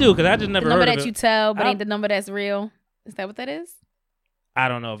maybe you do, because I just never heard of it. The number that you tell, but ain't the number that's real. Is that what that is? I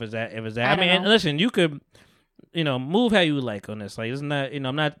don't know if it's that. I mean, listen, you could, move how you like on this. Like, it's not,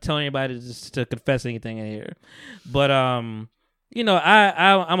 I'm not telling anybody just to confess anything in here. But, I'm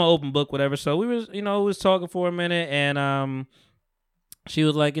an open book, whatever. So we was talking for a minute, and she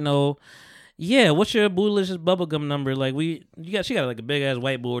was like, yeah, what's your Bootylicious Bubblegum number? Like, she got like a big ass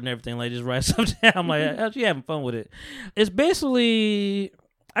whiteboard and everything. Like, just write something down. I'm like, how's she having fun with it? It's basically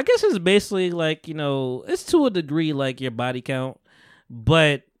like, it's to a degree like your body count,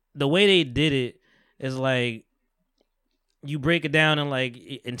 but the way they did it is like, you break it down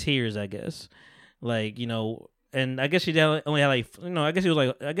in tiers, I guess. Like, and I guess she only had like, I guess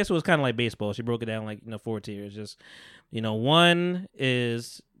it was kind of like baseball. She broke it down like, 4 tiers. Just, 1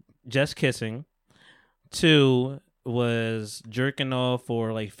 is just kissing, 2 was jerking off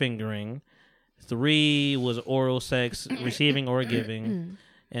or like fingering, 3 was oral sex, receiving or giving,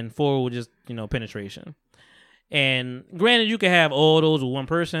 and 4 was just penetration. And granted, you could have all those with one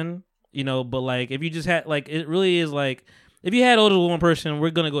person, but like if you just had like, it really is like, if you had all those with one person,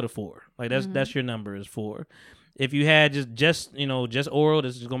 we're gonna go to 4. Like that's your number is 4. If you had just oral,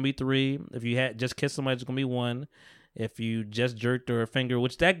 this is gonna be 3. If you had just kissed somebody, it's gonna be 1. If you just jerked or a finger,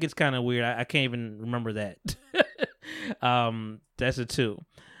 which that gets kind of weird. I can't even remember that. That's a 2.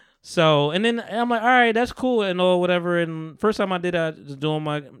 So, and then I'm like, all right, that's cool and all, whatever. And first time I did, I was doing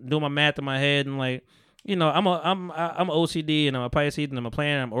my math in my head, and like, I'm OCD and I'm a Pisces and I'm a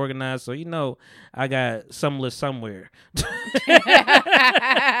planner, I'm organized, so I got some list somewhere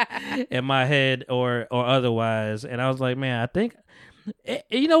in my head or otherwise. And I was like, man, I think,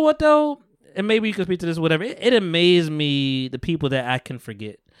 you know what though? And maybe you can speak to this, whatever. It amazed me, the people that I can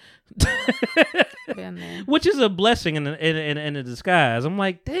forget, which is a blessing in a disguise. I'm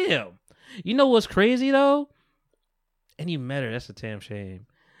like, damn. You know what's crazy though? And you met her. That's a damn shame.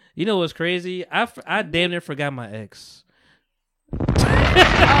 You know what's crazy? I damn near forgot my ex.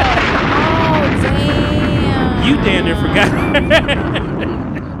 Damn. You damn near forgot.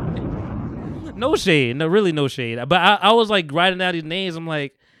 No shade. No, really no shade. But I was like writing down these names. I'm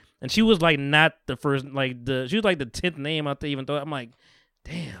like, and she was like not the first, like she was like the 10th name I even thought. I'm like,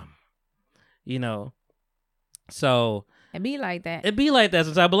 damn. You know. So it be like that. It be like that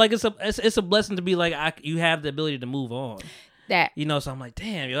sometimes. But like it's a blessing to be like you have the ability to move on. That. You know, so I'm like,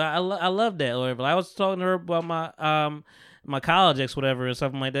 damn, I love that. Or I was talking to her about my college ex, whatever, and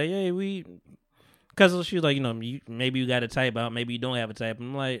stuff like that. Yeah, because she was like, you know, maybe you got a type out, maybe you don't have a type.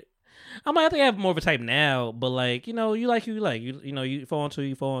 I think I have more of a type now, but like, you know, you like who you like. You know, you fall into,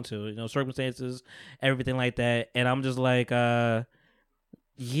 you know, circumstances, everything like that. And I'm just like, yeah.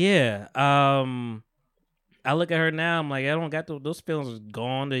 I look at her now, I'm like, I don't got those feelings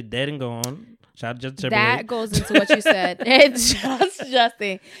gone. They're dead and gone. Shout out to Justin Timberlake. That goes into what you said. It's just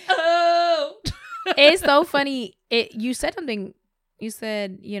Justin. Oh. It's so funny. You said something. You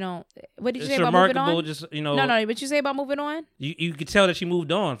said, you know, what did you say about moving on? Just, you know, no. What you say about moving on? You could tell that she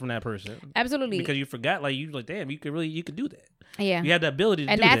moved on from that person. Absolutely. Because you forgot, like, damn, you could do that. Yeah. You have the ability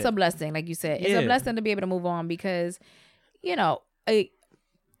to do that. And that's a blessing, like you said. It's a blessing to be able to move on because, you know,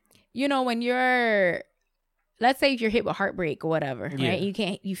 when you're, let's say if you're hit with heartbreak or whatever,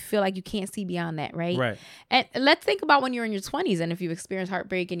 right? You feel like you can't see beyond that, right? Right. And let's think about when you're in your 20s and if you've experienced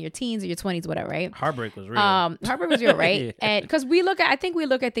heartbreak in your teens or your 20s, whatever, right? Heartbreak was real. Heartbreak was real, right? Yeah. And because I think we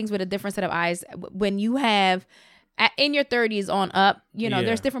look at things with a different set of eyes when you have in your 30s on up, you know,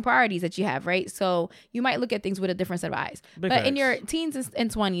 there's different priorities that you have, right? So you might look at things with a different set of eyes. But in your teens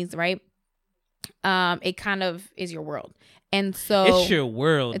and 20s, right? It kind of is your world. And so it's your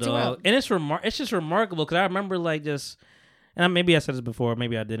world, dog. And it's just remarkable because I remember like just, and maybe I said this before,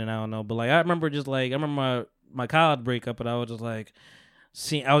 maybe I didn't, I don't know. But like I remember my college breakup, and I was just like,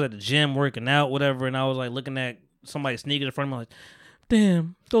 I was at the gym working out, whatever, and I was like looking at somebody's sneakers in front of me, like,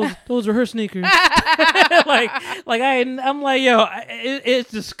 damn, those are her sneakers. I'm like, yo,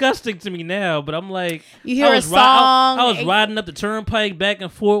 it's disgusting to me now, but I'm like, you hear a song, I was riding up the turnpike back and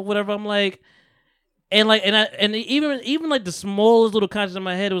forth, whatever. I'm like. And like, and even like the smallest little conscience in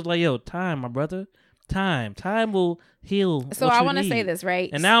my head was like, yo, time, my brother, time will heal. So I want to say this, right?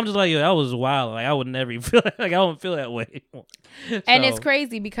 And now I'm just like, yo, that was wild. Like I would never feel like I don't feel that way. And it's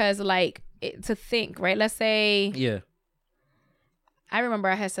crazy because like to think, right? Let's say, I remember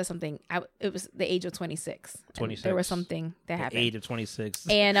I had said something. It was the age of 26. 26. There was something that happened. Age of 26.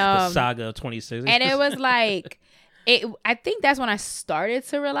 And the saga of 26. And it was like. I think that's when I started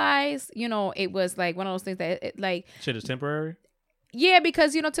to realize, you know, it was like one of those things that like shit is temporary. Yeah,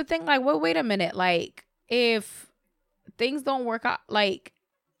 because you know, to think like, well, wait a minute, like if things don't work out, like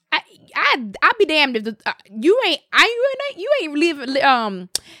I'd be damned if you ain't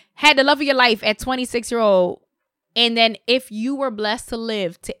had the love of your life at 26-year-old. And then if you were blessed to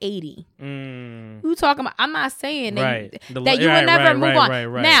live to 80, who talking about? I'm not saying that you will never move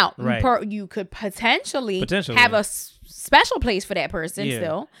on. Now, you could potentially have a special place for that person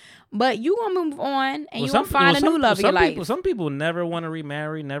still, but you gonna move on and you gonna find a new love of your life. Some people never want to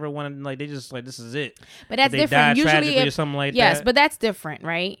remarry, never want to, like, they just like, this is it. But that's different. Usually, or something like that. Yes, but that's different,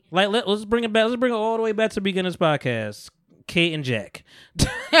 right? Like, let's bring it back. Let's bring it all the way back to the beginning of this podcast. Kate and Jack.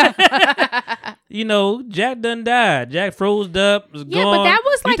 You know, Jack done died. Jack froze up, was gone. Yeah, but that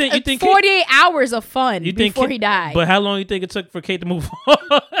was like 48 hours of fun before he died. But how long do you think it took for Kate to move on?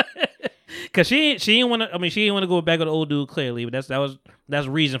 Because she didn't want to. I mean, she didn't want to go back with the old dude, clearly. But that's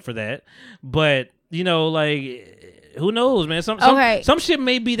reason for that. But you know, like, who knows, man? Some shit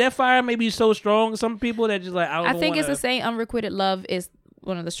may be, that fire may be so strong. Some people that just like, I think it's the same. Unrequited love is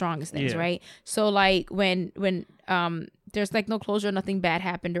one of the strongest things, right? So like when there's like no closure, nothing bad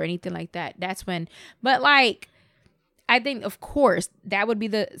happened or anything like that. That's when, but like, I think of course that would be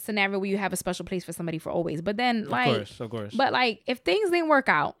the scenario where you have a special place for somebody for always. But then like, of course. But like, if things didn't work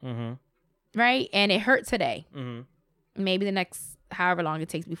out, right, and it hurt today, maybe the next however long it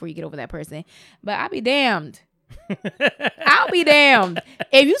takes before you get over that person. But I'll be damned. I'll be damned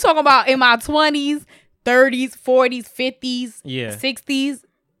if you talking about in my 20s, 30s, 40s, 50s, 60s.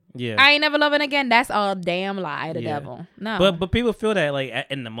 Yeah, I ain't never loving again. That's a damn lie, the devil. No, but people feel that like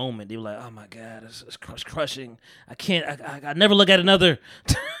in the moment. They're like, oh my god, it's crushing. I can't. I never look at another.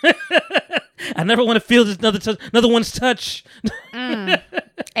 I never want to feel this another one's touch. It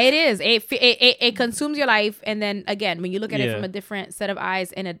is. It consumes your life, and then again, when you look at it from a different set of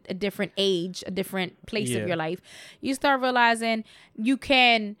eyes and a different age, a different place of your life, you start realizing you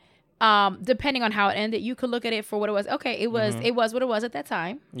can. Depending on how it ended, you could look at it for what it was. Okay, it was what it was at that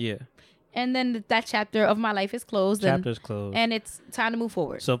time. Yeah. And then that chapter of my life is closed. Chapter's closed. And it's time to move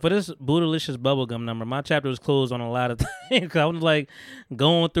forward. So for this Bootylicious Bubblegum number, my chapter was closed on a lot of things. I was like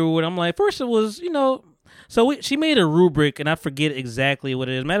going through it. I'm like, first it was, so she made a rubric, and I forget exactly what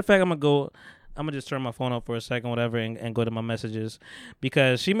it is. Matter of fact, I'm going to just turn my phone off for a second, whatever, and go to my messages.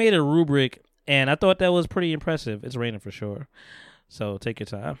 Because she made a rubric, and I thought that was pretty impressive. It's raining for sure. So take your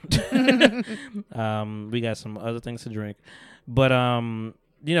time. We got some other things to drink. But,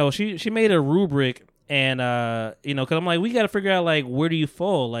 she made a rubric, and because I'm like, we got to figure out like where do you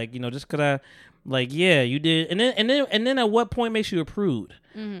fall, like just because I, like yeah you did, and then at what point makes you a prude,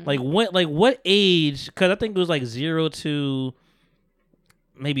 like what age? Because I think it was like 0 to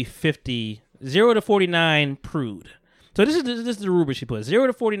maybe 50, 0 to 49 prude. So this is the rubric she put: 0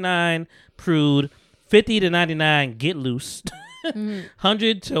 to 49 prude, 50 to 99 get loose,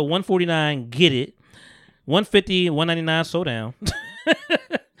 100 to 149 get it, 150 199 slow down.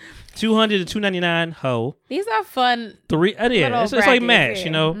 200 to 299 ho. These are fun. Yeah, it's like match,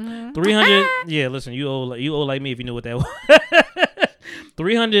 300. Yeah, listen, you owe like me if you knew what that was.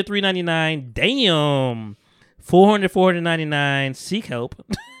 300 399 damn. 400 499 seek help.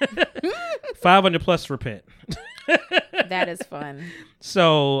 500 plus repent. That is fun.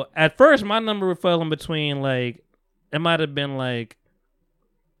 So at first my number fell in between, like it might have been like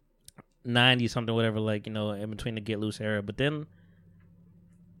 90 something, whatever, like in between the get loose era, but then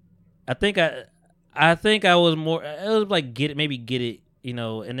I think I was more. It was like get it,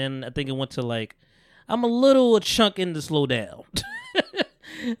 and then I think it went to like I'm a chunk in to slow down.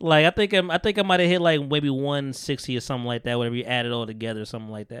 Like I think I might have hit like maybe 160 or something like that. Whatever you add it all together,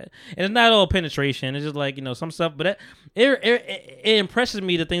 something like that. And it's not all penetration. It's just like some stuff. But it impresses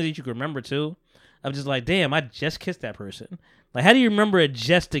me the things that you can remember too. I'm just like, damn, I just kissed that person. Like, how do you remember it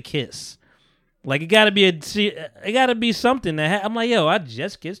just to kiss? Like it gotta be something that I'm like, yo, I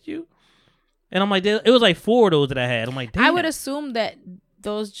just kissed you. And I'm like, it was like 4 of those that I had. I'm like, damn. I would assume that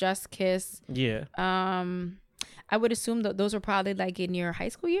those just kiss. Yeah. I would assume that those were probably like in your high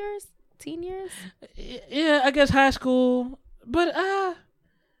school years, teen years. Yeah, I guess high school, but I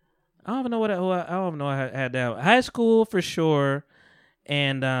don't even know what I don't even know I had down. High school for sure,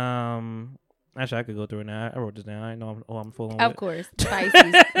 and actually I could go through it now. I wrote this down. I know I'm fooling with it. Of course,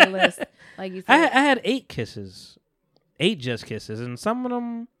 Pisces the list, like you said. I had 8 kisses, 8 just kisses, and some of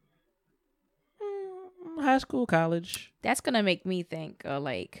them. High school, college. That's gonna make me think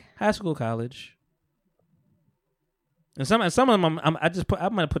like high school, college, and some of them. I'm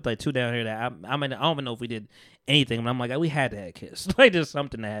gonna put like 2 down here that I don't even know if we did anything, but I'm like we had to have a kiss. Like there's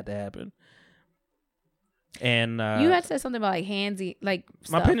something that had to happen. And you had said something about like handsy, like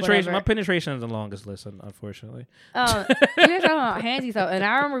my penetration. My penetration is the longest list, unfortunately. You were talking about handsy stuff, and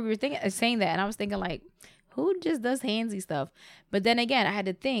I remember you were saying that, and I was thinking like, who just does handsy stuff? But then again, I had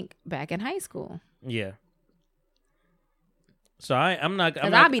to think back in high school. Yeah. So I'm not.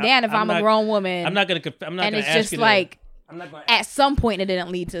 Because I'll be damned if I'm a grown woman. I'm not gonna. And it's just like at some point it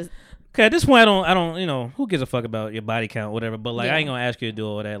didn't lead to. Okay, at this point I don't. Who gives a fuck about your body count, whatever. But like I ain't gonna ask you to do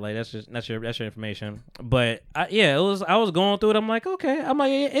all that. Like that's your information. But I was going through it. I'm like, okay. I'm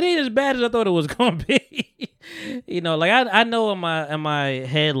like, it ain't as bad as I thought it was gonna be. Like I know in my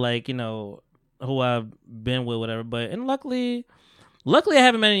head, like who I've been with, whatever. But luckily I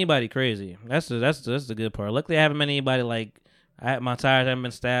haven't met anybody crazy. That's the good part. Luckily I haven't met anybody like. My tires haven't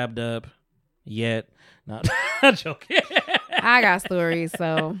been stabbed up yet. Not joking. I got stories,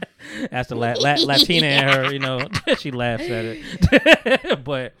 so that's the Latina in her. She laughs at it.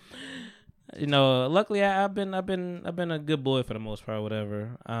 But luckily I've been a good boy for the most part,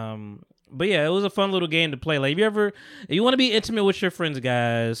 whatever. But yeah, it was a fun little game to play. Like if you want to be intimate with your friends,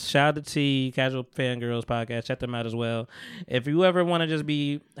 guys, shout out to T Casual Fangirls Podcast. Check them out as well. If you ever want to just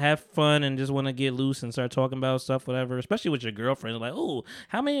have fun and just want to get loose and start talking about stuff, whatever, especially with your girlfriend, like, oh,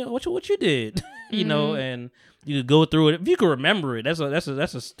 what you did, and you could go through it. If you can remember it, that's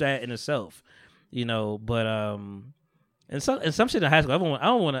a stat in itself, But and some shit in high school, I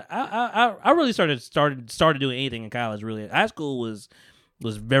don't want to. I really started doing anything in college. Really, high school was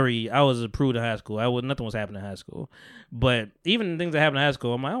I was a prude in high school. Nothing was happening in high school. But even things that happened in high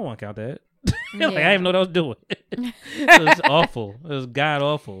school, I'm like, I don't want to count that. Like, I didn't even know what I was doing. It was awful. It was god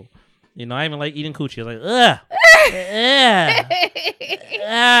awful. I even like eating coochie. I was like, ugh. You're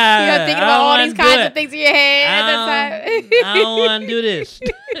thinking about all these kinds of things in your head at that time. I don't want to do this.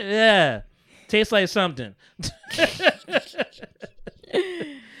 Yeah. Tastes like something.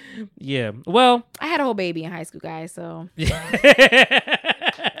 Yeah. Well, I had a whole baby in high school, guys, so. You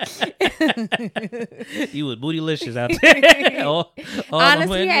was bootylicious out there. all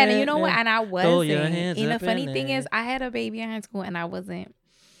honestly, and you know what? And I wasn't. And the funny thing is, I had a baby in high school and I wasn't.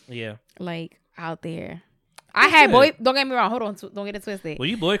 Yeah. Like out there. I had boy. Don't get me wrong. Hold on. Don't get it twisted. Were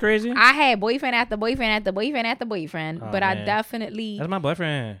you boy crazy? I had boyfriend after boyfriend after boyfriend after boyfriend, but man. I definitely. That's my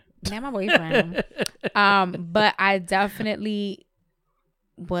boyfriend. Not my boyfriend. But I definitely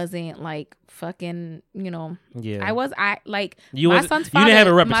wasn't like fucking. You know. Yeah. I like you my was, son's you father. didn't have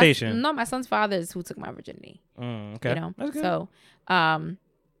a reputation. My son's father is who took my virginity. Okay. You know. That's good. So, I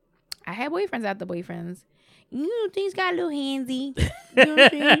had boyfriends after boyfriends. You know, things got a little handsy. You know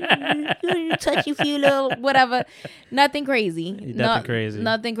what I'm saying? You touchy, feel little, whatever. Nothing crazy.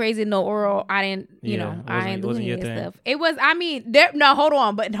 Nothing crazy. No oral. I didn't, you know, I didn't do any of that stuff. It was, I mean, hold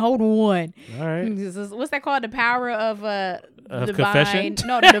on. All right. What's that called? The power of divine. Confession?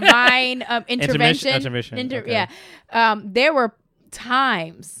 No, divine intervention. Okay. Yeah. There were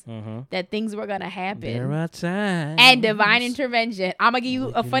times that things were gonna happen. There are times. And divine intervention. I'm gonna give you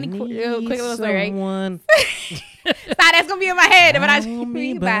a funny quick little story, right? That's gonna be in my head, but I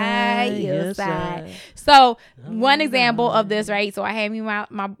be by your side. So one example of this, right? So I had me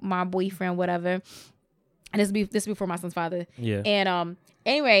my boyfriend, whatever, and this before my son's father. Yeah. And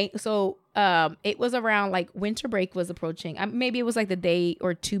anyway, so it was around like winter break was approaching. Maybe it was like the day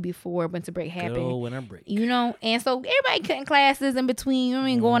or two before winter break happened. Go winter break. You know, and so everybody cutting classes in between. You know what I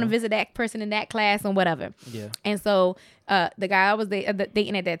mean, going to visit that person in that class and whatever. Yeah. And so the guy I was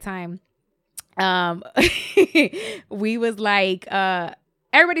dating at that time, we was like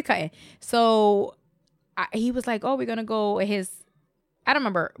everybody cutting. So he was like, "Oh, we're gonna go." I don't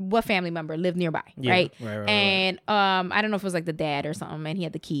remember what family member lived nearby, right? Right. And I don't know if it was like the dad or something, and he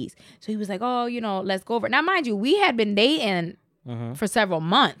had the keys. So he was like, "Oh, you know, let's go over." Now, mind you, we had been dating for several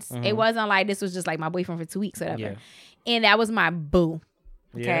months. It wasn't like this was just like my boyfriend for 2 weeks or whatever. Yeah. And that was my boo.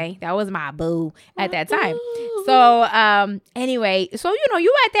 Okay, that was my boo at that time. So anyway, so you know,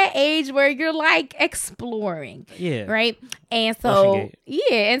 you at that age where you're like exploring, right? And so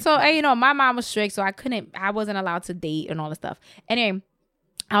and so you know, my mom was strict, so I wasn't allowed to date and all this stuff. Anyway,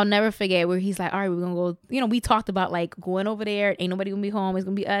 I'll never forget where he's like, "All right, we're gonna go." You know, we talked about like going over there. Ain't nobody gonna be home. It's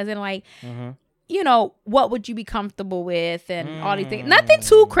gonna be us, and like. You know, what would you be comfortable with and all these things. Nothing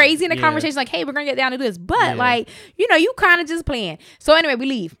too crazy in the conversation, like, hey, we're going to get down to this. But, like, you know, you kind of just playing. So, anyway, we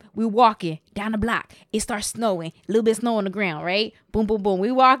leave. We walking down the block. It starts snowing. A little bit of snow on the ground, right? Boom, boom, boom.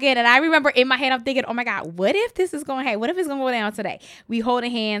 We walk in, and I remember in my head, I'm thinking, oh, my God, what if this is going to happen? What if it's going to go down today? We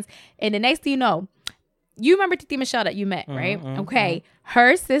holding hands, and the next thing you know, you remember Titi Michelle that you met, right? Okay.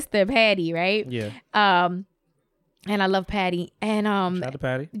 Her sister, Patty, right? Yeah. And I love Patty. And shout out to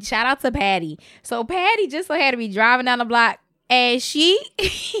Patty. Shout out to Patty. So Patty just so had to be driving down the block, and she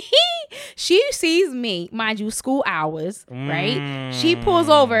sees me, mind you, school hours, right? She pulls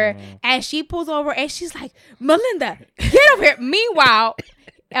over, and she's like, "Melinda, get over here." Meanwhile,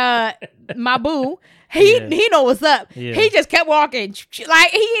 my boo, he know what's up. Yeah. He just kept walking.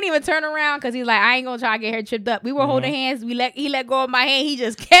 Like, he didn't even turn around because he's like, I ain't gonna try to get her tripped up. We were holding hands. He let go of my hand. He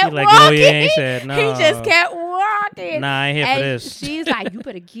just kept walking. He said, no. He just kept walking. Nah, I ain't here for this. She's like, you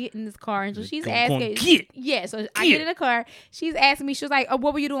better get in this car. And so she's asking. So I get in the car. She's asking me. She was like, oh,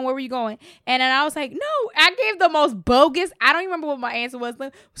 what were you doing? Where were you going? And then I was like, no. I gave the most bogus. I don't even remember what my answer was.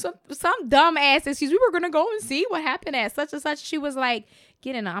 Some dumb ass excuse. We were gonna go and see what happened at such and such. She was like,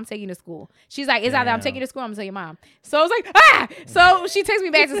 get in there. I'm taking you to school. She's like, it's either I'm taking you to school, I'm gonna tell your mom. So I was like, So she takes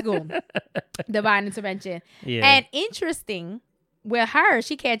me back to school. Divine intervention. Yeah. And interesting, with her,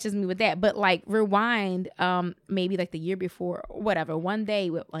 she catches me with that. But like rewind, maybe like the year before, or whatever. One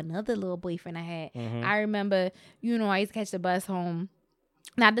day with another little boyfriend I had. I remember, you know, I used to catch the bus home.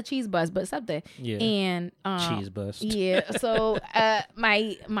 Not the cheese bus, but something. Yeah. And cheese bus. Yeah. So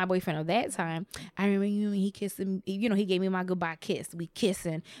my boyfriend of that time, I remember he kissing. You know, he gave me my goodbye kiss. We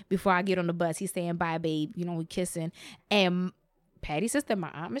kissing before I get on the bus. He's saying bye, babe. You know, we kissing. And Patty's sister,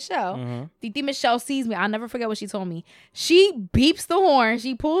 my aunt Michelle, Titi Michelle sees me. I'll never forget what she told me. She beeps the horn.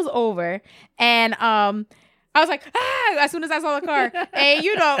 She pulls over, and I was like, as soon as I saw the car. And,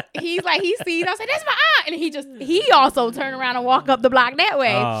 you know, he's like, he sees, I was like, that's my aunt. And he also turned around and walked up the block that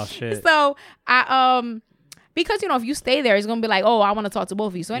way. Oh, shit. So, because, you know, if you stay there, it's going to be like, oh, I want to talk to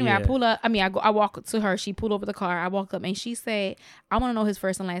both of you. So, anyway, I pull up. I walk to her. She pulled over the car. I walked up, and she said, I want to know his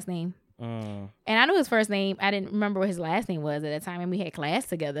first and last name. And I knew his first name. I didn't remember what his last name was at that time. And we had class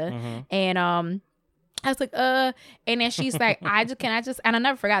together. And, I was like, and then she's like, and I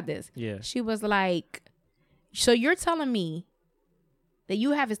never forgot this. Yeah. She was like, so you're telling me that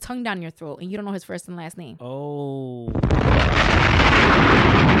you have his tongue down your throat and you don't know his first and last name? Oh. She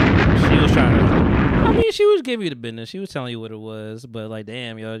was trying to... I mean, she was giving you the business. She was telling you what it was, but like,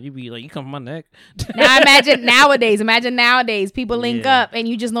 damn, yo, you be like, you come from my neck. Now imagine nowadays, people link up and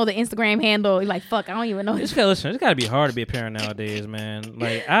you just know the Instagram handle. You're like, fuck, I don't even know. It's gotta be hard to be a parent nowadays, man.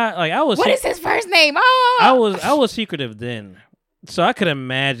 I was. What is his first name? Oh, I was secretive then, so I could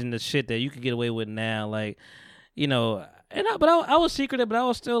imagine the shit that you could get away with now. Like, you know, but I was secretive, but I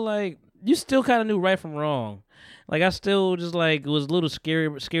was still like, you still kind of knew right from wrong. Like, I still just like was a little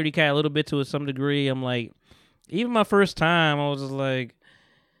scaredy cat a little bit to some degree. I'm like, even my first time, I was just like,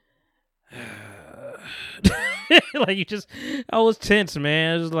 like I was tense,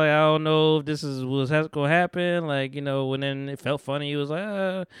 man. It was like, I don't know if this was gonna happen. Like, you know, when then it felt funny, it was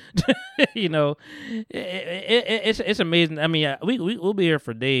like, you know, it's amazing. I mean, we'll be here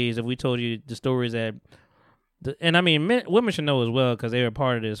for days if we told you the stories that, and I mean, women should know as well because they were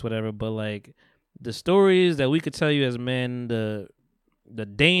part of this, whatever. But like, the stories that we could tell you as men, the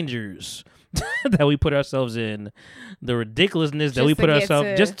dangers that we put ourselves in, the ridiculousness that we put ourselves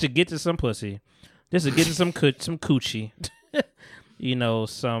just to get to some pussy, just to get to some coochie, you know,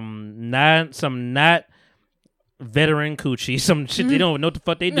 some not veteran coochie, some shit they don't know what the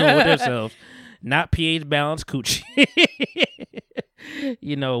fuck they doing with themselves, not pH balanced coochie.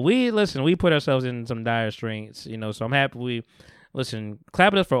 You know, we put ourselves in some dire straits, you know, so I'm happy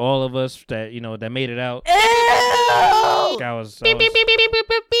clap it up for all of us that, you know, that made it out. I think that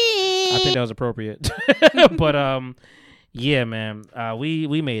was appropriate. But yeah, man,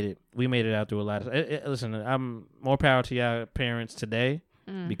 we made it. We made it out through a lot of listen, I'm more power to y'all parents today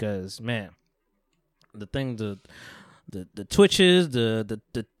because, man, the twitches, the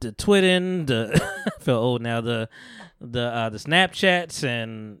twitting, I feel old now, the Snapchats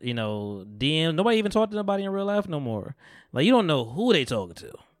and, you know, DM. Nobody even talk to nobody in real life no more. Like, you don't know who they talking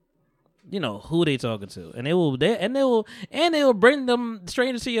to. You know who they talking to, and they will bring them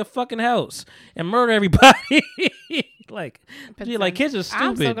strangers to your fucking house and murder everybody. like kids are stupid.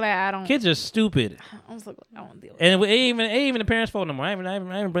 I'm so glad I don't. Kids are stupid. I'm so glad I don't deal with and it ain't even the parents' fault no more. I ain't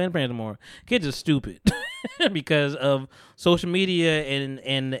blaming the parents no more. Kids are stupid because of social media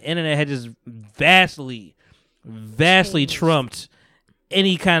and the internet had just vastly trumped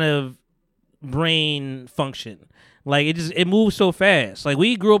any kind of brain function. Like, it moves so fast. Like,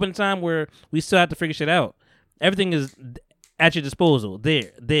 we grew up in a time where we still have to figure shit out. Everything is at your disposal. There.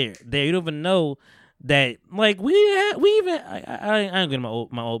 You don't even know that. Like, I ain't getting my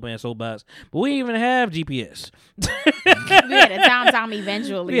old man soapbox, but we even have GPS. We had a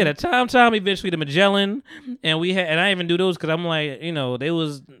TomTom eventually. The Magellan, and I even do those because I'm like, you know,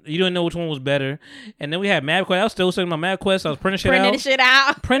 you didn't know which one was better. And then we had MapQuest. I was still sending my MapQuest. I was printing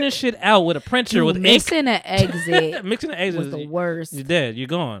shit out with a printer. Dude, with mixing ink. an exit. Mixing an exit was the worst. You're dead. You're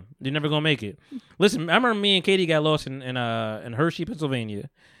gone. You're never gonna make it. Listen, I remember me and Katie got lost in Hershey, Pennsylvania.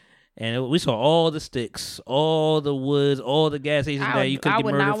 And we saw all the sticks, all the woods, all the gas stations that you could get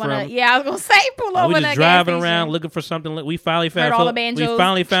murdered from. Yeah, I was gonna say pull over. We just driving around looking for something. We finally found all the banjos. We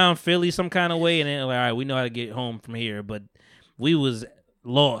finally found Philly some kind of way, and then like, all right, we know how to get home from here. But we was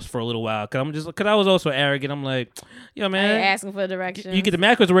lost for a little while because I was also arrogant. I'm like, yo, man, asking for directions. You get the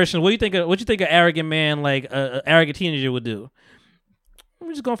MapQuest directions. What you think an arrogant man, like an arrogant teenager, would do?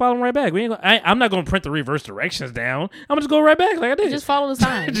 We're just gonna follow them right back. I'm not gonna print the reverse directions down. I'm gonna just go right back like I did. Just follow the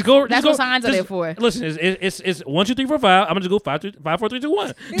signs. That's what signs are there for. Listen, it's 1, 2, 3, 4, 5. I'm gonna just go 5, 4, 3, 2,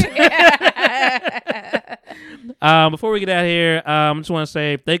 1. Before we get out of here, I just want to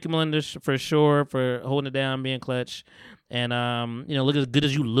say thank you, Melinda, for sure for holding it down, being clutch, and you know, look as good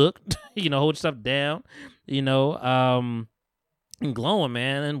as you look. You know, hold stuff down. You know, and glowing,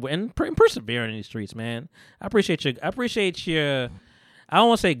 man, and persevering in these streets, man. I appreciate your. I don't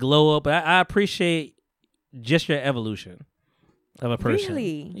want to say glow up, but I appreciate just your evolution of a person.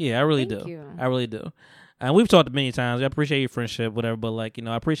 Really? Yeah, I really Thank do. you. I really do. And we've talked many times. I appreciate your friendship, whatever, but like, you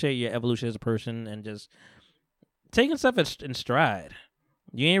know, I appreciate your evolution as a person and just taking stuff in stride.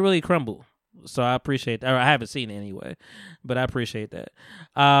 You ain't really crumble. So I appreciate that. Or I haven't seen it anyway, but I appreciate that.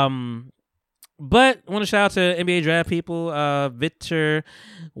 But I want to shout out to NBA draft people. Victor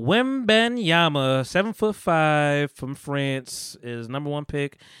Wembanyama, 7'5" from France, is #1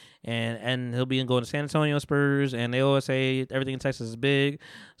 pick, and he'll be going to San Antonio Spurs. And they always say everything in Texas is big,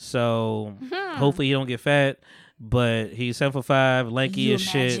 so hopefully he don't get fat. But he's 7'5", lanky as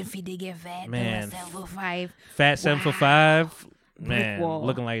shit. If he did get fat, man, 7'5", fat 7'5", man,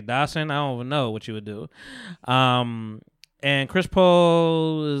 looking like Dawson. I don't even know what you would do. And Chris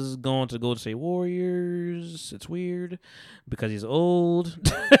Paul is going to Golden State Warriors. It's weird because he's old.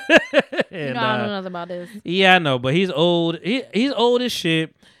 And, I don't know nothing about this. Yeah, I know, but he's old. He's old as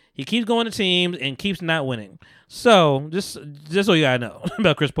shit. He keeps going to teams and keeps not winning. So just so you gotta know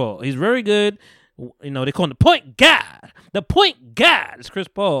about Chris Paul, he's very good You know, they call him the point guard. The point guard is Chris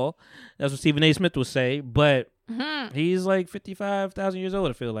Paul. That's what Stephen A. Smith would say. But he's like 55,000 years old,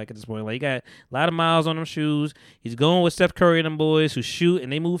 I feel like, at this point. Like, he got a lot of miles on them shoes. He's going with Steph Curry and them boys who shoot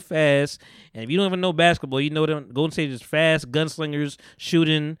and they move fast. And if you don't even know basketball, you know them Golden State is fast gunslingers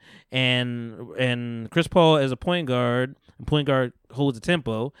shooting. And Chris Paul is a point guard. And point guard holds the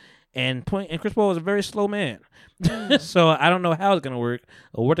tempo. And Chris Paul is a very slow man. So I don't know how it's going to work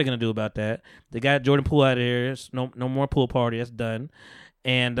or what they're going to do about that. They got Jordan Poole out of here. No more pool party. That's done.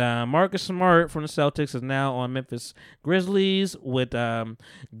 And Marcus Smart from the Celtics is now on Memphis Grizzlies with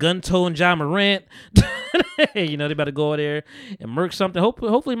Gun-Toe and Ja Morant. You know, they about to go over there and murk something.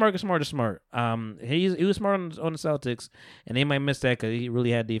 Hopefully Marcus Smart is smart. He was smart on the Celtics, and they might miss that because he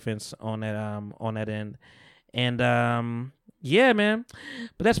really had defense on that end. And yeah, man.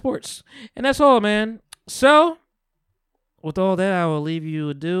 But that's sports. And that's all, man. So with all that, I will leave you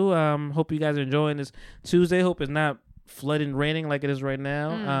to do. Hope you guys are enjoying this Tuesday. Hope it's not flooding, raining like it is right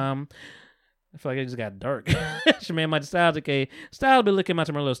now. I feel like it just got dark. It's your man, my Styles. Okay, Styles be looking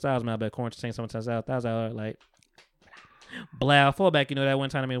at my little Styles, man. But quarantine sometimes out. That was out like blow. Fall back. You know that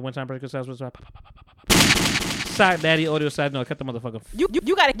one time I made Pedicures Styles was side daddy audio side. No, I cut the motherfucker. You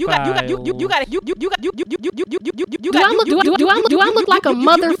got it. Do I look like a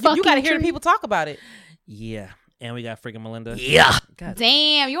motherfucker? You got to hear the people talk about it. Yeah. And we got freaking Melinda. Yeah. God.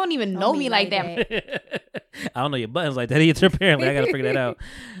 Damn, you don't even know me like that. I don't know your buttons like that either, apparently. I got to figure that out.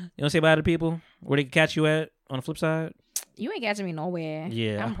 You want to say bye to people? Where they can catch you at on the flip side? You ain't catching me nowhere.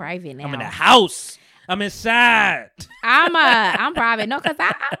 Yeah. I'm private now. I'm in the house. I'm inside. I'm private. No, because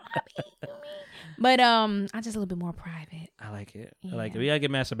but I'm just a little bit more private. I like it. Yeah. I like it. We got to get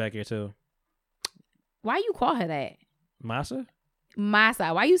Massa back here, too. Why you call her that? Massa?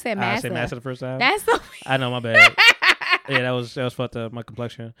 Massa. Why you say Massa? I said Massa the first time. That's so I know, my bad. Yeah, that was fucked up. My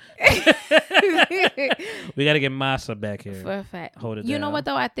complexion. We got to get Massa back here. For a fact. Hold it You down. know what,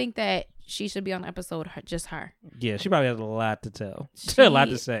 though? I think that she should be on the episode, just her. Yeah, she probably has a lot to tell. A lot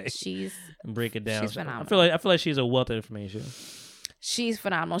to say. She's and break it down. She's phenomenal. I feel like she's a wealth of information. She's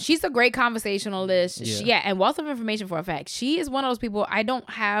phenomenal. She's a great conversationalist. Yeah. And wealth of information for a fact. She is one of those people I don't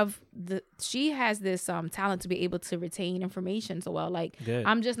have she has this talent to be able to retain information so well. Like Good.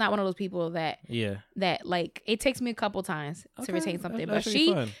 I'm just not one of those people that like it takes me a couple times to retain something. But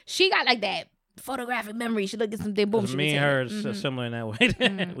she got like that photographic memory. She look at something, boom. She me and her are similar in that way.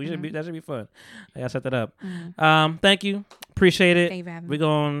 We should be. That should be fun. I gotta set that up. Thank you. Appreciate it. Thank you for having me. We're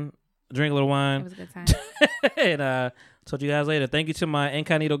gonna drink a little wine. It was a good time. And talk to you guys later. Thank you to my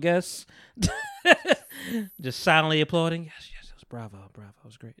incognito guests. Just silently applauding. Yes, it was bravo. It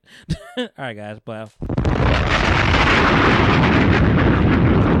was great. All right, guys. Bye.